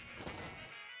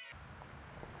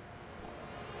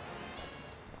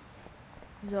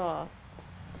 So.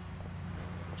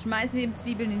 Schmeißen wir ihm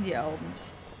Zwiebeln in die Augen.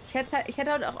 Ich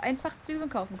hätte halt auch einfach Zwiebeln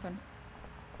kaufen können.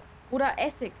 Oder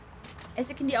Essig.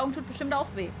 Essig in die Augen tut bestimmt auch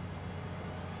weh.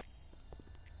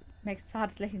 Max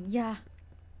zartes Lächeln. Ja.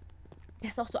 Der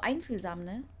ist auch so einfühlsam,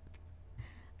 ne?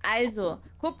 Also,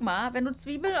 guck mal, wenn du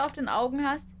Zwiebeln auf den Augen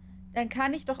hast, dann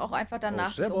kann ich doch auch einfach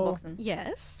danach dich umboxen.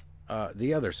 Yes?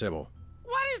 The other Sybil.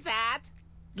 What is that?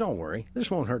 Don't worry, this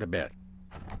won't hurt a bit.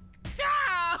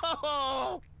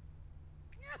 No!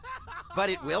 But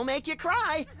it will make you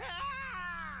cry.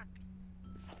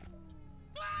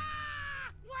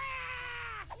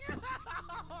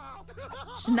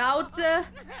 Schnauze!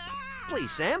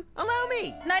 Please, Sam, allow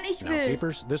me. Nein, ich Now, will.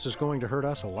 keepers, this is going to hurt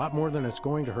us a lot more than it's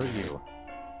going to hurt you.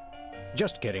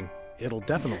 Just kidding. It'll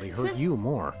definitely hurt you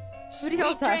more. Würde ich auch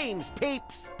Sweet sagen. dreams,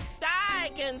 peeps.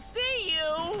 I can see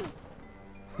you.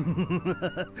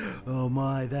 Oh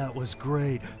my, that was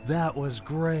great. That was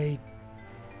great.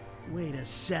 Wait a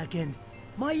second.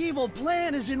 My evil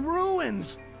plan is in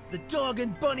ruins. The dog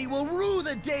and bunny will rue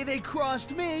the day they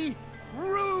crossed me.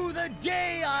 Rue the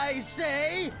day, I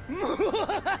say.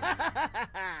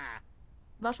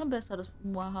 War schon besser, das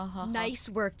Muahaha. Nice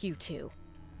work, you two.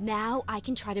 Now I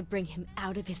can try to bring him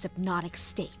out of his hypnotic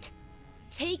state.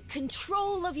 Take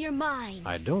control of your mind.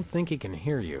 I don't think he can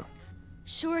hear you.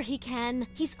 Sure he can.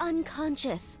 He's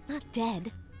unconscious, not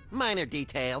dead. Minor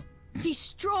detail.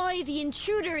 Destroy the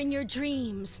intruder in your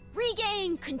dreams.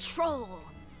 Regain control.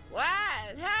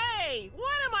 What? Hey,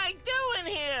 what am I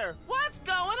doing here? What's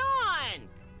going on?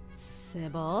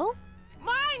 Sybil?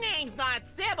 My name's not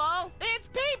Sybil. It's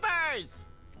Peepers.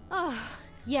 Oh,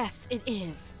 yes, it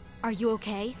is. Are you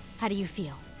okay? How do you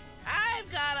feel?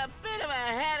 I've got a bit of a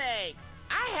headache.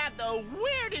 I had the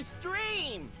weirdest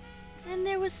dream. And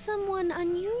there was someone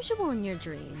unusual in your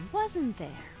dream, wasn't there?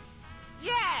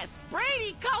 Yes,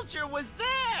 Brady Culture was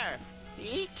there.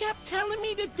 He kept telling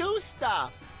me to do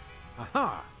stuff.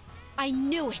 Aha! I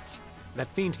knew it.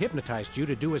 That fiend hypnotized you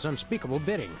to do his unspeakable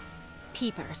bidding.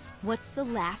 Peepers, what's the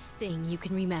last thing you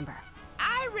can remember?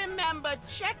 I remember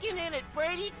checking in at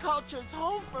Brady Culture's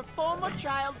home for former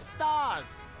child stars.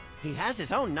 He has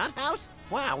his own nut house?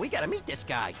 Wow, we gotta meet this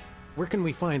guy. Where can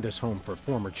we find this home for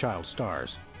former child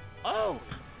stars? Oh,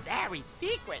 it's very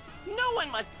secret. No one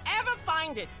must ever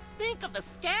find it. Think of the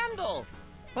scandal.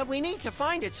 But we need to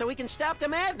find it so we can stop the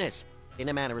madness, in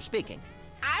a manner of speaking.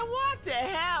 I want to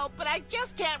help, but I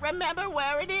just can't remember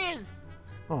where it is.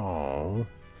 Oh.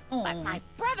 But my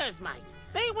brothers might.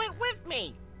 They went with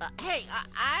me. Hey,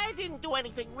 I didn't do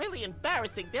anything really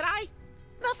embarrassing, did I?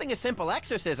 Nothing a simple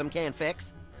exorcism can't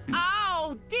fix.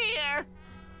 Oh, dear.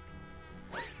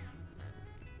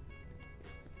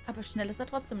 Aber schnell ist er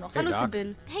trotzdem noch. Hey, Hallo, Doc.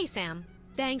 Sybil. Hey, Sam.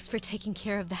 Thanks for taking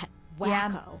care of that wacko.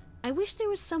 Yeah. I wish there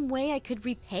was some way I could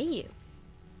repay you.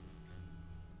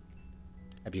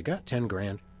 Have you got 10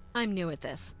 grand? I'm new at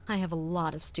this. I have a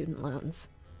lot of student loans.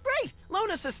 Great!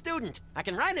 Loan us a student. I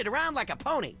can ride it around like a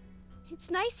pony. It's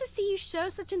nice to see you show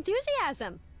such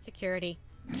enthusiasm. Security.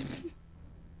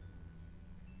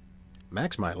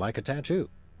 Max might like a tattoo.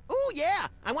 Oh, yeah!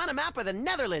 I want a map of the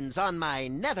Netherlands on my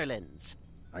Netherlands.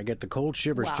 I get the cold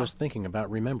shivers Wow. just thinking about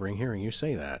remembering hearing you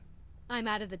say that. I'm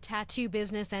out of the tattoo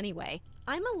business anyway.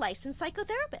 I'm a licensed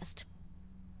psychotherapist.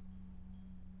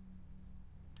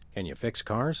 Can you fix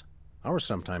cars? Ours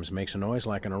sometimes makes a noise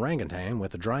like an orangutan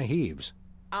with the dry heaves.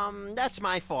 That's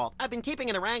my fault. I've been keeping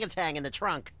an orangutan in the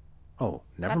trunk. Oh,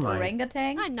 never Was mind.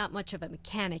 Orangutan? I'm not much of a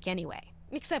mechanic anyway,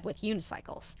 except with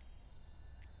unicycles.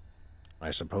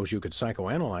 I suppose you could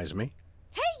psychoanalyze me.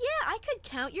 Hey, yeah, I could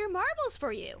count your marbles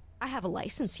for you. I have a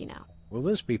license, you know. Will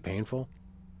this be painful?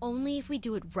 Only if we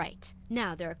do it right.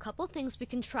 Now, there are a couple things we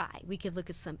can try. We could look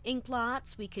at some ink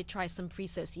blots, we could try some free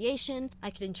association,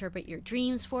 I could interpret your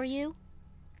dreams for you.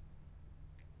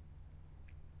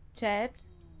 Chat,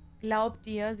 glaubt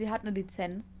ihr, sie hat eine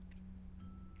Lizenz?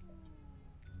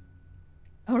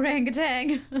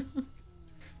 Orangutan.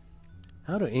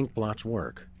 How do ink blots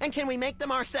work? And can we make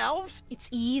them ourselves? It's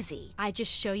easy. I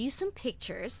just show you some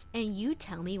pictures, and you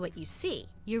tell me what you see.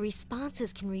 Your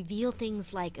responses can reveal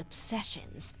things like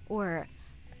obsessions, or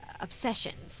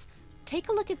obsessions. Take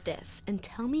a look at this, and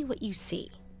tell me what you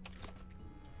see.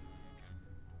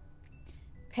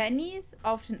 Pennies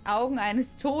auf den Augen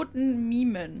eines toten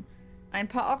Mimen. Ein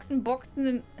paar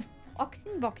Ochsenboxen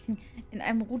in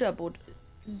einem Ruderboot.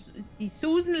 Die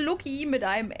Susan Lucky mit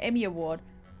einem Emmy Award.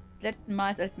 Das letzten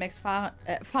Mal, als Max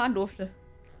fahren durfte.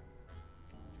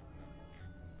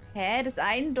 Hä? Das ist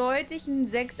eindeutig ein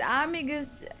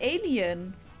sechsarmiges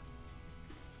Alien.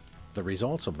 The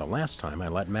results of the last time I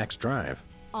let Max drive.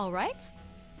 All right.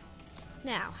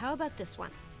 Now, how about this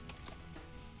one?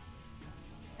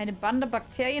 Eine Bande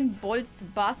Bakterien bolzt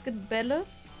Basketbälle.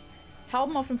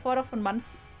 Tauben auf dem Vordach von Mans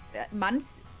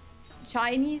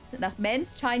Chinese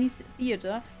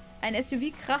Theater. Ein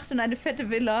SUV kracht in eine fette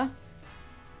Villa.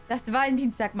 Das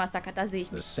Valentinstag-Massaker, da sehe ich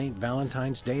The mich. St.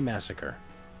 Valentine's Day Massacre.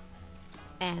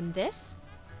 And this?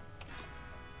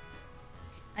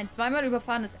 Ein zweimal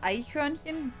überfahrenes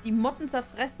Eichhörnchen, die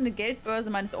mottenzerfressene Geldbörse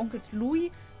meines Onkels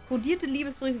Louis, kodierte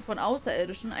Liebesbriefe von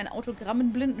Außerirdischen, ein Autogramm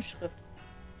in Blindenschrift.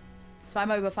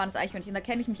 Zweimal überfahrenes Eichhörnchen, da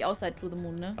kenne ich mich aus seit To the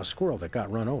Moon, ne? A squirrel that got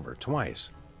run over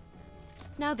twice.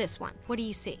 Now this one. What do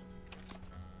you see?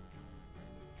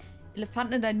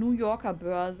 Elefanten in der New Yorker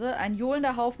Börse, ein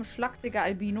johlender Haufen schlachsiger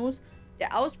Albinos,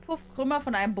 der Auspuffkrümmer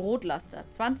von einem Brotlaster,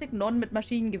 20 Nonnen mit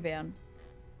Maschinengewehren.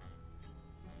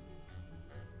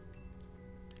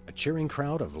 A cheering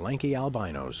crowd of lanky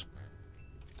albinos.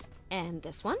 And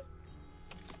this one?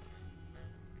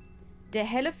 Der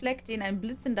helle Fleck, den ein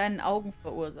Blitz in deinen Augen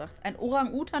verursacht. Ein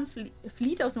Orang-Utan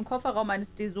flieht aus dem Kofferraum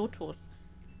eines DeSotos.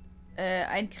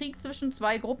 Ein Krieg zwischen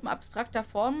zwei Gruppen abstrakter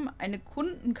Formen. Eine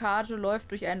Kundenkarte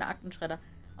läuft durch einen Aktenschredder.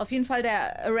 Auf jeden Fall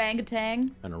der Orangutan.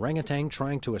 An orangutan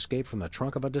trying to escape from the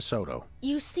trunk of a DeSoto.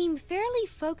 You seem fairly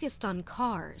focused on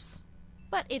cars.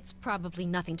 but it's probably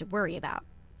nothing to worry about.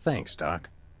 Thanks, Doc.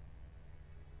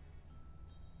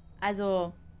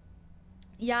 Also,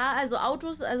 ja, also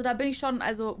Autos, also da bin ich schon,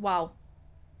 also wow.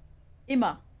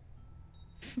 Immer.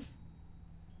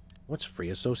 What's free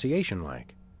association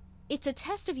like? It's a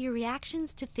test of your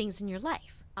reactions to things in your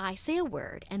life. I say a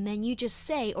word, and then you just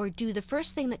say or do the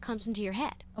first thing that comes into your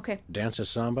head. Okay. Dance a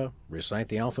samba, recite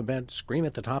the alphabet, scream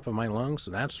at the top of my lungs,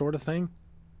 that sort of thing?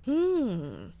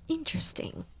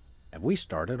 Interesting. Have we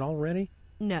started already?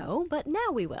 No, but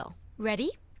now we will.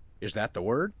 Ready? Is that the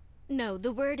word? No,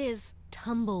 the word is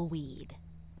tumbleweed.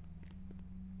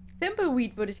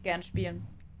 Thimbleweed würde ich gern spielen.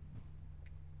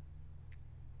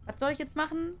 Was soll ich jetzt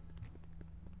machen?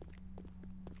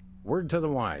 Word to the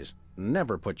wise.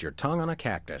 Never put your tongue on a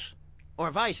cactus.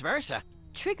 Or vice versa.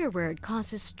 Trigger word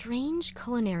causes strange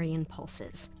culinary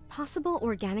impulses. Possible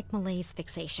organic malaise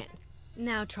fixation.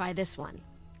 Now try this one.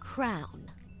 Crown.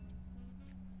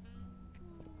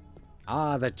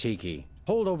 Ah, the tiki.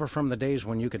 Holdover from the days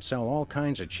when you could sell all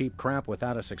kinds of cheap crap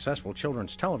without a successful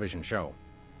children's television show.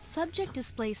 Subject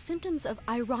displays symptoms of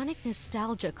ironic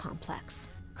nostalgia complex.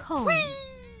 Cone.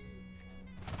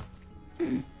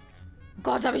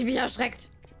 Gott, hab ich mich erschreckt.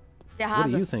 Der What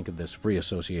Hase. do you think of this free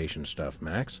association stuff,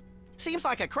 Max? Seems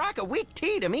like a crock of weak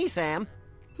tea to me, Sam.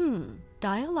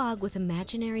 Dialogue with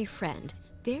imaginary friend.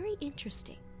 Very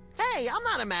interesting. Hey, I'm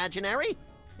not imaginary.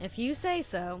 If you say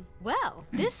so. Well,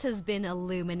 this has been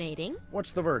illuminating.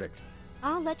 What's the verdict?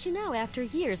 I'll let you know after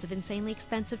years of insanely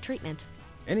expensive treatment.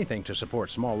 Anything to support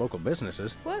small local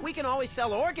businesses. Cool. We can always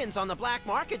sell organs on the black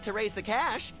market to raise the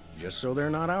cash. Just so they're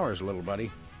not ours, little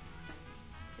buddy.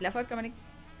 Viel Erfolg, Dominik.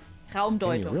 Can you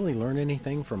Traumdeutung. really learn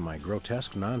anything from my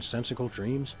grotesque, nonsensical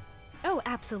dreams? Oh,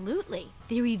 absolutely.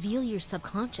 They reveal your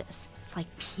subconscious. It's like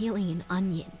peeling an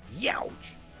onion.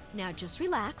 Youch! Now just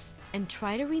relax and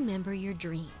try to remember your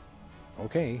dream.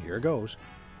 Okay, here goes.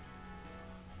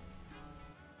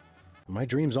 My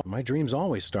dreams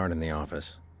always start in the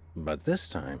office. But this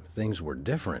time, things were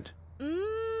different.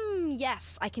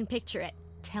 Yes, I can picture it.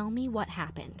 Tell me what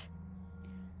happened.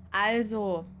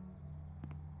 Also.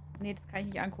 Nee, das kann ich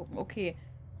nicht angucken. Okay.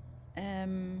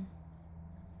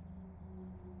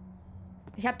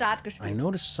 Ich habe Dart I gespielt.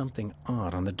 noticed something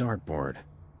odd on the dartboard.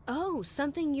 Oh,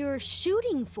 something you're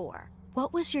shooting for.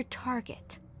 What was your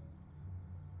target?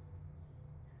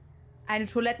 Eine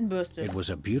Toilettenbürste. It was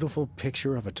a beautiful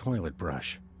picture of a toilet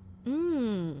brush.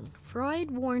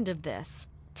 Freud warned of this.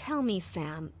 Tell me,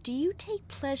 Sam, do you take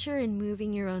pleasure in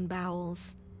moving your own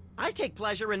bowels? I take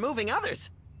pleasure in moving others.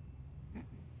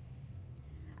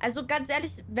 Also ganz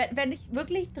ehrlich, wenn ich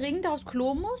wirklich dringend aufs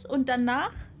Klo muss und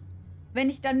danach, wenn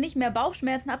ich dann nicht mehr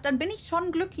Bauchschmerzen habe, dann bin ich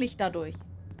schon glücklich dadurch.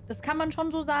 Das kann man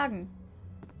schon so sagen.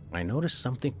 I noticed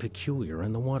something peculiar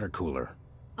in the water cooler.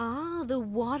 Ah, the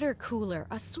water cooler,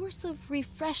 a source of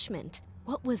refreshment.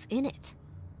 What was in it?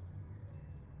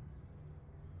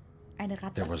 Eine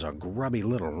Ratte. There was a grubby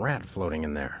little rat floating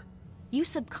in there. You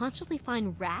subconsciously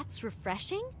find rats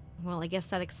refreshing? Well, I guess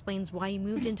that explains why you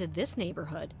moved into this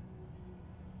neighborhood.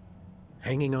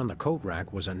 Hanging on the coat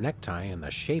rack was a necktie in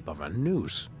the shape of a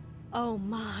noose. Oh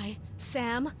my.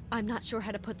 Sam, I'm not sure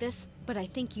how to put this, but I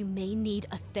think you may need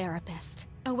a therapist.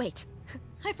 Oh wait,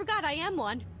 I forgot I am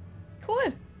one.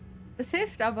 Cool. Das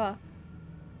hilft aber.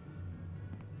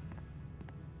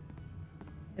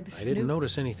 I didn't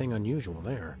notice anything unusual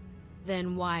there.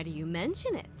 Then why do you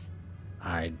mention it?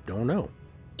 I don't know.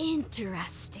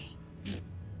 Interesting.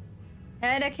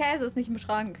 Hä, der Käse ist nicht im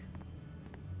Schrank.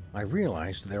 I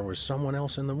realized there was someone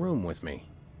else in the room with me.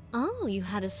 Oh, you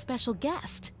had a special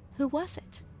guest. Who was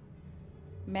it?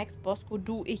 Max, Bosco,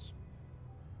 du, ich.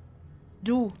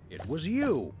 Du. It was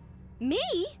you. Me?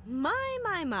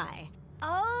 My.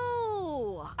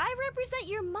 Oh, I represent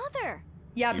your mother.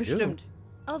 Ja, You bestimmt.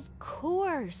 do. Of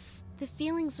course. The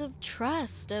feelings of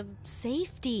trust, of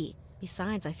safety.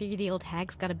 Besides, I figure the old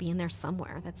hag's gotta be in there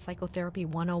somewhere. That's psychotherapy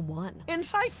 101.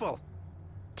 Insightful.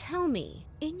 Tell me,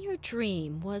 in your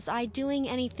dream, was I doing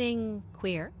anything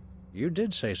queer? You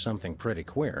did say something pretty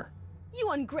queer. You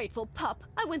ungrateful pup!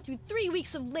 I went through 3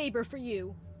 weeks of labor for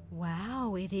you!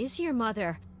 Wow, it is your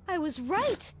mother. I was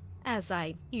right! As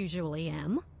I usually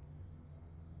am.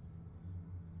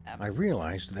 I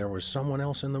realized there was someone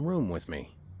else in the room with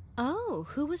me. Oh,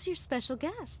 who was your special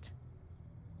guest?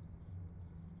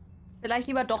 Vielleicht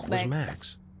lieber doch It was Max.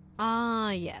 Max.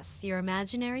 Ah, yes, your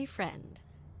imaginary friend.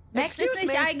 Max ist Excuse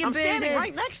me, nicht I'm standing eingebildet.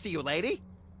 right next to you, lady.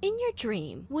 In your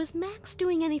dream, was Max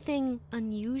doing anything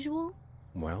unusual?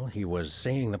 Well, he was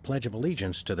saying the Pledge of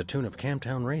Allegiance to the tune of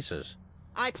Camptown Races.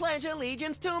 I pledge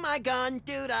allegiance to my gun,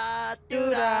 doo-da,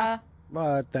 doo-da. Duda.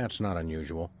 But that's not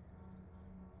unusual.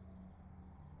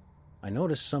 I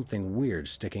noticed something weird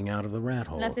sticking out of the rat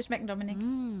hole. Lass dir schmecken, Dominik.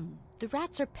 The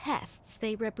rats are pests.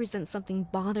 They represent something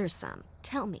bothersome.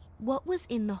 Tell me, what was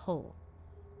in the hole?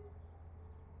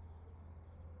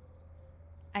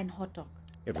 Ein Hotdog.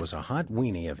 It was a hot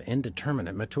weenie of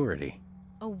indeterminate maturity.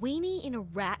 A weenie in a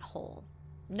rat hole.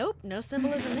 Nope, no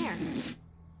symbolism there.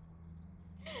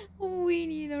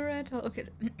 Weenie in a rat hole. Okay,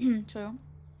 Entschuldigung.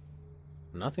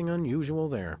 Nothing unusual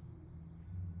there.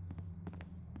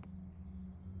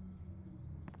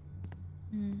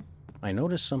 I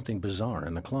noticed something bizarre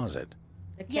in the closet.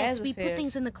 Yes, we put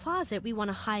things in the closet we want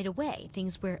to hide away,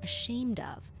 things we're ashamed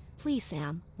of. Please,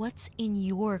 Sam, what's in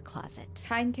your closet?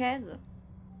 Kein Käse.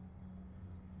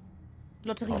 A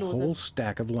Lotterielose. whole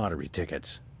stack of lottery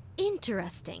tickets.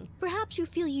 Interesting. Perhaps you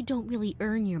feel you don't really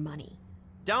earn your money.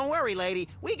 Don't worry, lady.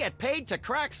 We get paid to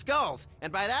crack skulls,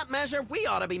 and by that measure, we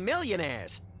ought to be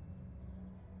millionaires.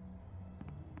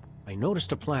 I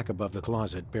noticed a plaque above the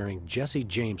closet bearing Jesse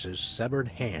James's severed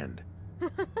hand.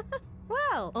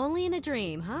 Well, only in a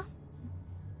dream, huh?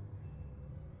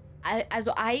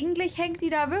 Also eigentlich hängt die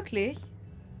da wirklich.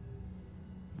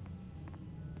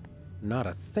 Not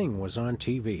a thing was on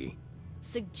TV.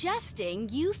 Suggesting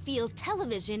you feel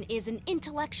television is an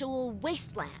intellectual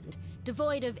wasteland,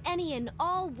 devoid of any and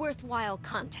all worthwhile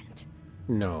content.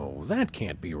 No, that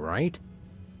can't be right.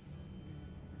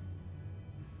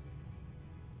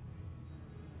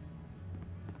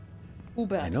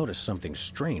 I noticed something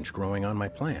strange growing on my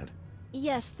plant.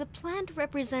 Yes, the plant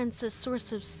represents a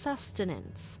source of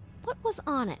sustenance. What was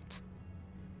on it?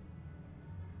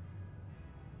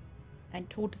 Ein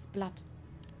totes Blatt.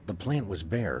 The plant was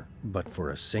bare, but for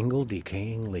a single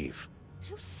decaying leaf.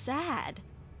 How sad.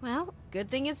 Well, good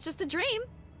thing it's just a dream.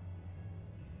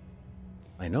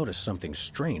 I noticed something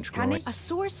strange growing. A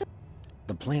source of...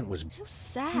 The plant was... How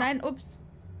sad. Nein, ups.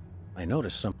 I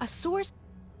noticed some... A source...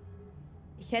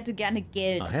 Ich hätte gerne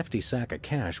Geld. A hefty sack of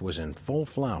cash was in full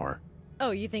flower.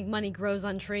 Oh, you think money grows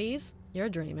on trees? You're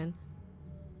dreaming.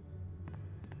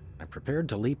 I prepared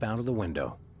to leap out of the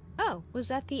window. Oh, was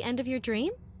that the end of your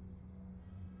dream?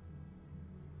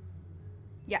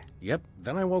 Ja. Yep,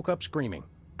 then I woke up screaming.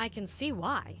 I can see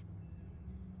why.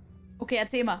 Okay,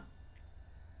 erzähl mal.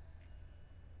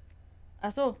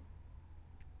 Ach so.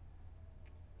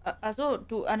 Ach so,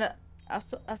 du, Anne... Ach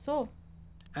so.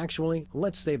 Actually,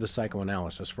 let's save the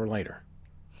psychoanalysis for later.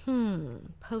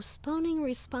 Postponing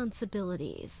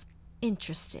responsibilities.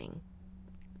 Interesting.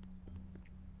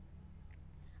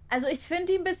 Also ich finde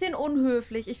die ein bisschen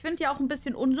unhöflich. Ich finde die auch ein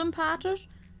bisschen unsympathisch.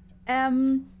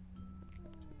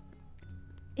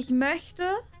 Ich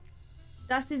möchte,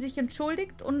 dass sie sich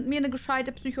entschuldigt und mir eine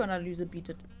gescheite Psychoanalyse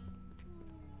bietet.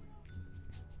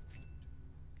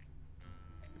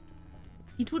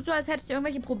 Die tut so, als hätte ich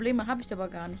irgendwelche Probleme. Habe ich aber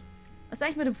gar nicht. Was ist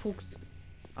eigentlich mit dem Fuchs?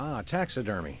 Ah,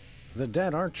 taxidermy. The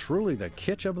dead are truly the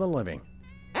kitsch of the living.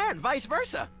 And vice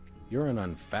versa. You're an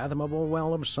unfathomable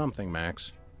well of something,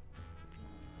 Max.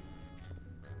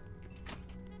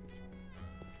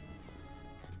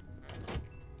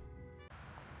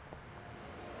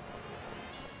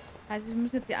 Also wir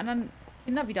müssen jetzt die anderen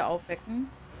Kinder wieder aufwecken.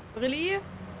 Brilli?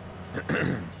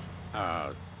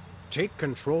 Take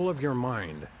control of your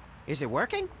mind. Is it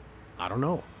working? I don't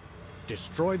know.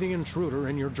 Destroy the intruder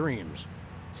in your dreams.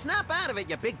 Snap out of it,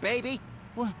 you big baby.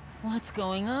 What's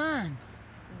going on?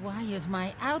 Why is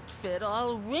my outfit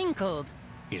all wrinkled?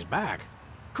 He's back.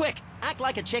 Quick, act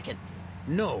like a chicken.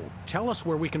 No, tell us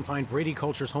where we can find Brady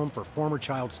Culture's home for former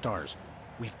child stars.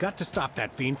 We've got to stop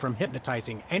that fiend from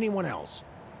hypnotizing anyone else.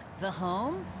 The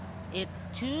home? It's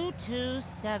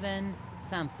 227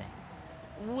 something.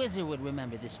 Whizzer would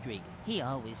remember the street. He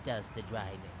always does the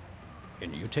driving.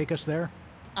 Can you take us there?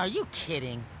 Are you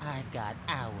kidding? I've got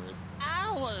hours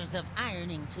of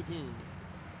ironing to do.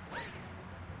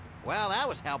 Well, that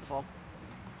was helpful.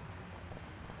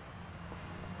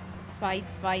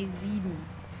 227.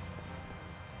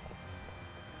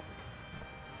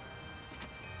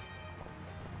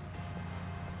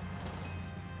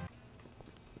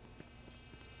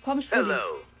 Komm, Strulli.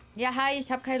 Hello. Ja, hi, ich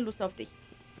habe keine Lust auf dich.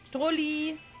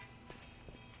 Strulli.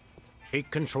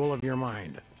 Take control of your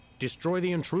mind. Destroy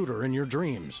the intruder in your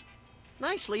dreams.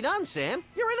 Nicely done, Sam.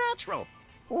 You're a natural.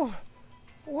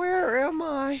 Where am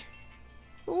I?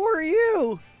 Who are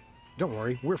you? Don't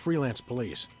worry, we're freelance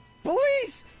police.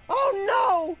 Police?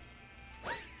 Oh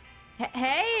no!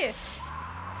 Hey!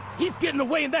 He's getting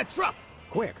away in that truck!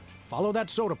 Quick, follow that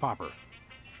soda popper.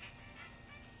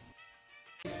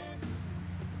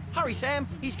 Hurry, Sam.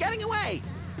 He's getting away.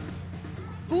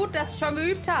 Gut, dass ich schon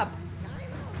geübt habe.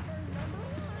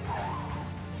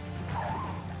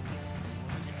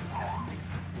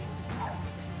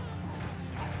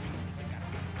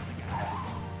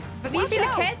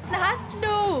 Kästen hast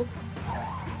du?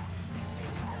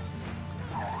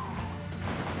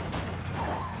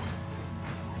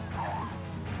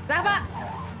 Sag mal!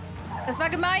 Das war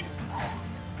gemein!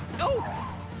 Oh!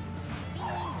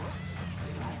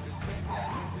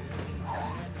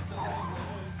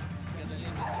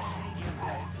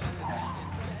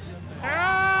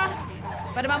 Ah!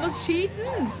 Warte mal, muss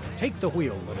schießen? Take the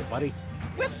wheel, little buddy.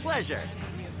 With pleasure.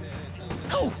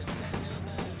 Oh!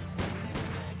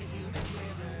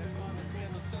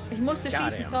 Ich musste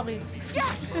Got schießen, him. sorry.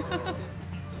 Yes!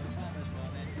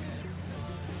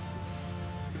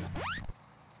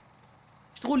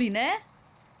 Struli, ne?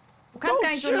 Du kannst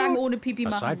gar nicht so lange ohne Pipi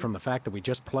Aside machen. from the fact that we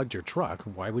just plugged your truck,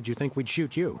 why would you think we'd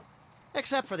shoot you?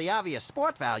 Except for the obvious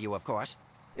sport value, of course.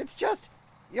 It's just,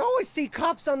 you always see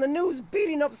cops on the news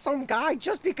beating up some guy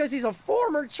just because he's a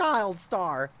former child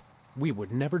star. We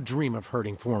would never dream of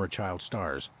hurting former child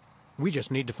stars. We just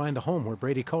need to find the home where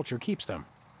Brady Culture keeps them.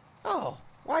 Oh,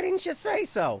 why didn't you say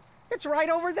so? It's right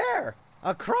over there,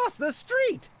 across the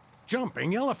street.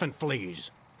 Jumping elephant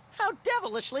fleas. How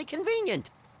devilishly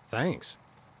convenient. Thanks.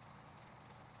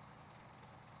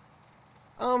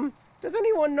 Does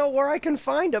anyone know where I can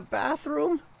find a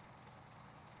bathroom?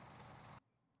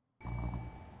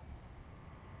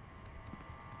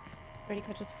 Brady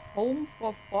Culture's Home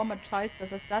for Former Child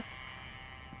Stars. Was ist das?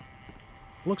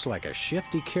 Looks like a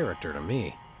shifty character to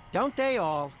me. Don't they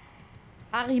all?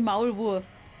 Harry Maulwurf.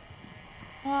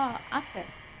 Oh, Affe.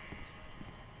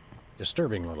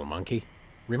 Disturbing little monkey.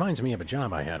 Reminds me of a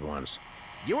job I had once.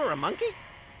 You were a monkey?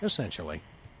 Essentially.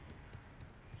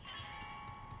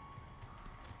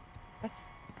 Was?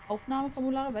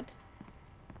 Aufnahmeformulare?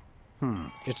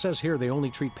 Was? It says here they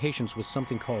only treat patients with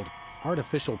something called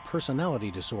artificial personality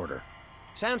disorder.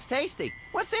 Sounds tasty.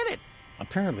 What's in it?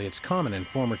 Apparently it's common in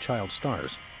former child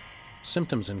stars.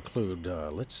 Symptoms include,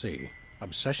 let's see,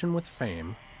 obsession with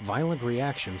fame, violent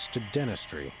reactions to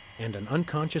dentistry, and an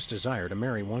unconscious desire to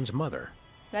marry one's mother.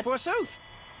 Was? Forsooth.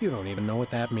 You don't even know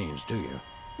what that means, do you?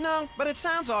 No, but it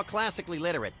sounds all classically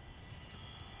literate.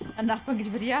 Ein Nachbarn geht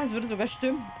über. Ja, es würde sogar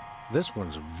stimmen. This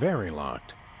one's very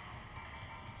locked.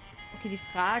 Okay, die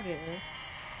Frage ist,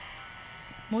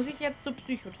 muss ich jetzt zur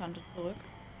Psychotante zurück?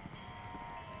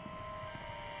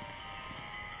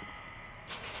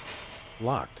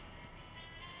 Locked.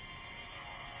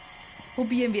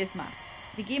 Probieren wir es mal.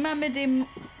 Wir gehen mal mit dem...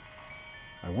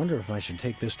 I wonder if I should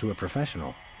take this to a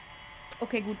professional.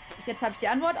 Okay, gut. Jetzt habe ich die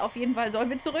Antwort. Auf jeden Fall sollen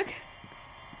wir zurück.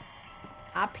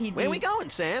 APD. Where we going,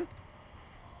 Sam?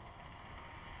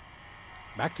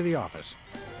 Back to the office.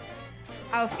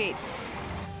 Auf geht's.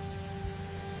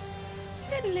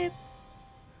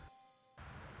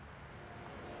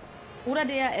 Oder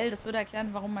DRL, das würde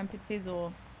erklären, warum mein PC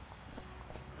so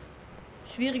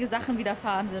schwierige Sachen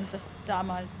widerfahren sind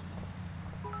damals.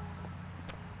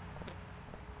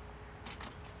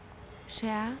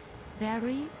 Share,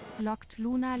 very, locked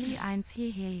Lunali 1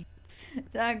 hehe.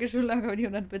 Dankeschön, lange die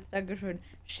 100 Bits, Dankeschön.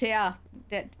 Cher,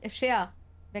 Cher,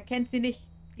 wer kennt sie nicht?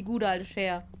 Die gute alte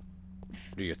Cher.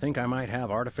 Do you think I might have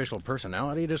artificial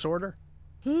personality disorder?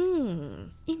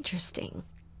 Interesting.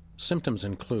 Symptoms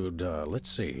include, let's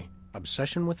see,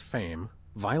 obsession with fame,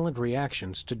 violent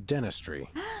reactions to dentistry,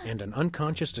 and an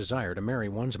unconscious desire to marry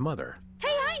one's mother.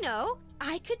 Hey, I know!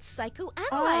 I could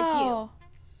psychoanalyze you.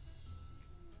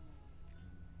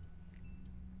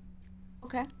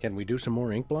 Okay. Can we do some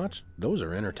more ink blots? Those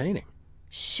are entertaining.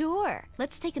 Sure.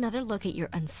 Let's take another look at your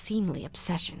unseemly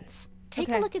obsessions. Take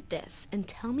a look at this and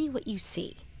tell me what you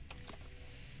see.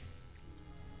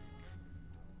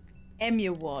 Emmy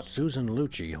Award. Susan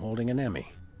Lucci holding an Emmy.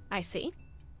 I see.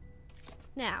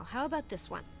 Now, how about this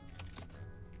one?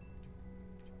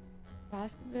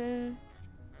 Basketball.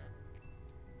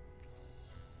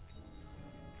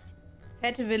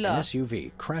 Fette An Villa.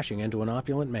 SUV crashing into an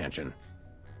opulent mansion.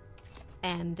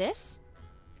 And this?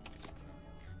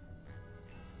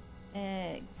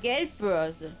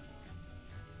 Geldbörse.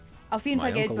 Auf jeden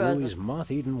My Fall Uncle Geldbörse. Louie's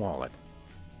moth-eaten wallet.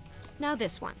 Now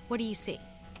this one. What do you see?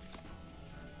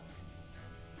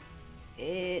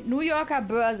 New Yorker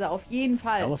Börse, auf jeden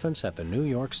Fall. Elephants at the New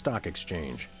York Stock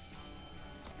Exchange.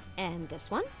 And this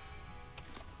one?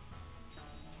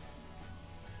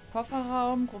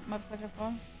 Kofferraum, Gruppenabstrakt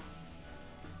davor.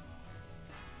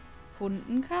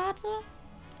 Kundenkarte?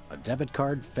 A debit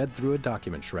card fed through a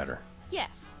document shredder.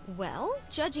 Yes. Well,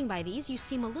 judging by these, you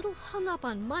seem a little hung up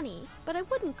on money, but I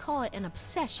wouldn't call it an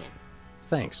obsession.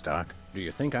 Thanks, Doc. Do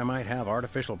you think I might have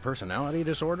artificial personality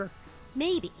disorder?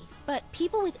 Maybe, but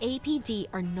people with APD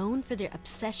are known for their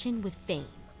obsession with fame.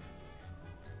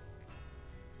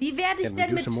 Wie werde ich Can we denn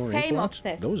do mit some more ink Fame blots?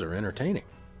 obsessed? Those are entertaining.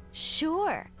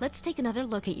 Sure. Let's take another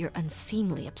look at your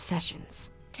unseemly obsessions.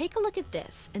 Take a look at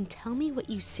this and tell me what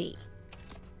you see.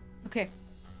 Okay.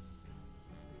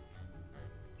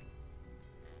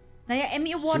 Naja,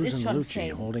 Emmy Award ist Susan schon Lucci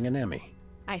Fame. holding an Emmy.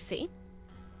 I see.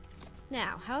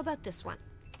 Now, how about this one?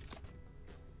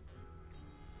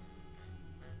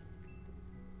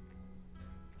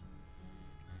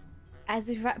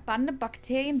 Also, ich bande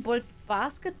Bakterien, bolzt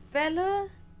Basketbälle.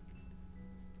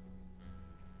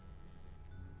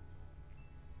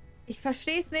 Ich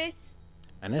versteh's nicht.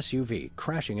 An SUV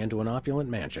crashing into an opulent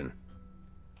mansion.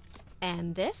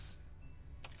 And this?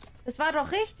 Das war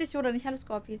doch richtig, oder nicht? Hallo,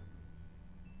 Scorpio.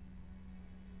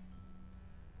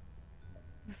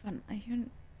 Von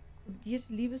Eichhörn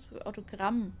kodierte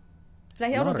Liebesautogramm.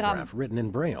 Vielleicht An Autogramm. autograph written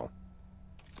in Braille.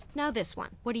 Now this one.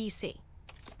 What do you see?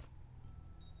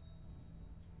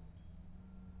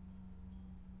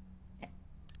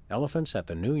 Elephants at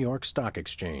the New York Stock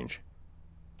Exchange.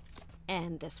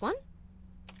 And this one?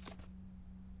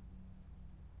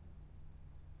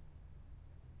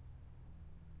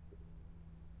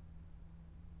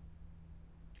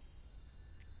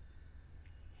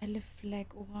 Helle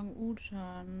Fleck,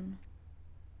 Orang-Utan.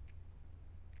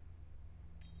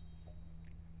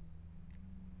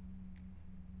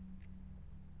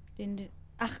 Den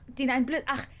ein Blitz.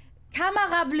 Ach,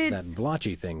 Kamerablitz. That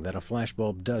blotchy thing that a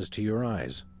flashbulb does to your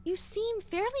eyes. You seem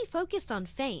fairly focused on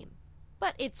fame,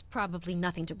 but it's probably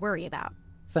nothing to worry about.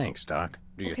 Thanks, Doc.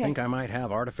 Do you think I might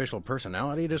have artificial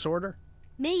personality disorder?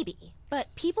 Maybe,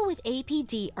 but people with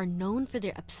APD are known for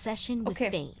their obsession with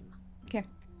fame. Okay.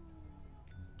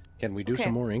 Can we do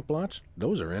some more ink blots?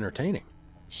 Those are entertaining.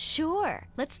 Sure.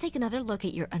 Let's take another look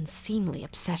at your unseemly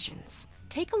obsessions.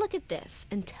 Take a look at this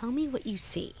and tell me what you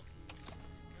see.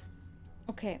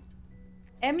 Okay.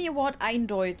 Emmy Award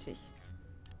eindeutig.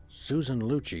 Susan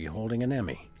Lucci holding an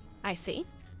Emmy. I see.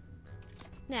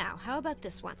 Now, how about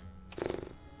this one?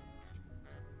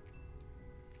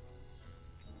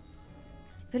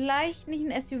 Vielleicht nicht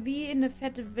ein SUV in eine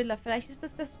fette Villa. Vielleicht ist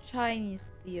das Chinese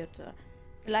Theater.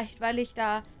 Vielleicht, weil ich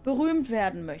da berühmt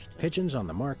werden möchte. Pigeons on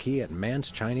the marquee at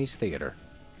Man's Chinese Theater.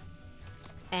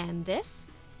 And this?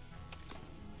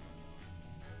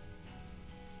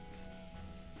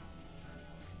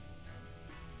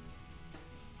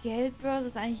 Geldbörse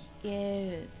ist eigentlich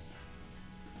Geld.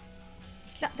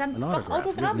 Ich glaub, dann An doch autograph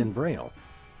written in Autogramm. Braille.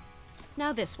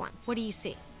 Now this one. What do you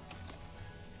see?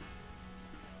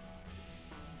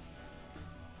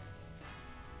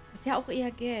 Ist ja auch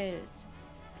eher Geld.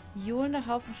 Johlender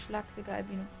Haufen schlagsiger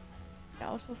Albino. Der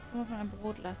Auswurfknopf von einem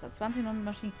Brotlaster. 20 neue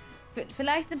Maschinen.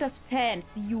 Vielleicht sind das Fans,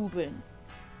 die jubeln.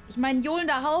 Ich meine,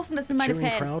 johlender Haufen, das sind meine Cheering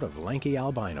Fans. crowd of lanky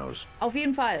albinos. Auf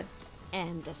jeden Fall.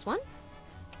 And this one?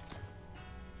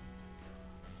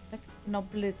 Genau,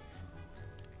 Blitz.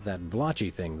 That blotchy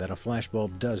thing that a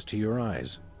flashbulb does to your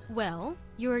eyes. Well,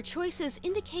 your choices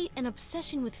indicate an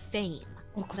obsession with fame.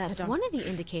 Oh, Gott sei That's Dank. one of the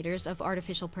indicators of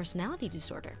artificial personality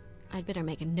disorder. I'd better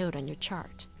make a note on your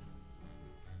chart.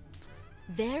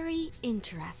 Very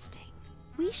interesting.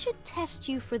 We should test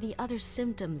you for the other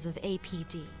symptoms of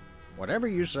APD. Whatever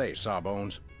you say,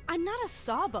 Sawbones. I'm not a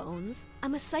sawbones.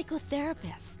 I'm a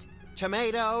psychotherapist.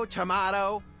 Tomato,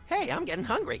 tomato. Hey, I'm getting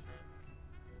hungry.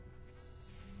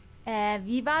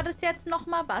 Wie war das jetzt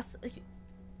nochmal? Was?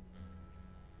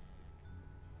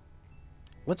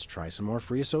 Let's try some more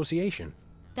free association.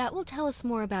 That will tell us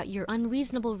more about your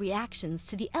unreasonable reactions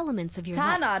to the elements of your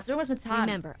Zahnarzt, life. irgendwas mit Zahn.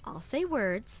 Remember, I'll say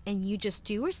words, and you just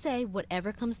do or say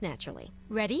whatever comes naturally.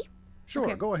 Ready? Sure,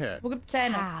 Okay. go ahead. Wo gibt's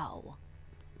Zähne? Cow.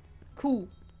 Kuh.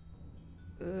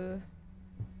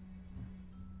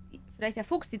 Vielleicht der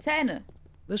Fuchs, die Zähne.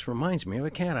 This reminds me of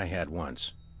a cat I had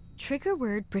once. Trigger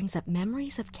word brings up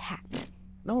memories of cat.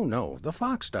 No, the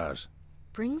fox does.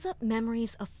 Brings up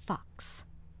memories of fox.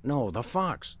 No, the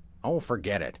fox. Oh,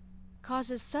 forget it.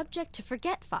 Causes subject to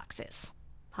forget foxes.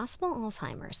 Possible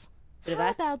Alzheimer's. Bitte How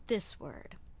was? about this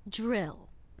word? Drill.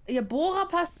 Ihr Bohrer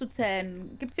passt zu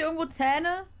Zähnen. Gibt's hier irgendwo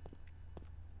Zähne?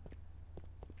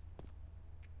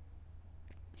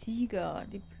 Tiger,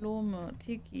 Diplome,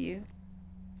 Tiki.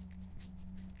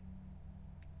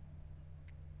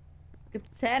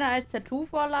 Gibt's Zähne als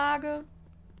Tattoo-Vorlage?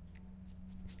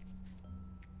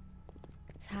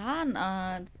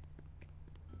 Zahnarzt.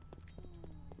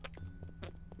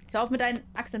 Jetzt hör auf mit deinen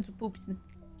Achseln zu pupsen.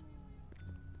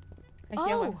 Kann ich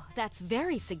dir Oh, aber- that's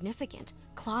very significant.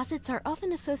 Closets are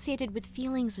often associated with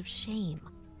feelings of shame.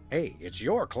 Hey, it's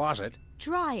your closet.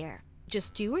 Dryer.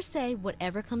 Just do or say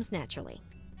whatever comes naturally.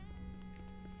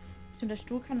 Stimmt, der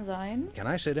Stuhl kann sein. Can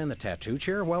I sit in the tattoo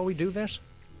chair while we do this?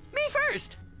 Me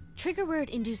first. Trigger word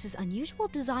induces unusual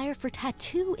desire for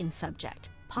tattoo in subject.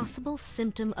 Possible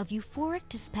symptom of euphoric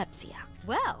dyspepsia.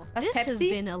 Well, Was this has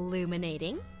Pepsi? been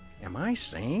illuminating. Am I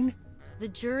sane? The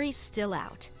jury's still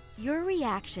out. Your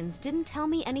reactions didn't tell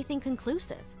me anything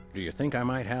conclusive. Do you think I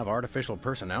might have artificial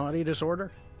personality disorder?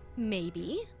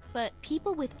 Maybe, but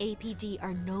people with APD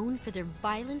are known for their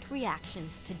violent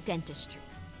reactions to dentistry.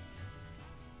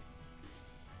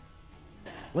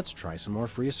 Let's try some more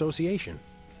free association.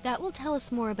 That will tell us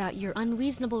more about your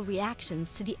unreasonable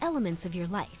reactions to the elements of your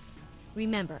life.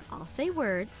 Remember, I'll say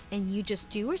words, and you just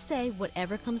do or say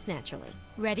whatever comes naturally.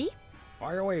 Ready?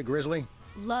 Fire away, Grizzly.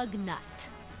 Lug nut.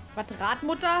 Was,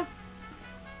 Radmutter?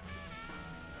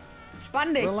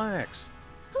 Spann dich. Relax.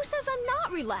 Who says I'm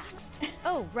not relaxed?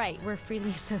 Oh, right, we're freely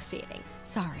associating.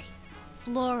 Sorry.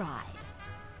 Fluoride.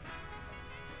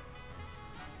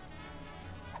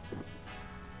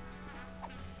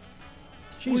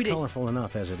 She's Ruhig. colorful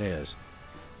enough as it is.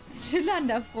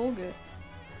 Schillernder Vogel.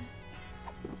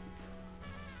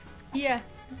 Hier,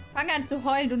 fang an zu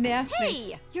heulen, du nervst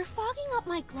mich. Hey! You're fogging up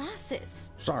my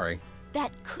glasses. Sorry.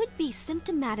 That could be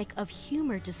symptomatic of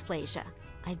humor dysplasia.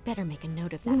 I'd better make a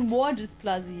note of that.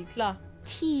 Humordysplasie, klar.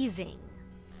 Teasing.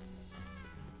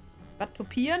 Was,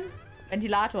 tupieren?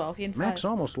 Ventilator, auf jeden Fall. Max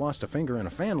almost lost a finger in a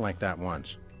fan like that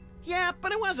once. Yeah,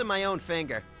 but it wasn't my own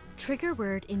finger. Trigger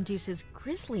word induces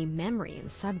grisly memory in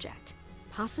subject.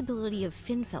 Possibility of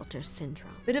Finfelter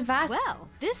syndrome. Bitte was? Well,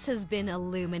 this has been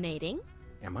illuminating.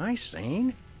 Am I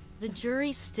sane? The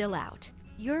jury's still out.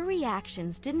 Your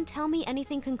reactions didn't tell me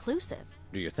anything conclusive.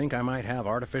 Do you think I might have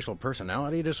artificial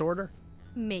personality disorder?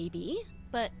 Maybe,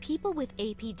 but people with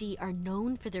APD are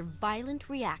known for their violent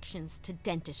reactions to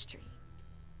dentistry.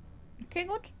 Okay,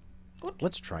 gut. Gut.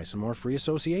 Let's try some more free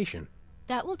association.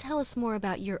 That will tell us more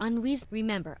about your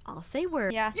Remember, I'll say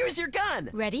word. Ja. Use your gun!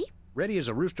 Ready? Ready as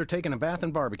a rooster taking a bath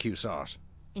in barbecue sauce.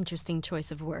 Interesting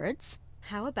choice of words.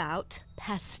 How about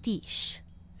pastiche?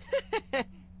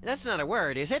 That's not a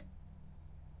word, is it?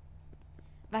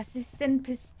 Was ist denn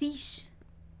Pastiche?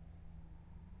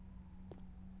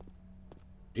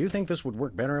 Do you think this would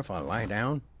work better if I lie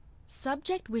down?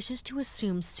 Subject wishes to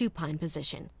assume supine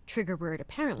position. Trigger word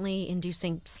apparently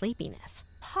inducing sleepiness.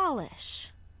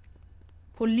 Polish.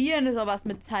 Polieren ist auch was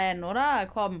mit Zähnen, oder?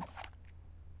 Komm.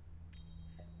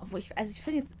 Obwohl ich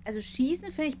finde jetzt, also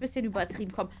schießen finde ich ein bisschen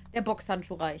übertrieben. Komm, der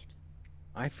Boxhandschuh reicht.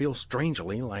 I feel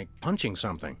strangely like punching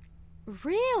something.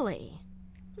 Really?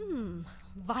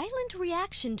 Violent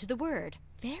reaction to the word.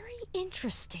 Very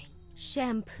interesting.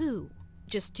 Shampoo.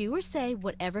 Just do or say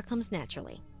whatever comes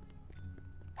naturally.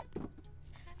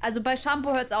 Also bei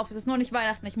Shampoo hört's auf. Es ist noch nicht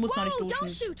Weihnachten. Ich muss noch nicht duschen. Don't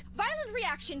shoot! Violent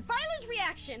reaction! Violent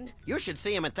reaction! You should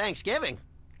see him at Thanksgiving.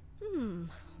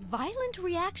 Violent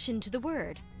reaction to the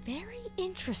word. Very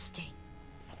interesting.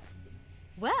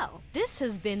 Well, this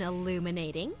has been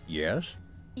illuminating. Yes?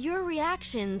 Your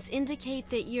reactions indicate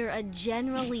that you're a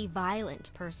generally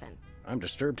violent person. I'm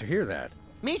disturbed to hear that.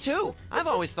 Me too. I've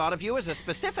always thought of you as a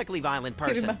specifically violent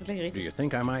Okay, wir person. machen's gleich richtig. Do you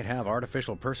think I might have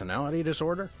artificial personality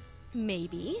disorder?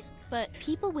 Maybe, but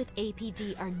people with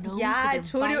APD are known Ja, for their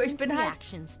Entschuldigung, ich violent bin halt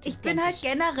reactions to ich bin halt dentistry.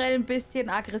 generell ein bisschen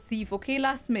aggressiv. Okay,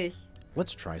 lass mich.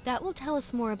 Let's try. That will tell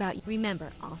us more about you.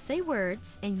 Remember, I'll say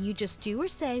words, and you just do or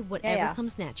say whatever Ja.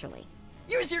 comes naturally.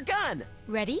 Use your gun!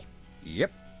 Ready?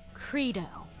 Yep. Credo.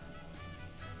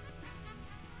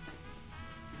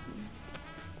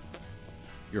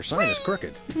 Your sign is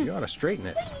crooked. You ought to straighten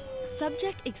it.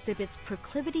 Subject exhibits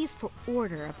proclivities for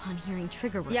order upon hearing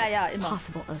trigger word. Ja, ja, immer.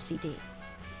 Possible OCD.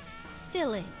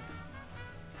 Filling.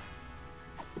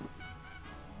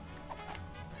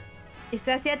 Ist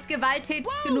das jetzt gewalttätig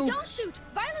genug? Don't shoot!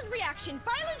 Violent reaction!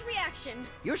 Violent reaction!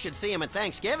 You should see him at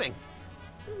Thanksgiving.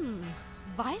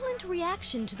 Violent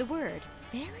reaction to the word.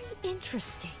 Very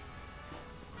interesting.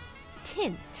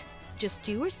 Tint. Just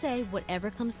do or say whatever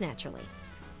comes naturally.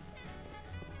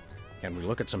 Can we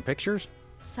look at some pictures?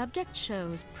 Subject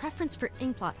shows preference for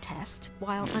inkblot test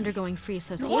while undergoing free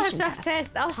association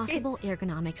Rorschach-Test, auf Possible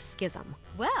ergonomic schism.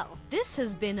 Well, this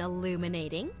has been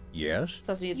illuminating. Yes? Das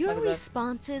hast du jetzt Your mal gesagt.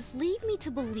 responses lead me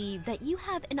to believe that you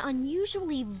have an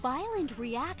unusually violent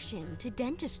reaction to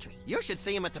dentistry. You should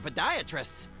see him at the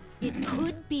podiatrist's. It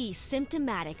could be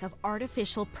symptomatic of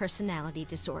artificial personality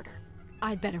disorder.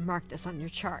 I'd better mark this on your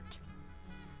chart.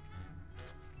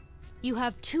 You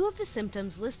have 2 of the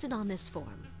symptoms listed on this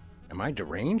form. Am I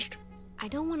deranged? I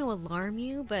don't want to alarm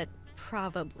you, but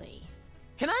probably.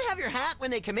 Can I have your hat when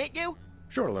they commit you?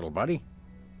 Sure, little buddy.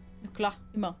 Ja, klar,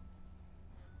 immer.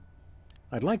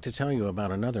 I'd like to tell you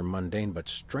about another mundane but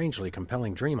strangely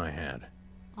compelling dream I had.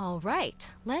 All right,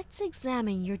 let's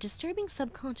examine your disturbing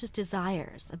subconscious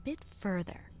desires a bit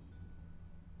further.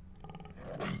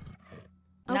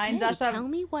 Nein, Okay, Sascha. tell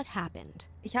me what happened.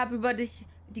 Ich habe über dich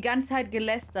die ganze Zeit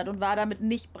gelästert und war damit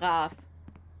nicht brav.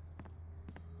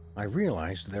 I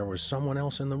realized there was someone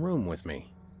else in the room with me.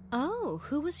 Oh,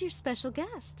 who was your special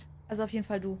guest? Also auf jeden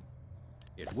Fall du.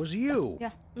 It was you.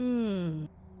 Ja.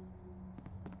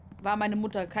 War meine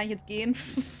Mutter. Kann ich jetzt gehen?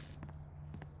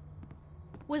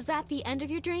 Was that the end of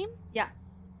your dream? Ja.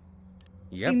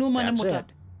 Yep, Ging nur meine that's Mutter.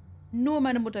 it. Nur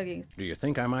meine Mutter ging's. Do you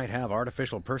think I might have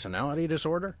artificial personality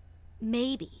disorder?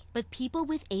 Maybe, but people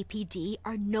with APD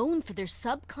are known for their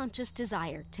subconscious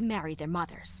desire to marry their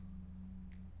mothers.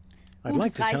 I'd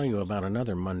like to tell you about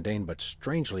another mundane but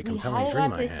strangely compelling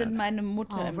dream I heirate ich denn had. meine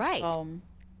Mutter im Alright. Traum?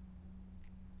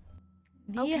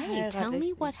 Wie Okay, heirate tell ich me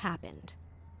sie? what happened.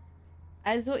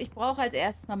 Also, ich brauche als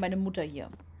erstes mal meine Mutter hier.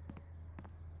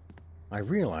 I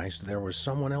realized there was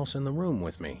someone else in the room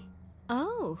with me.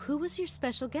 Oh, who was your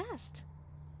special guest?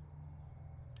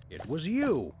 It was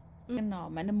you. Genau,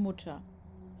 meine Mutter.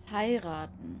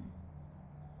 Heiraten.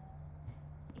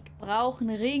 Ich brauche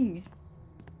einen Ring.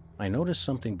 I noticed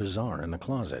something bizarre in the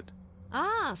closet.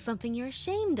 Ah, something you're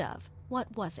ashamed of. What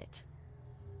was it?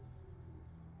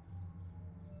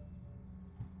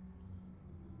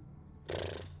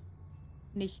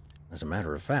 Nichts. As a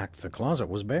matter of fact, the closet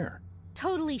was bare.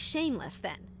 Totally shameless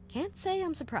then. Can't say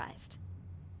I'm surprised.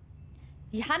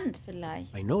 Die Hand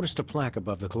vielleicht. I noticed a plaque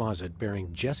above the closet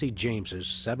bearing Jesse James's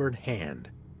severed hand.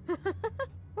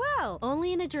 Well,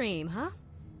 only in a dream, huh?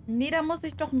 Nee, da muss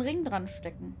ich doch einen Ring dran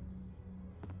stecken.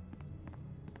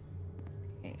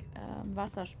 Okay,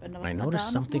 Wasserspender. Was I war noticed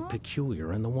da something nochmal?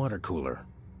 peculiar in the water cooler.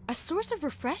 A source of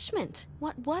refreshment.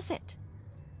 What was it?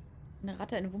 Eine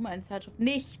Ratte, eine Wumme, eine Zeitschrift.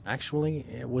 Nichts. Actually,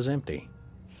 it was empty.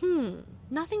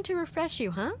 Nothing to refresh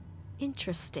you, huh?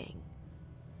 Interesting.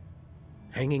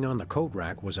 Hanging on the coat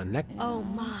rack was a neck. Oh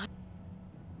my.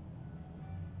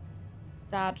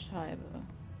 Dartscheibe.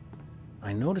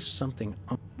 I noticed something.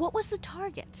 What was the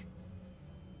target?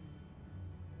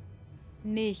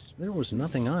 Nichts. There was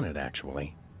nothing on it,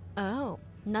 actually. Oh,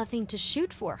 nothing to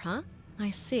shoot for, huh? I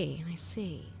see, I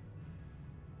see.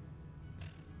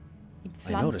 Die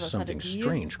I Pflanze, noticed was hatte something die?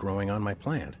 strange growing on my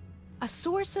plant. A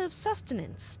source of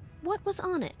sustenance. What was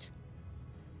on it?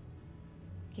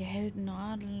 Geheld,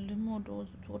 Nadel, Limodose,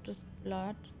 totes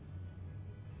Blatt.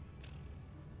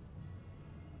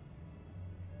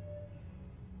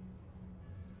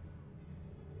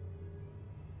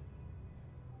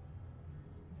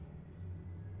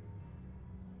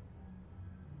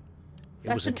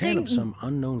 It was a can of some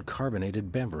unknown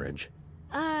carbonated beverage.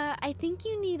 I think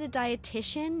you need a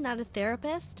dietitian, not a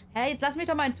therapist. Hey, jetzt lass mich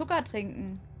doch mal einen Zucker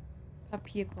trinken.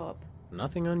 Papierkorb.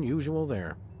 Nothing unusual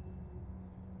there.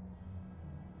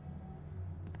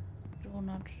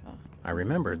 Donutschacht. I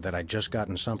remembered that I'd just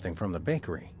gotten something from the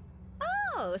bakery.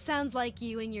 Oh, sounds like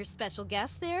you and your special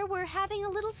guest there were having a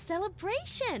little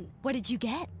celebration. What did you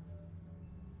get?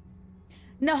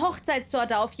 Eine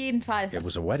Hochzeitstorte, auf jeden Fall. It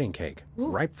was a wedding cake,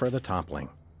 ripe for the toppling.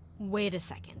 Wait a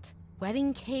second.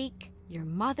 Wedding cake, your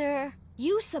mother.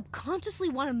 You subconsciously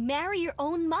want to marry your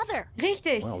own mother.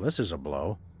 Richtig. Well, this is a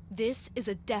blow. This is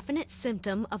a definite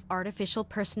symptom of artificial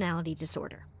personality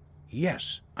disorder.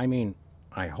 Yes, I mean,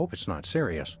 I hope it's not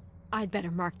serious. I'd better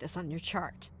mark this on your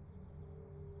chart.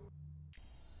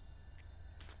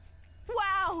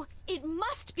 Wow! It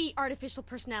must be artificial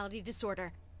personality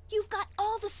disorder. You've got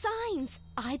all the signs.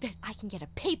 I bet I can get a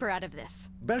paper out of this.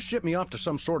 Best ship me off to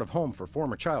some sort of home for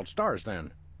former child stars,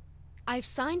 then. I've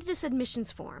signed this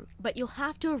admissions form, but you'll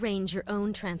have to arrange your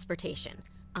own transportation.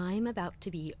 I'm about to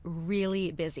be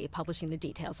really busy publishing the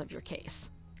details of your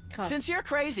case. Since you're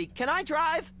crazy, can I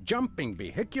drive? Jumping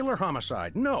vehicular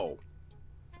homicide, no.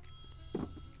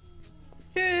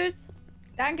 Tschüss.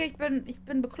 Danke, ich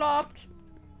bin bekloppt.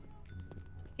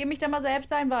 Ich geh mich da mal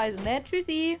selbst einweisen, ne?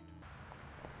 Tschüssi.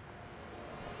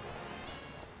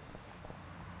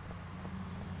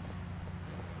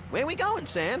 Where we going,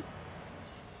 Sam?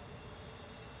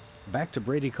 Back to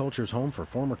Brady Culture's home for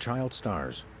former child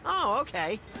stars. Oh,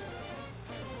 okay.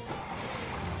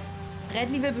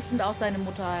 Bradley will bestimmt auch seine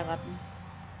Mutter heiraten.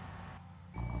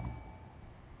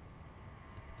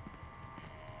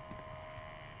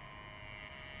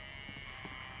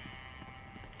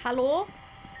 Hallo?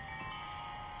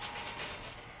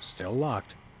 Still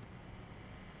locked.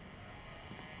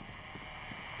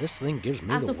 This thing gives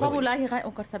me Ach the so, Formular willies. hier rein.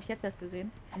 Oh Gott, das habe ich jetzt erst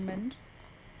gesehen. Moment.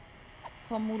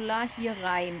 Formular hier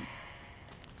rein.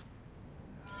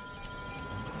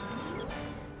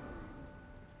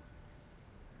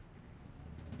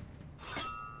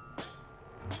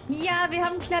 Ja, wir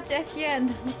haben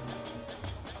Klatschäffchen.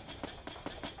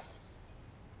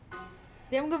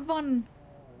 Wir haben gewonnen.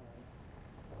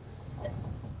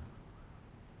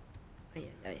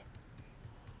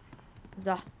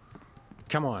 So.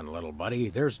 Come on, little buddy.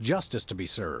 There's justice to be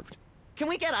served. Can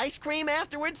we get ice cream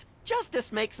afterwards?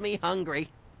 Justice makes me hungry.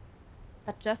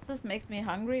 But justice makes me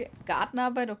hungry.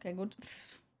 Gartenarbeit? Okay, gut.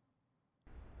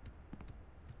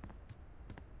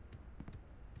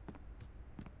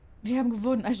 Wir haben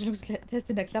gewonnen. Einstellungstest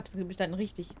in der Klapse bestanden.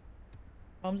 Richtig.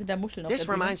 Warum sind da Muscheln auf This der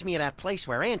Bühne? reminds me of that place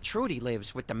where Aunt Trudy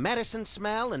lives with the medicine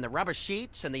smell and the rubber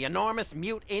sheets and the enormous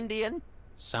mute Indian.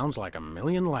 Sounds like a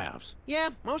million laughs. Yeah,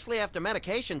 mostly after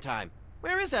medication time.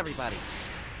 Where is everybody?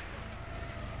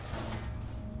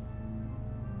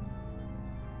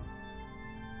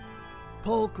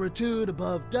 Pulchritude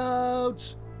above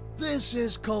doubts. This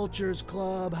is Culture's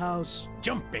Clubhouse.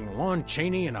 Jumping Lon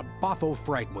Chaney in a boffo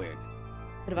fright wig.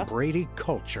 Brady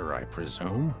Culture, I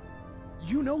presume.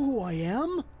 You know who I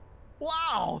am?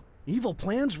 Wow! Evil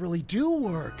plans really do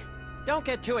work. Don't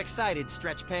get too excited,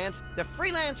 Stretch Pants. The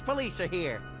freelance police are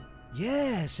here.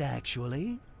 Yes,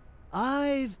 actually.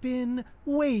 I've been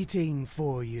waiting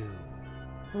for you.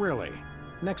 Really?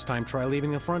 Next time try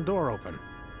leaving the front door open.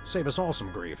 Save us all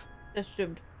some grief. Das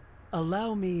stimmt.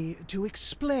 Allow me to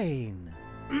explain.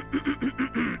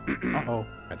 Uh-oh.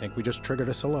 I think we just triggered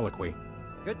a soliloquy.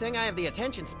 Good thing I have the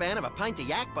attention span of a pint of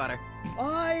yak butter.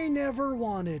 I never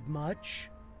wanted much.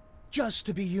 Just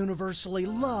to be universally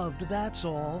loved, that's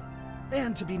all.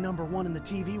 And to be #1 in the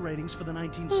TV ratings for the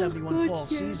 1971 fall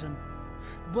season.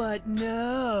 But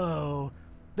no.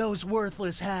 Those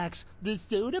worthless hacks, the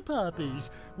soda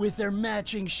poppers, with their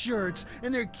matching shirts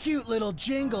and their cute little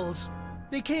jingles.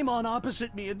 They came on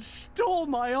opposite me and stole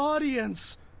my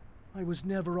audience. I was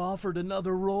never offered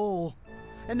another role.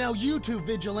 And now you two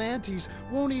vigilantes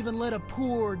won't even let a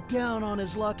poor,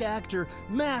 down-on-his-luck actor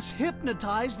mass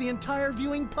hypnotize the entire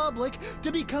viewing public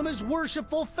to become his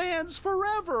worshipful fans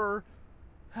forever.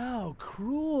 How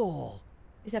cruel.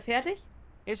 Ist fertig?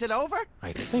 Is it over?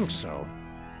 I think so.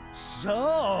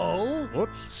 So,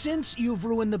 Whoops. Since you've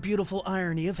ruined the beautiful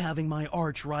irony of having my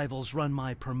arch rivals run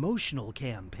my promotional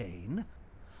campaign,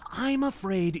 I'm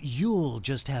afraid you'll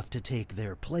just have to take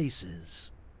their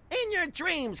places. In your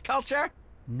dreams, Culture!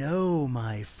 No,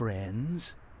 my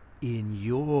friends. In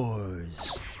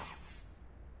yours.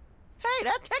 Hey,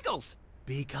 that tickles!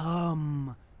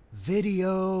 Become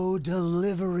Video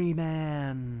Delivery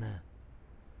Man.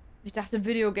 Ich dachte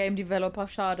Videogame Developer,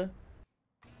 schade.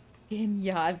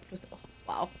 Genial. Plus, oh,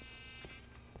 wow.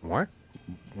 What?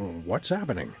 What's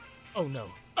happening? Oh no.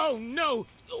 Oh no!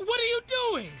 What are you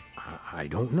doing? I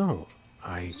don't know.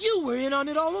 You were in on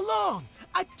it all along!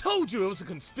 I told you it was a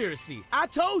conspiracy. I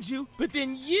told you, but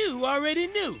then you already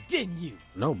knew, didn't you?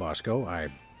 No, Bosco.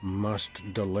 I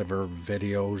must deliver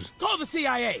videos. Call the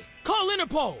CIA! Call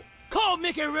Interpol! Call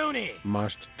Mickey Rooney!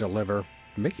 Must deliver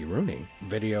Mickey Rooney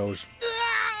videos.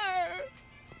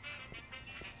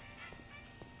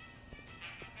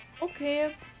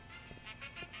 Okay.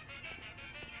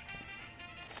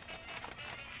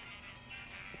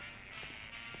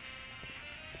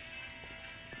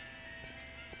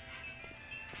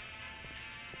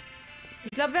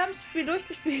 Ich glaube, wir haben das Spiel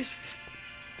durchgespielt.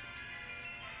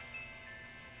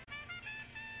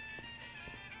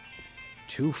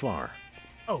 Too far.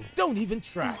 Oh, don't even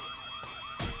try.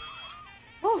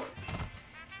 Oh.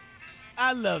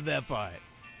 I love that part.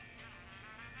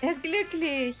 Er ist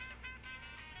glücklich.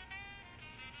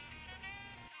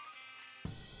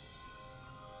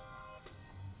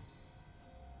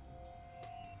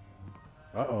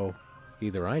 Uh-oh.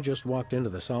 Either I just walked into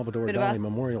the Salvador Dali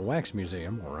Memorial Wax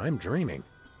Museum, or I'm dreaming.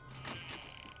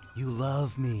 You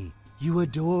love me. You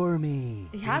adore me.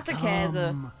 Ich hasse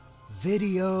Käse.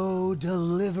 Video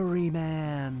Delivery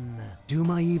Man. Do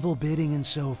my evil bidding and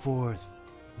so forth.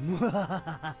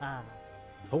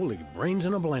 Holy brains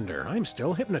in a blender. I'm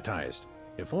still hypnotized.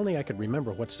 If only I could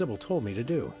remember what Sybil told me to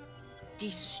do.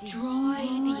 Destroy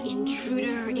the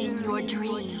intruder in your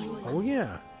dream. Oh,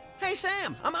 yeah. Hey,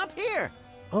 Sam, I'm up here.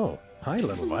 Oh, hi,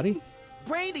 little buddy.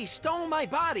 Brady stole my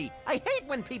body. I hate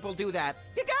when people do that.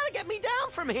 You gotta get me down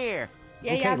from here.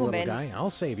 Ja, okay, ja, little Moment. guy, I'll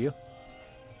save you.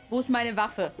 Wo ist meine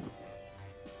Waffe?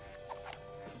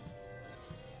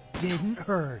 Didn't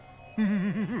hurt.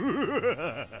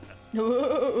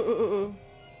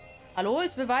 Hallo,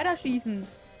 ich will weiterschießen.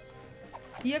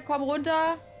 Hier, komm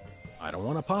runter. I don't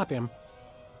want to pop him.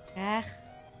 Ach.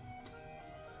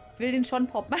 Ich will den schon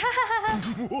poppen.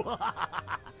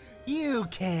 You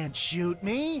can't shoot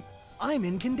me. I'm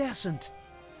incandescent.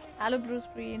 Hallo, Bruce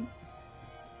Green.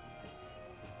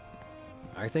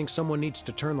 I think someone needs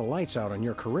to turn the lights out on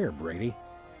your career, Brady.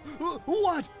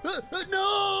 What?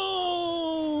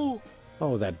 No!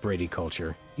 Oh, that Brady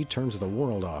culture. He turns the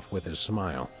world off with his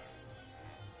smile.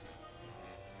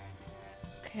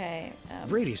 Okay.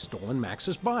 Brady's stolen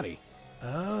Max's body.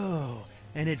 Oh,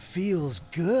 And it feels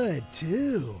good,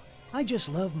 too. I just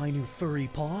love my new furry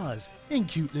paws and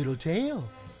cute little tail.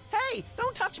 Hey,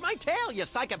 don't touch my tail, you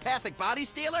psychopathic body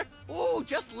stealer! Ooh,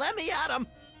 just let me at him!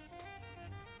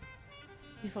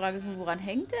 Die Frage ist nur, woran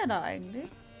hängt der da eigentlich?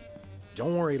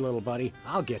 Don't worry, little buddy.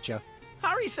 I'll get you.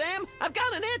 Hurry, Sam! I've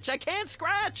got an itch I can't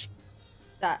scratch!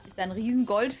 Da ist ein riesen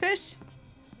Goldfisch.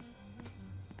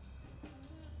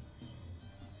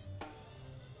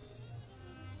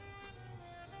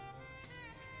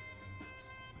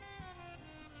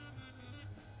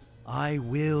 I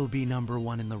will be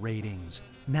 #1 in the ratings.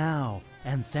 Now,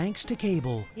 and thanks to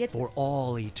cable Jetzt. for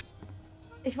all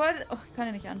Ich wollte... Oh, ich kann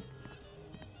ja nicht an.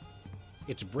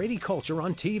 It's Brady Culture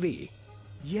on TV.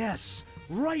 Yes,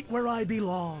 right where I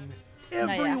belong.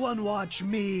 Everyone watch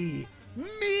me.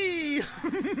 Me!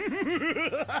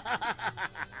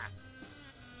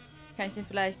 Kann ich den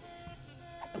vielleicht...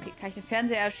 Okay, kann ich den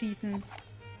Fernseher erschießen?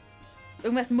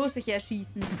 Irgendwas muss ich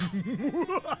erschießen.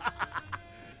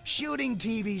 Shooting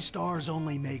TV stars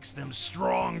only makes them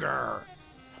stronger.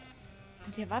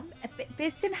 Und der war ein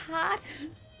bisschen hart.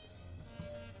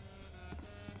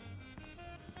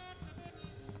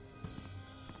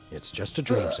 It's just a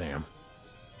dream, Sam.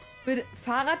 Bitte,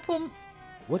 Fahrradpumpen.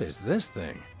 What is this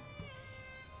thing?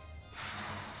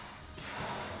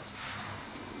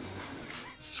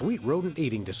 Sweet rodent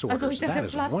eating disorders. Also, ich dachte, That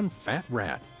is Platz. one fat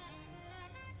rat.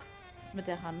 Was mit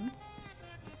der Hand?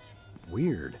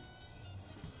 Weird.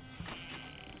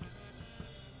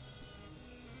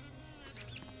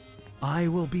 I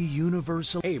will be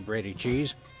universal. Hey, Brady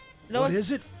Cheese. What is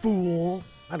it, fool?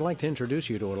 I'd like to introduce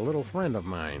you to a little friend of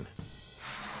mine.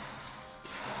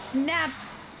 Snap!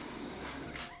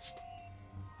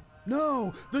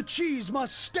 No, the cheese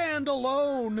must stand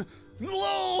alone.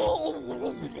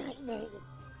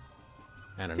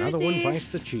 And another one Tschüssi.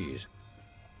 bites the cheese.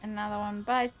 Another one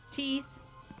bites cheese.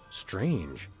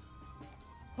 Strange.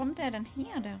 Wo kommt der denn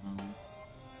her, der Raum?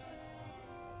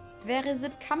 Where is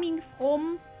it coming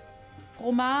from?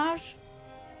 Fromage?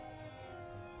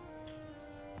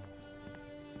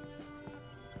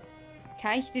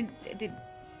 Kann ich den...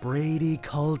 Brady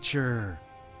Culture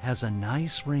has a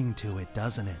nice ring to it,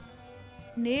 doesn't it?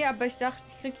 Nee, aber ich dachte,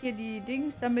 ich krieg hier die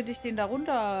Dings, damit ich den da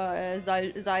runter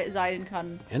seilen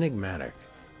kann. Enigmatic.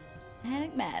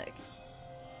 Enigmatic.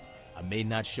 I may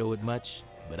not show it much,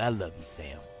 but I love you,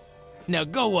 Sam. Now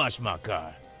go wash my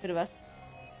car. Bitte was?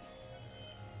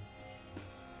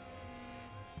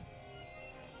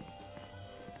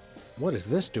 What is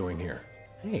this doing here?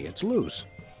 Hey, it's loose.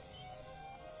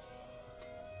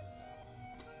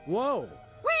 Whoa!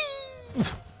 Whee!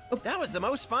 That was the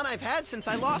most fun I've had since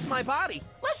I lost my body.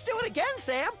 Let's do it again,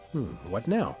 Sam. What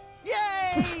now?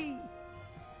 Yay!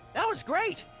 That was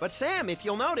great. But Sam, if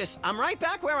you'll notice, I'm right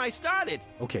back where I started.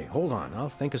 Okay, hold on. I'll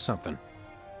think of something.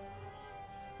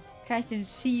 Kann ich den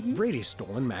schieben? Brady's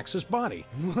stolen Max's body.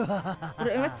 Oder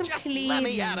irgendwas zum Just Kleben? let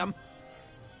me at him.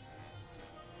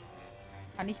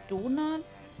 Kann ich Donuts?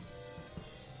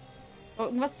 Oder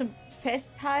irgendwas zum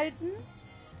Festhalten?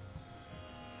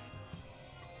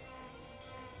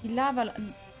 Die Lava...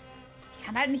 Ich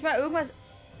kann halt nicht mal irgendwas...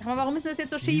 Sag mal, warum ist das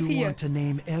jetzt so schief You hier? want to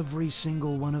name every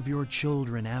single one of your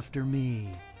children after me.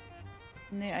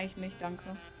 Nee, eigentlich nicht,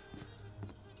 danke.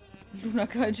 Luna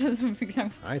Culture ist irgendwie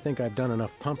lang. I think I've done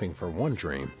enough pumping for one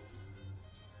dream.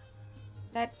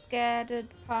 Let's get it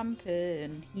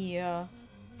pumping hier.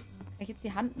 Kann ich jetzt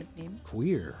die Hand mitnehmen?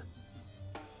 Queer.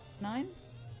 Nein?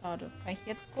 Schade. Kann ich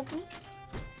jetzt gucken?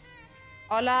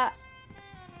 Hola.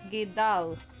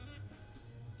 Gedal.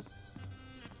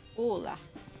 Hola.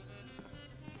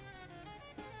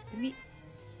 Irgendwie...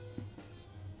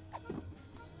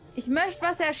 Ich möchte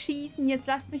was erschießen. Jetzt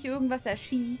lasst mich irgendwas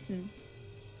erschießen.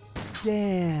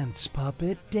 Dance,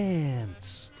 puppet,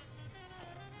 dance.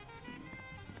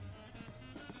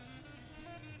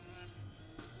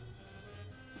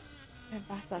 Der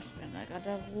Wasserspender,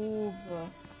 Garderobe.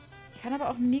 Ich kann aber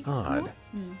auch nichts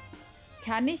nutzen.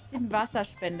 Kann ich den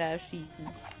Wasserspender erschießen?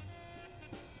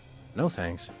 No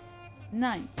thanks.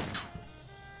 Nein.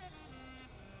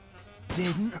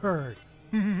 Didn't hurt.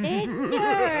 Didn't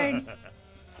hurt.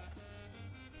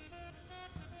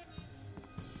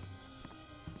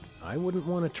 I wouldn't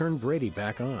want to turn Brady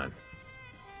back on.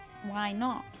 Why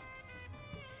not?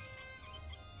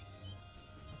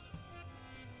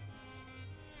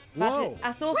 Warte,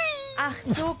 ach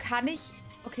so, kann ich...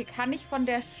 Okay, kann ich von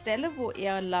der Stelle, wo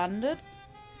er landet,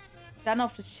 dann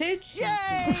auf das Schild schießen?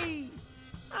 Yay!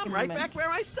 I'm right back where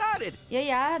I started.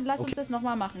 Ja, lass uns das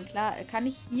nochmal machen. Klar, kann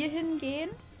ich hier hingehen?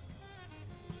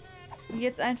 Und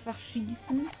jetzt einfach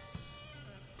schießen?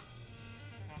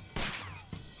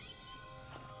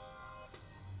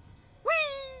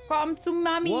 Komm zu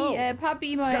Mami, Whoa.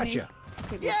 Papi, meine ich. Gotcha.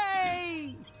 Okay, gut.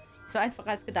 Yay! So einfach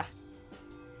als gedacht.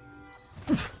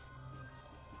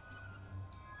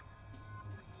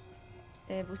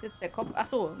 Wo ist jetzt der Kopf? Ach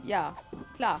so, ja,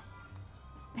 klar.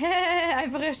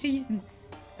 Einfach erschießen.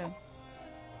 Ja.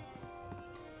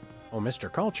 Oh, Mr.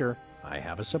 Culture, I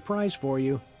have a surprise for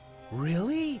you.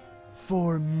 Really?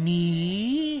 For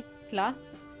me? Klar.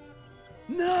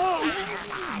 No!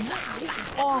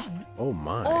 Oh, Oh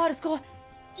my. oh, das Geräusch.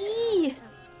 Ih.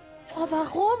 Oh,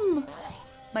 warum?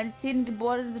 Meine Zähne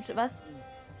geboren sind. Was?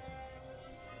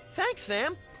 Thanks,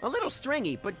 Sam. A little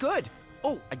stringy, but good.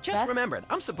 Oh, I just Was? remembered.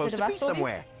 I'm supposed Bitte to be was, Tobi?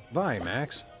 somewhere. Bye,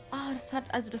 Max. Ah, das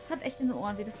hat echt in den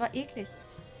Ohren weh. Das war eklig.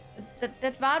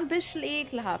 Das war ein bisschen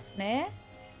ekelhaft, ne?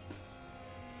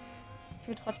 Ich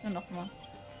will trotzdem noch mal.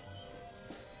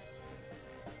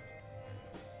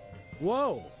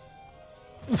 Whoa.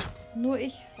 Nur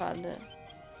ich falle.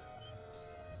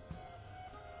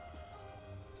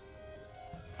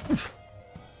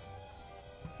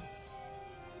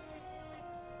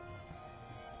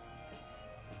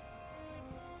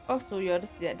 Ach so, ja, das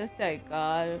ist ja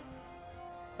egal.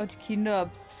 Und die Kinder.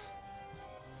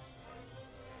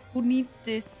 Who needs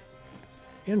this?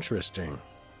 Interesting.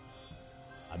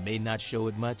 I may not show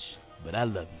it much, but I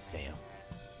love you, Sam.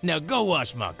 Now go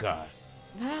wash my car.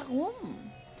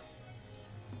 Warum?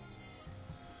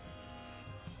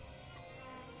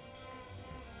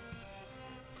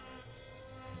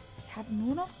 Es hat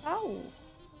nur noch Rauch.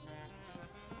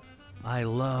 I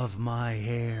love my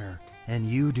hair, and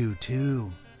you do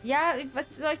too. Ja,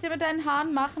 was soll ich denn mit deinen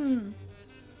Haaren machen?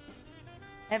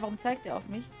 Hä, warum zeigt er auf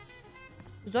mich?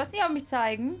 Du sollst nicht auf mich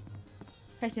zeigen.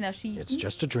 Kann ich den erschießen? It's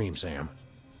just a dream, Sam.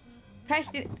 Kann ich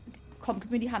den... Komm, gib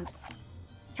mir die Hand.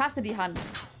 Ich hasse die Hand.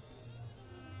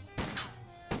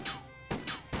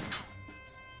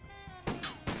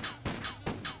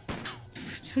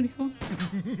 Entschuldigung.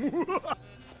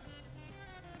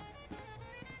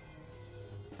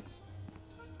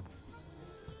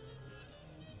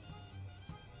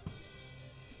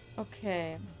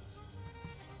 Okay.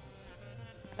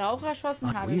 Rauch erschossen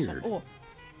Not habe ich schon. weird. Oh.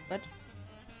 Was?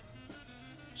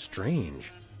 Strange.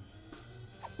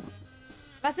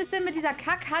 Was ist denn mit dieser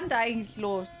Kackhand eigentlich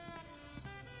los?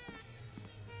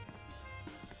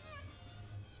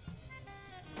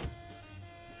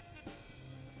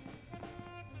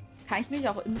 Kann ich mich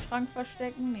auch im Schrank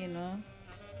verstecken? Nee, ne?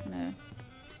 Nee.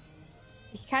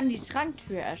 Ich kann die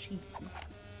Schranktür erschießen.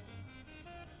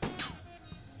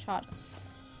 Schade.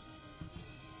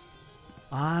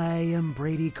 I am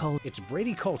Brady Culture. It's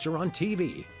Brady Culture on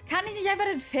TV. Kann ich nicht einfach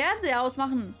den Fernseher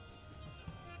ausmachen?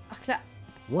 Ach klar.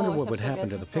 Wonder Oh, ich what hab would happen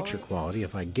to vergessen, the picture sorry. quality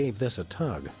if I gave this a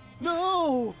tug.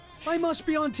 No! I must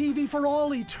be on TV for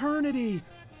all eternity.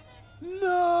 No!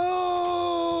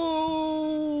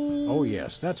 Oh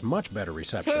yes, that's much better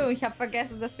reception. Entschuldigung, ich habe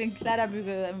vergessen, dass wir einen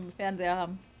Kleiderbügel im Fernseher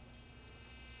haben.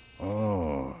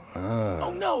 Oh,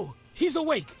 Oh no! He's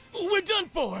awake! We're done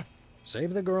for!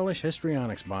 Save the girlish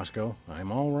histrionics, Bosco.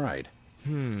 I'm all right.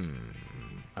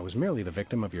 I was merely the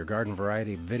victim of your garden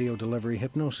variety video delivery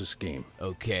hypnosis scheme.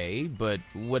 Okay, but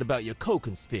what about your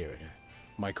co-conspirator?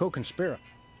 My co-conspirator.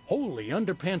 Holy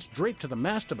underpants draped to the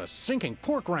mast of a sinking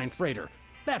pork rind freighter.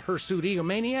 That hirsute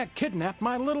egomaniac kidnapped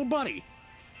my little buddy.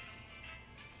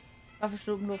 War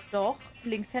bestimmt doch.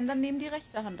 Linkshänder nehmen die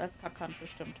rechte Hand als Kackhand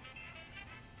bestimmt.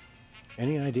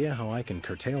 Any idea how I can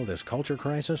curtail this culture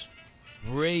crisis?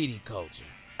 Brady Culture.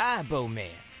 Ibo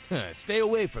man. Stay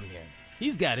away from him.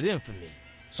 He's got it in for me.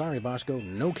 Sorry, Bosco,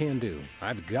 no can do.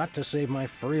 I've got to save my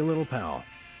furry little pal.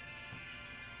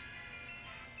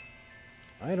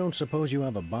 I don't suppose you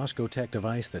have a Bosco Tech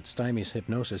device that stymies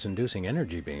hypnosis-inducing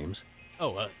energy beams.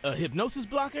 Oh, a hypnosis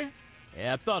blocker?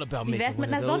 Yeah, I thought about Wie making wär's one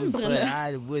mit of einer those, but Sonnenbrille?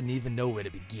 I wouldn't even know where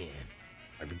to begin.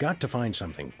 I've got to find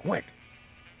something, quick.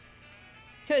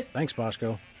 Tschüss. Thanks,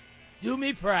 Bosco. Do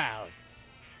me proud.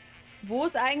 Wo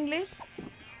ist eigentlich?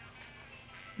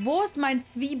 Wo ist mein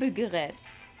Zwiebelgerät?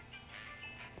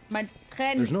 Mein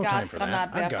There's no time for that.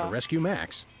 I've got to Tränengasgranatwerfer. rescue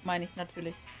Max. Meine ich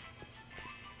natürlich.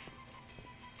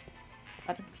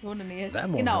 Warte, Klone, nee. That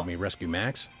won't Genau. help me rescue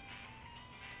Max.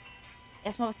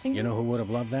 Erstmal was trinken. You know who would have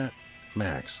loved that?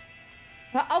 Max.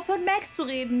 Hör auf, von Max zu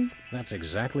reden. That's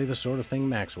exactly the sort of thing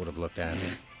Max would have looked at.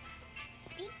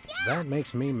 That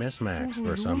makes me miss Max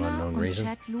for some Luna unknown und reason.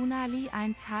 Chat Lunali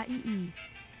 1HII.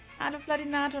 Hallo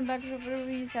Platinato und Dankeschön für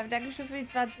die Resub. Dankeschön für die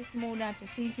 20 Monate.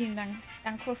 Vielen, vielen Dank.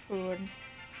 Dankeschön.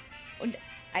 Und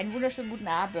einen wunderschönen guten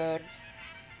Abend.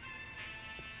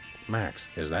 Max,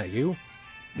 is that you?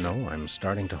 No, I'm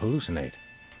starting to hallucinate.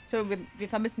 Entschuldigung, wir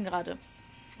vermissen gerade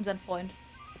unseren Freund.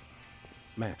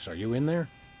 Max, are you in there?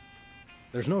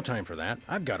 There's no time for that.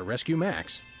 I've got to rescue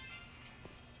Max.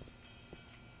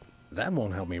 That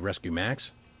won't help me rescue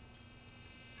Max.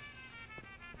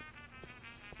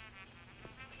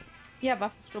 Ja,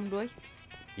 Waffensturm durch.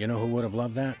 You know who would have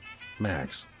loved that?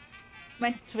 Max.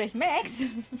 Meinst du vielleicht Max?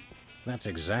 That's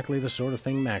exactly the sort of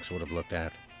thing Max would have looked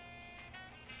at.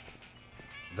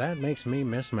 That makes me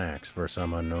miss Max for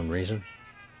some unknown reason.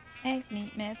 Makes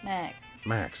me miss Max.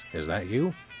 Max, is that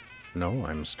you? No,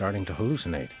 I'm starting to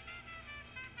hallucinate.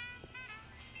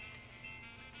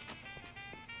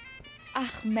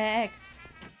 Ach, Max.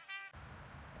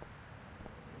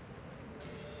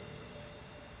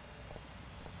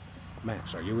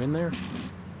 Max, are you in there?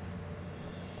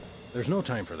 There's no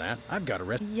time for that. I've got to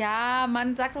rescue. Ja,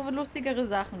 Mann, sag doch lustigere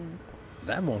Sachen.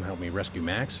 That won't help me rescue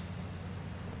Max.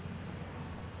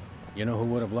 You know who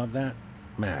would have loved that?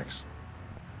 Max.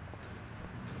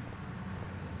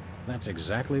 That's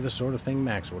exactly the sort of thing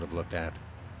Max would have looked at.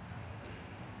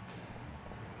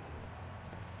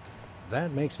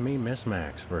 That makes me miss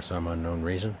Max for some unknown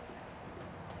reason.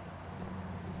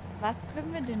 Was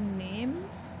können wir denn nehmen?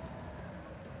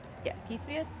 Ja, gehst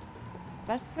du jetzt?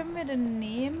 Was können wir denn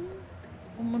nehmen,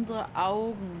 um unsere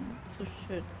Augen zu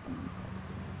schützen?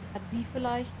 Hat sie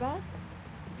vielleicht was?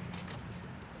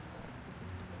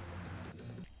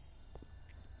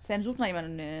 Sam sucht nach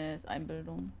jemandem. Ne, ist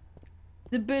Einbildung.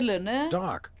 Sibylle, ne?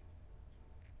 Doc.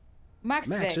 Max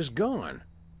Max is gone.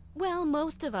 Well,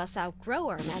 most of us outgrow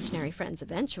our imaginary friends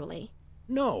eventually.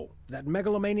 No, that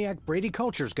megalomaniac Brady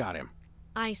Culture's got him.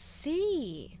 I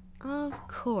see. Of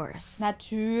course.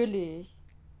 Natürlich.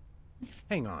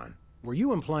 Hang on. Were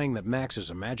you implying that Max is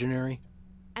imaginary?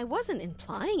 I wasn't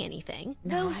implying anything,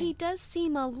 though he does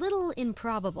seem a little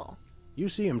improbable. You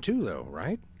see him too, though,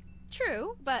 right?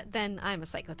 True, but then I'm a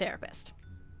psychotherapist.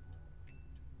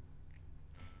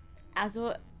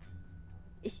 Also,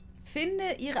 ich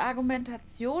finde, ihre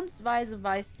Argumentationsweise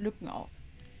weist Lücken auf.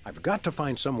 I've got to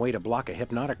find some way to block a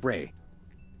hypnotic ray.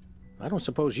 I don't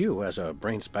suppose you, as a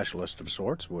brain specialist of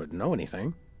sorts, would know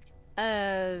anything.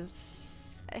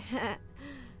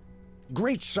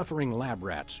 Great suffering lab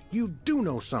rats, you do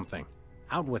know something.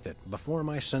 Out with it, before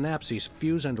my synapses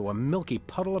fuse into a milky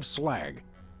puddle of slag.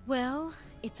 Well,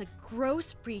 it's a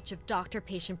gross breach of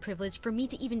doctor-patient privilege for me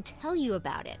to even tell you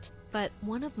about it. But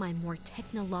one of my more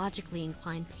technologically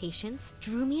inclined patients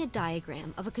drew me a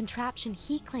diagram of a contraption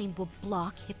he claimed will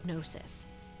block hypnosis.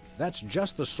 That's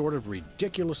just the sort of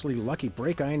ridiculously lucky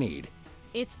break I need.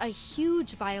 It's a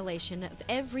huge violation of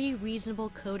every reasonable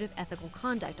code of ethical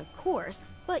conduct, of course,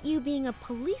 but you being a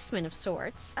policeman of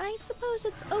sorts, I suppose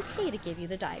it's okay to give you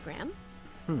the diagram.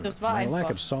 My lack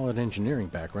of solid engineering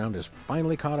background has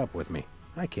finally caught up with me.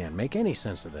 I can't make any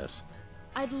sense of this.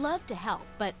 I'd love to help,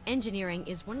 but engineering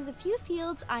is one of the few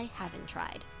fields I haven't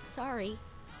tried. Sorry.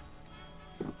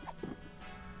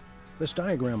 This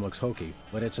diagram looks hokey,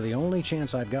 but it's the only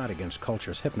chance I've got against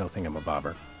Culture's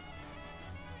hypno-thingamabobber.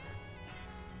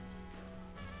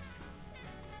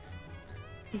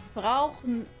 Ich brauche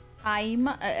einen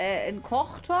Eimer, einen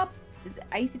Kochtopf.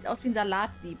 Eigentlich sieht es aus wie ein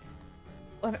Salatsieb.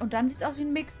 Und dann sieht es aus wie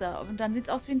ein Mixer. Und dann sieht es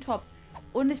aus wie ein Topf.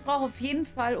 Und ich brauche auf jeden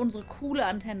Fall unsere coole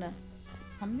Antenne.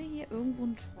 Haben wir hier irgendwo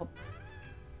einen Topf?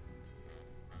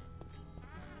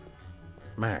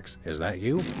 Max, is that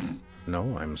you?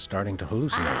 No, I'm starting to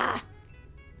hallucinate. Ah!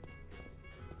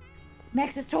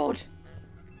 Max ist tot.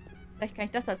 Vielleicht kann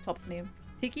ich das als Topf nehmen.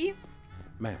 Tiki?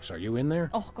 Max, are you in there?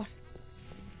 Oh Gott.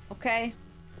 Okay.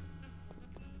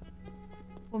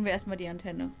 Holen wir erstmal die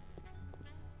Antenne.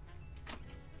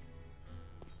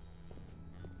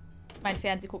 Mein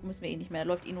Fernseh gucken müssen wir eh nicht mehr. Da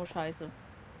läuft eh nur Scheiße.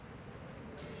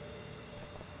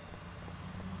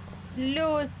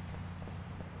 Los!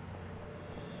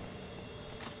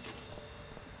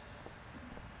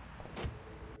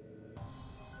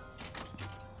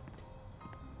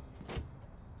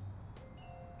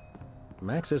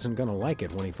 Max isn't gonna like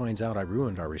it when he finds out I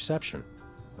ruined our reception.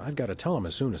 I've got to tell him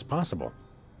as soon as possible.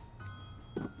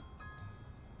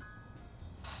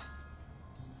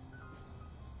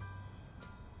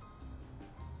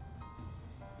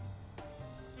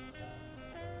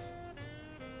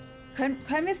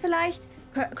 Können wir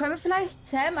vielleicht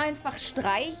Sam einfach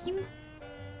streichen?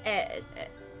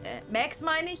 Max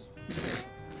meine ich?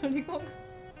 Entschuldigung.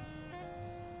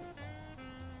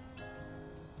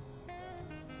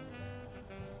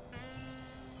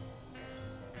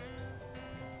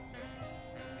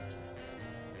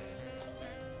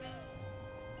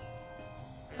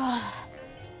 Oh.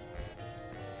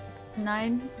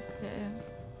 Nein, okay.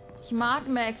 Ich mag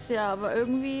Max ja, aber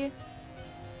irgendwie...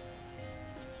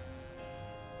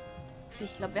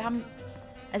 Ich glaube, wir haben...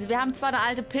 Also wir haben zwar eine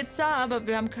alte Pizza, aber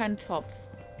wir haben keinen Topf.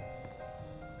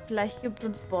 Vielleicht gibt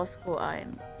uns Bosco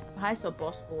ein. Heißt doch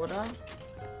Bosco, oder?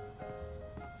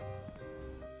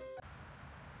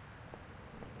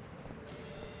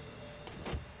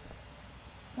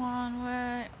 One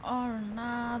way or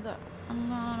another, I'm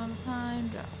gonna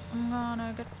find you. I'm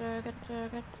gonna get you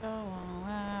one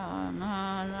way or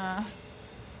another.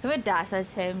 Können wir das als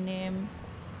Helm nehmen?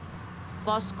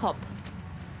 Bosskopf.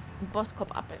 Ein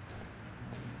Bosskopf-Appel.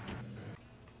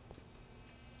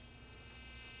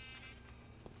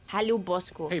 Hallo,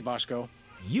 Bosco. Hey, Bosco.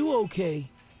 You okay?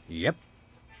 Yep.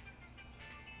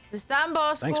 Bis dann,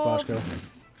 Bosco. Thanks, Bosco.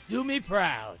 Do me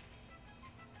proud.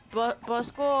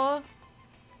 Bosco.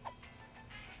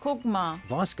 Guck mal.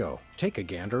 Bosco, take a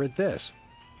gander at this.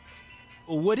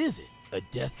 What is it? A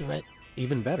death threat?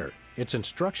 Even better, it's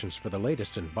instructions for the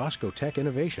latest in Bosco tech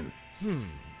innovation. Well,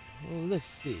 let's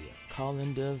see. A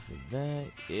colander for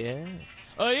that, yeah.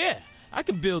 Oh, yeah, I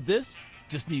can build this.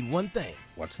 Just need one thing.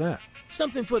 What's that?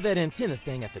 Something for that antenna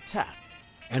thing at the top.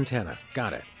 Antenna,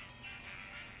 got it.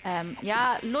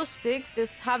 Ja, lustig, das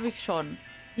habe ich schon.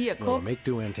 Hier, Will a guck.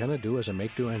 make-do antenna do as a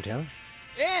make-do antenna?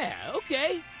 Yeah,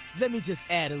 okay. Let me just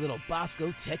add a little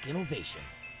Bosco tech innovation.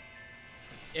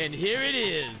 And here it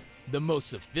is. The most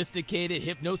sophisticated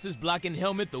hypnosis-blocking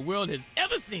helmet the world has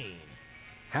ever seen.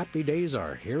 Happy days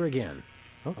are here again.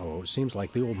 Uh-oh, seems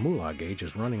like the old moolah gauge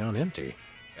is running on empty.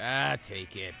 Ah,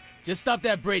 take it. Just stop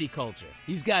that Brady culture.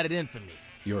 He's got it in for me.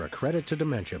 You're a credit to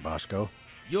dementia, Bosco.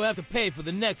 You'll have to pay for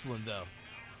the next one, though.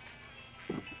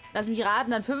 Lass mich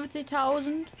raten, dann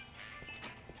 50.000.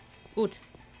 Gut.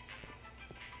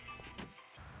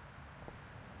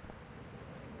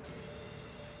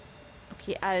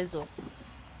 Okay, also.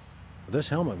 This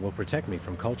helmet will protect me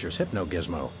from Culture's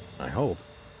hypno-gizmo. I hope.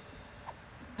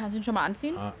 Kannst du ihn schon mal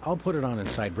anziehen? I'll put it on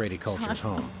inside Brady Culture's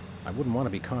home. I wouldn't want to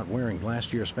be caught wearing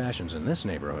last year's fashions in this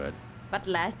neighborhood. But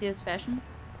last year's fashion?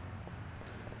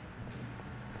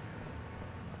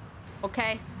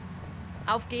 Okay.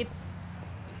 Auf geht's.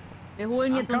 Wir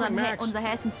holen jetzt unser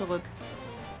Häschen zurück.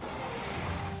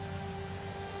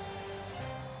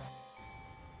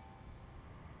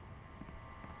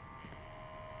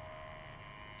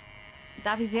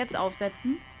 Darf ich es jetzt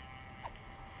aufsetzen?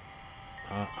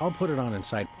 I'll put it on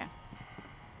inside. Okay.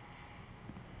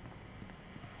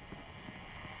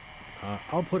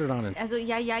 I'll put it on in... Also,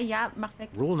 ja, mach weg.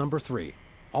 Rule number 3.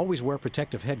 Always wear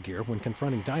protective headgear when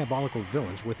confronting diabolical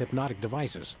villains with hypnotic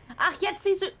devices. Ach, jetzt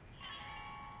siehst du...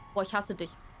 Boah, ich hasse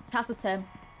dich. Ich hasse Sam.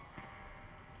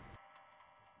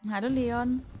 Hallo,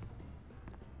 Leon.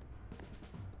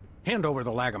 Hand over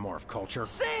the lagomorph, Culture.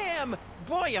 Sam!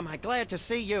 Boy, am I glad to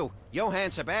see you. Johann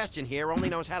Sebastian here only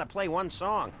knows how to play one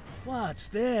song. What's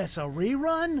this, a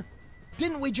rerun?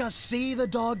 Didn't we just see the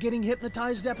dog getting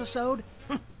hypnotized episode?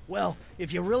 Well,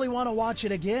 if you really want to watch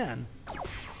it again...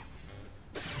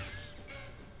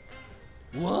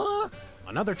 What?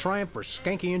 Another triumph for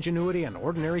skanky ingenuity and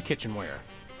ordinary kitchenware.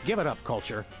 Give it up,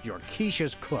 Culture. Your quiche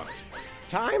is cooked.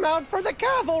 Time out for the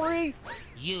cavalry!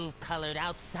 You've colored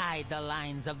outside the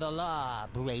lines of the law,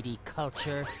 Brady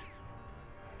Culture.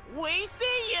 We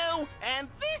see you, and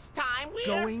this time we're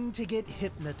Going to get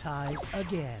hypnotized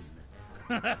again.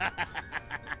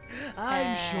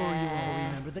 I'm sure you all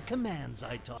remember the commands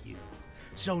I taught you.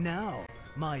 So now,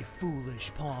 my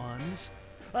foolish pawns,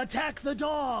 attack the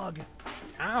dog!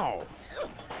 Ow!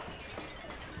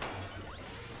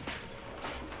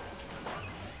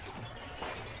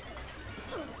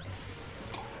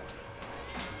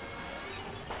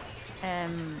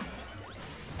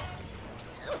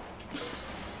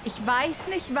 Ich weiß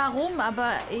nicht warum,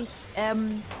 aber ich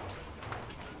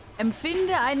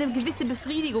empfinde eine gewisse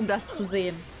Befriedigung, das zu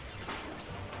sehen.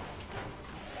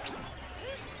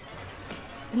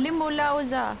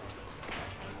 Limolauser.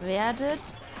 Werdet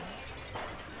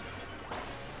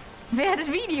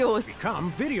Videos.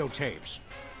 Become videotapes.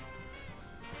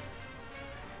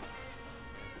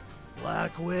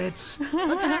 Blackwitz,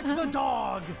 attack the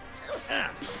dog!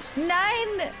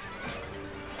 Nein!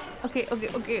 Okay.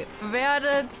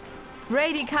 Werdet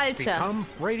Brady Culture. Become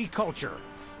Brady Culture.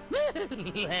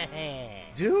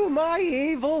 Do my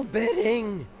evil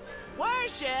bidding.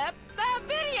 worship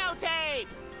the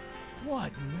videotapes!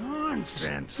 What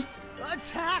nonsense!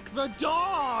 Attack the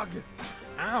dog!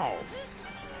 Ow!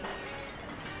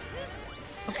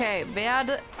 Okay,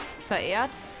 werde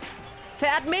verehrt.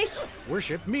 Verehrt mich!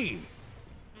 Worship me.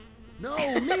 No,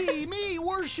 me,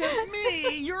 worship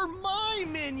me! You're my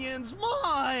minions,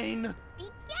 mine!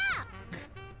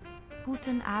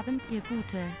 Guten Abend, ihr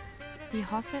Gute. Ich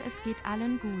hoffe, es geht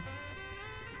allen gut.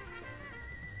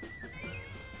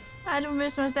 Hallo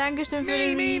Mischmasch, Dankeschön für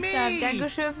den Restart.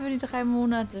 Dankeschön für die 3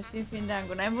 Monate. Vielen Dank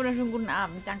und einen wunderschönen guten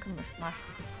Abend. Danke Mischmasch.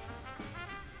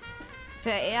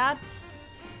 Verehrt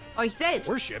euch selbst.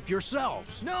 Worship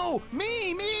yourselves. No,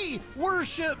 me!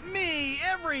 Worship me!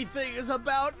 Everything is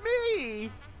about me!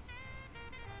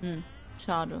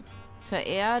 Schade.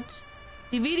 Verehrt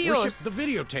die Videos. Worship the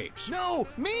videotapes. No,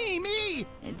 me!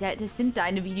 Das sind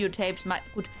deine Videotapes.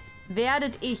 Gut.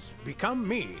 Werdet ich. Become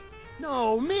me.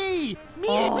 No, me!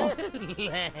 Oh.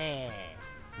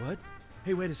 What?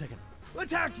 Hey, wait a second.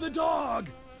 Attack the dog!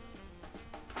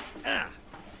 Ah.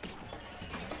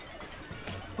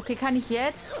 Okay, kann ich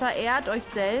jetzt? Verehrt euch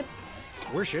selbst.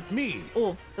 Worship me.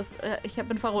 Oh, das, ich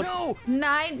bin verrutscht. No!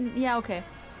 Nein, ja, okay.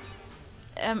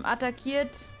 Attackiert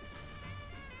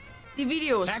die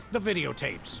Videos. Attack the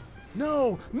videotapes.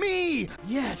 No, me!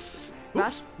 Yes!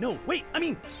 Was? No, wait, I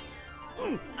mean...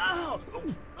 Ow!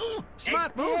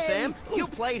 Smart move, Sam. You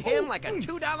played him like a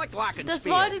 $2 Das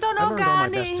glockenspiel. wollte ich doch I noch learned all gar my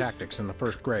best nicht. tactics in the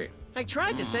first grade. I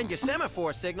tried to send you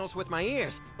semaphore signals with my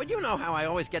ears, but you know how I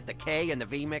always get the K and the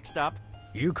V mixed up.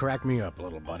 You crack me up,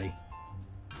 little buddy.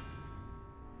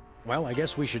 Well, I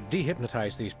guess we should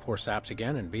dehypnotize these poor saps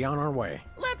again and be on our way.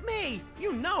 Let me!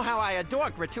 You know how I adore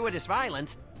gratuitous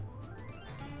violence.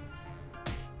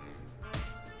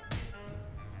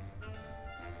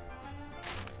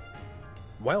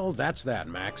 Well, that's that,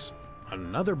 Max.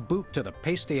 Another boot to the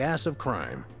pasty ass of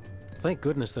crime. Thank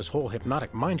goodness this whole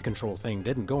hypnotic mind control thing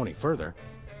didn't go any further.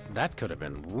 That could have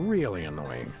been really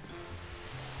annoying.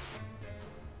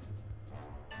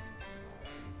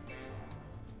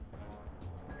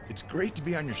 It's great to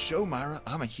be on your show, Myra.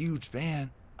 I'm a huge fan.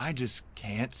 I just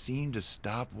can't seem to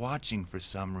stop watching for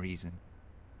some reason.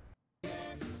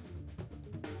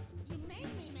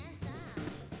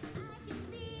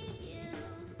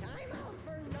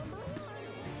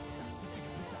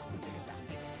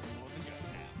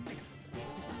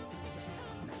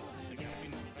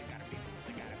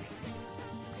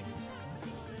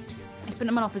 Ich bin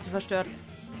immer noch ein bisschen verstört.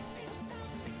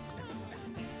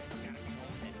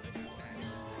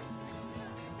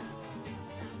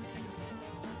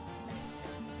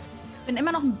 Ich bin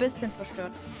immer noch ein bisschen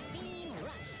verstört.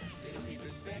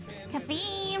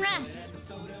 Caffeine Rush.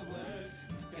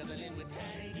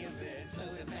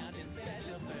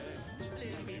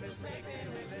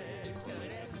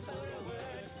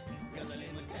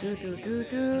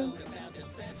 Du.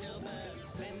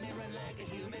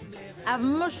 Aber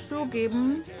man muss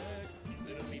zugeben,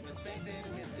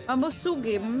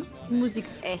 die Musik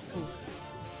ist echt gut.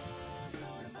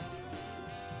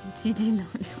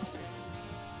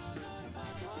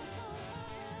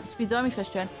 Das Spiel soll mich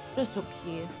verstören. Das ist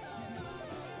okay.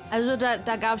 Also da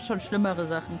gab es schon schlimmere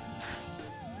Sachen.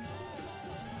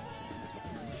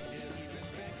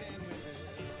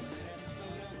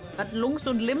 Was, Lungs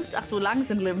und Limbs? Ach so, Lungs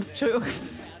und Limbs, Entschuldigung.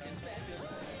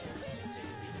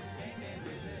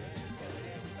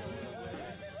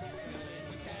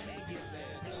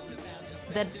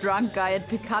 That drunk guy at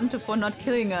Pikante for not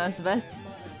killing us, was?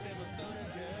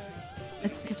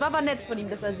 Es war aber nett von ihm,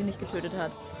 dass er sie nicht getötet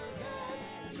hat.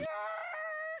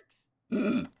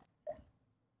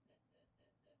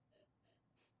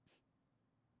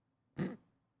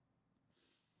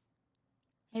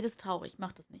 Hey, das ist traurig,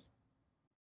 mach das nicht.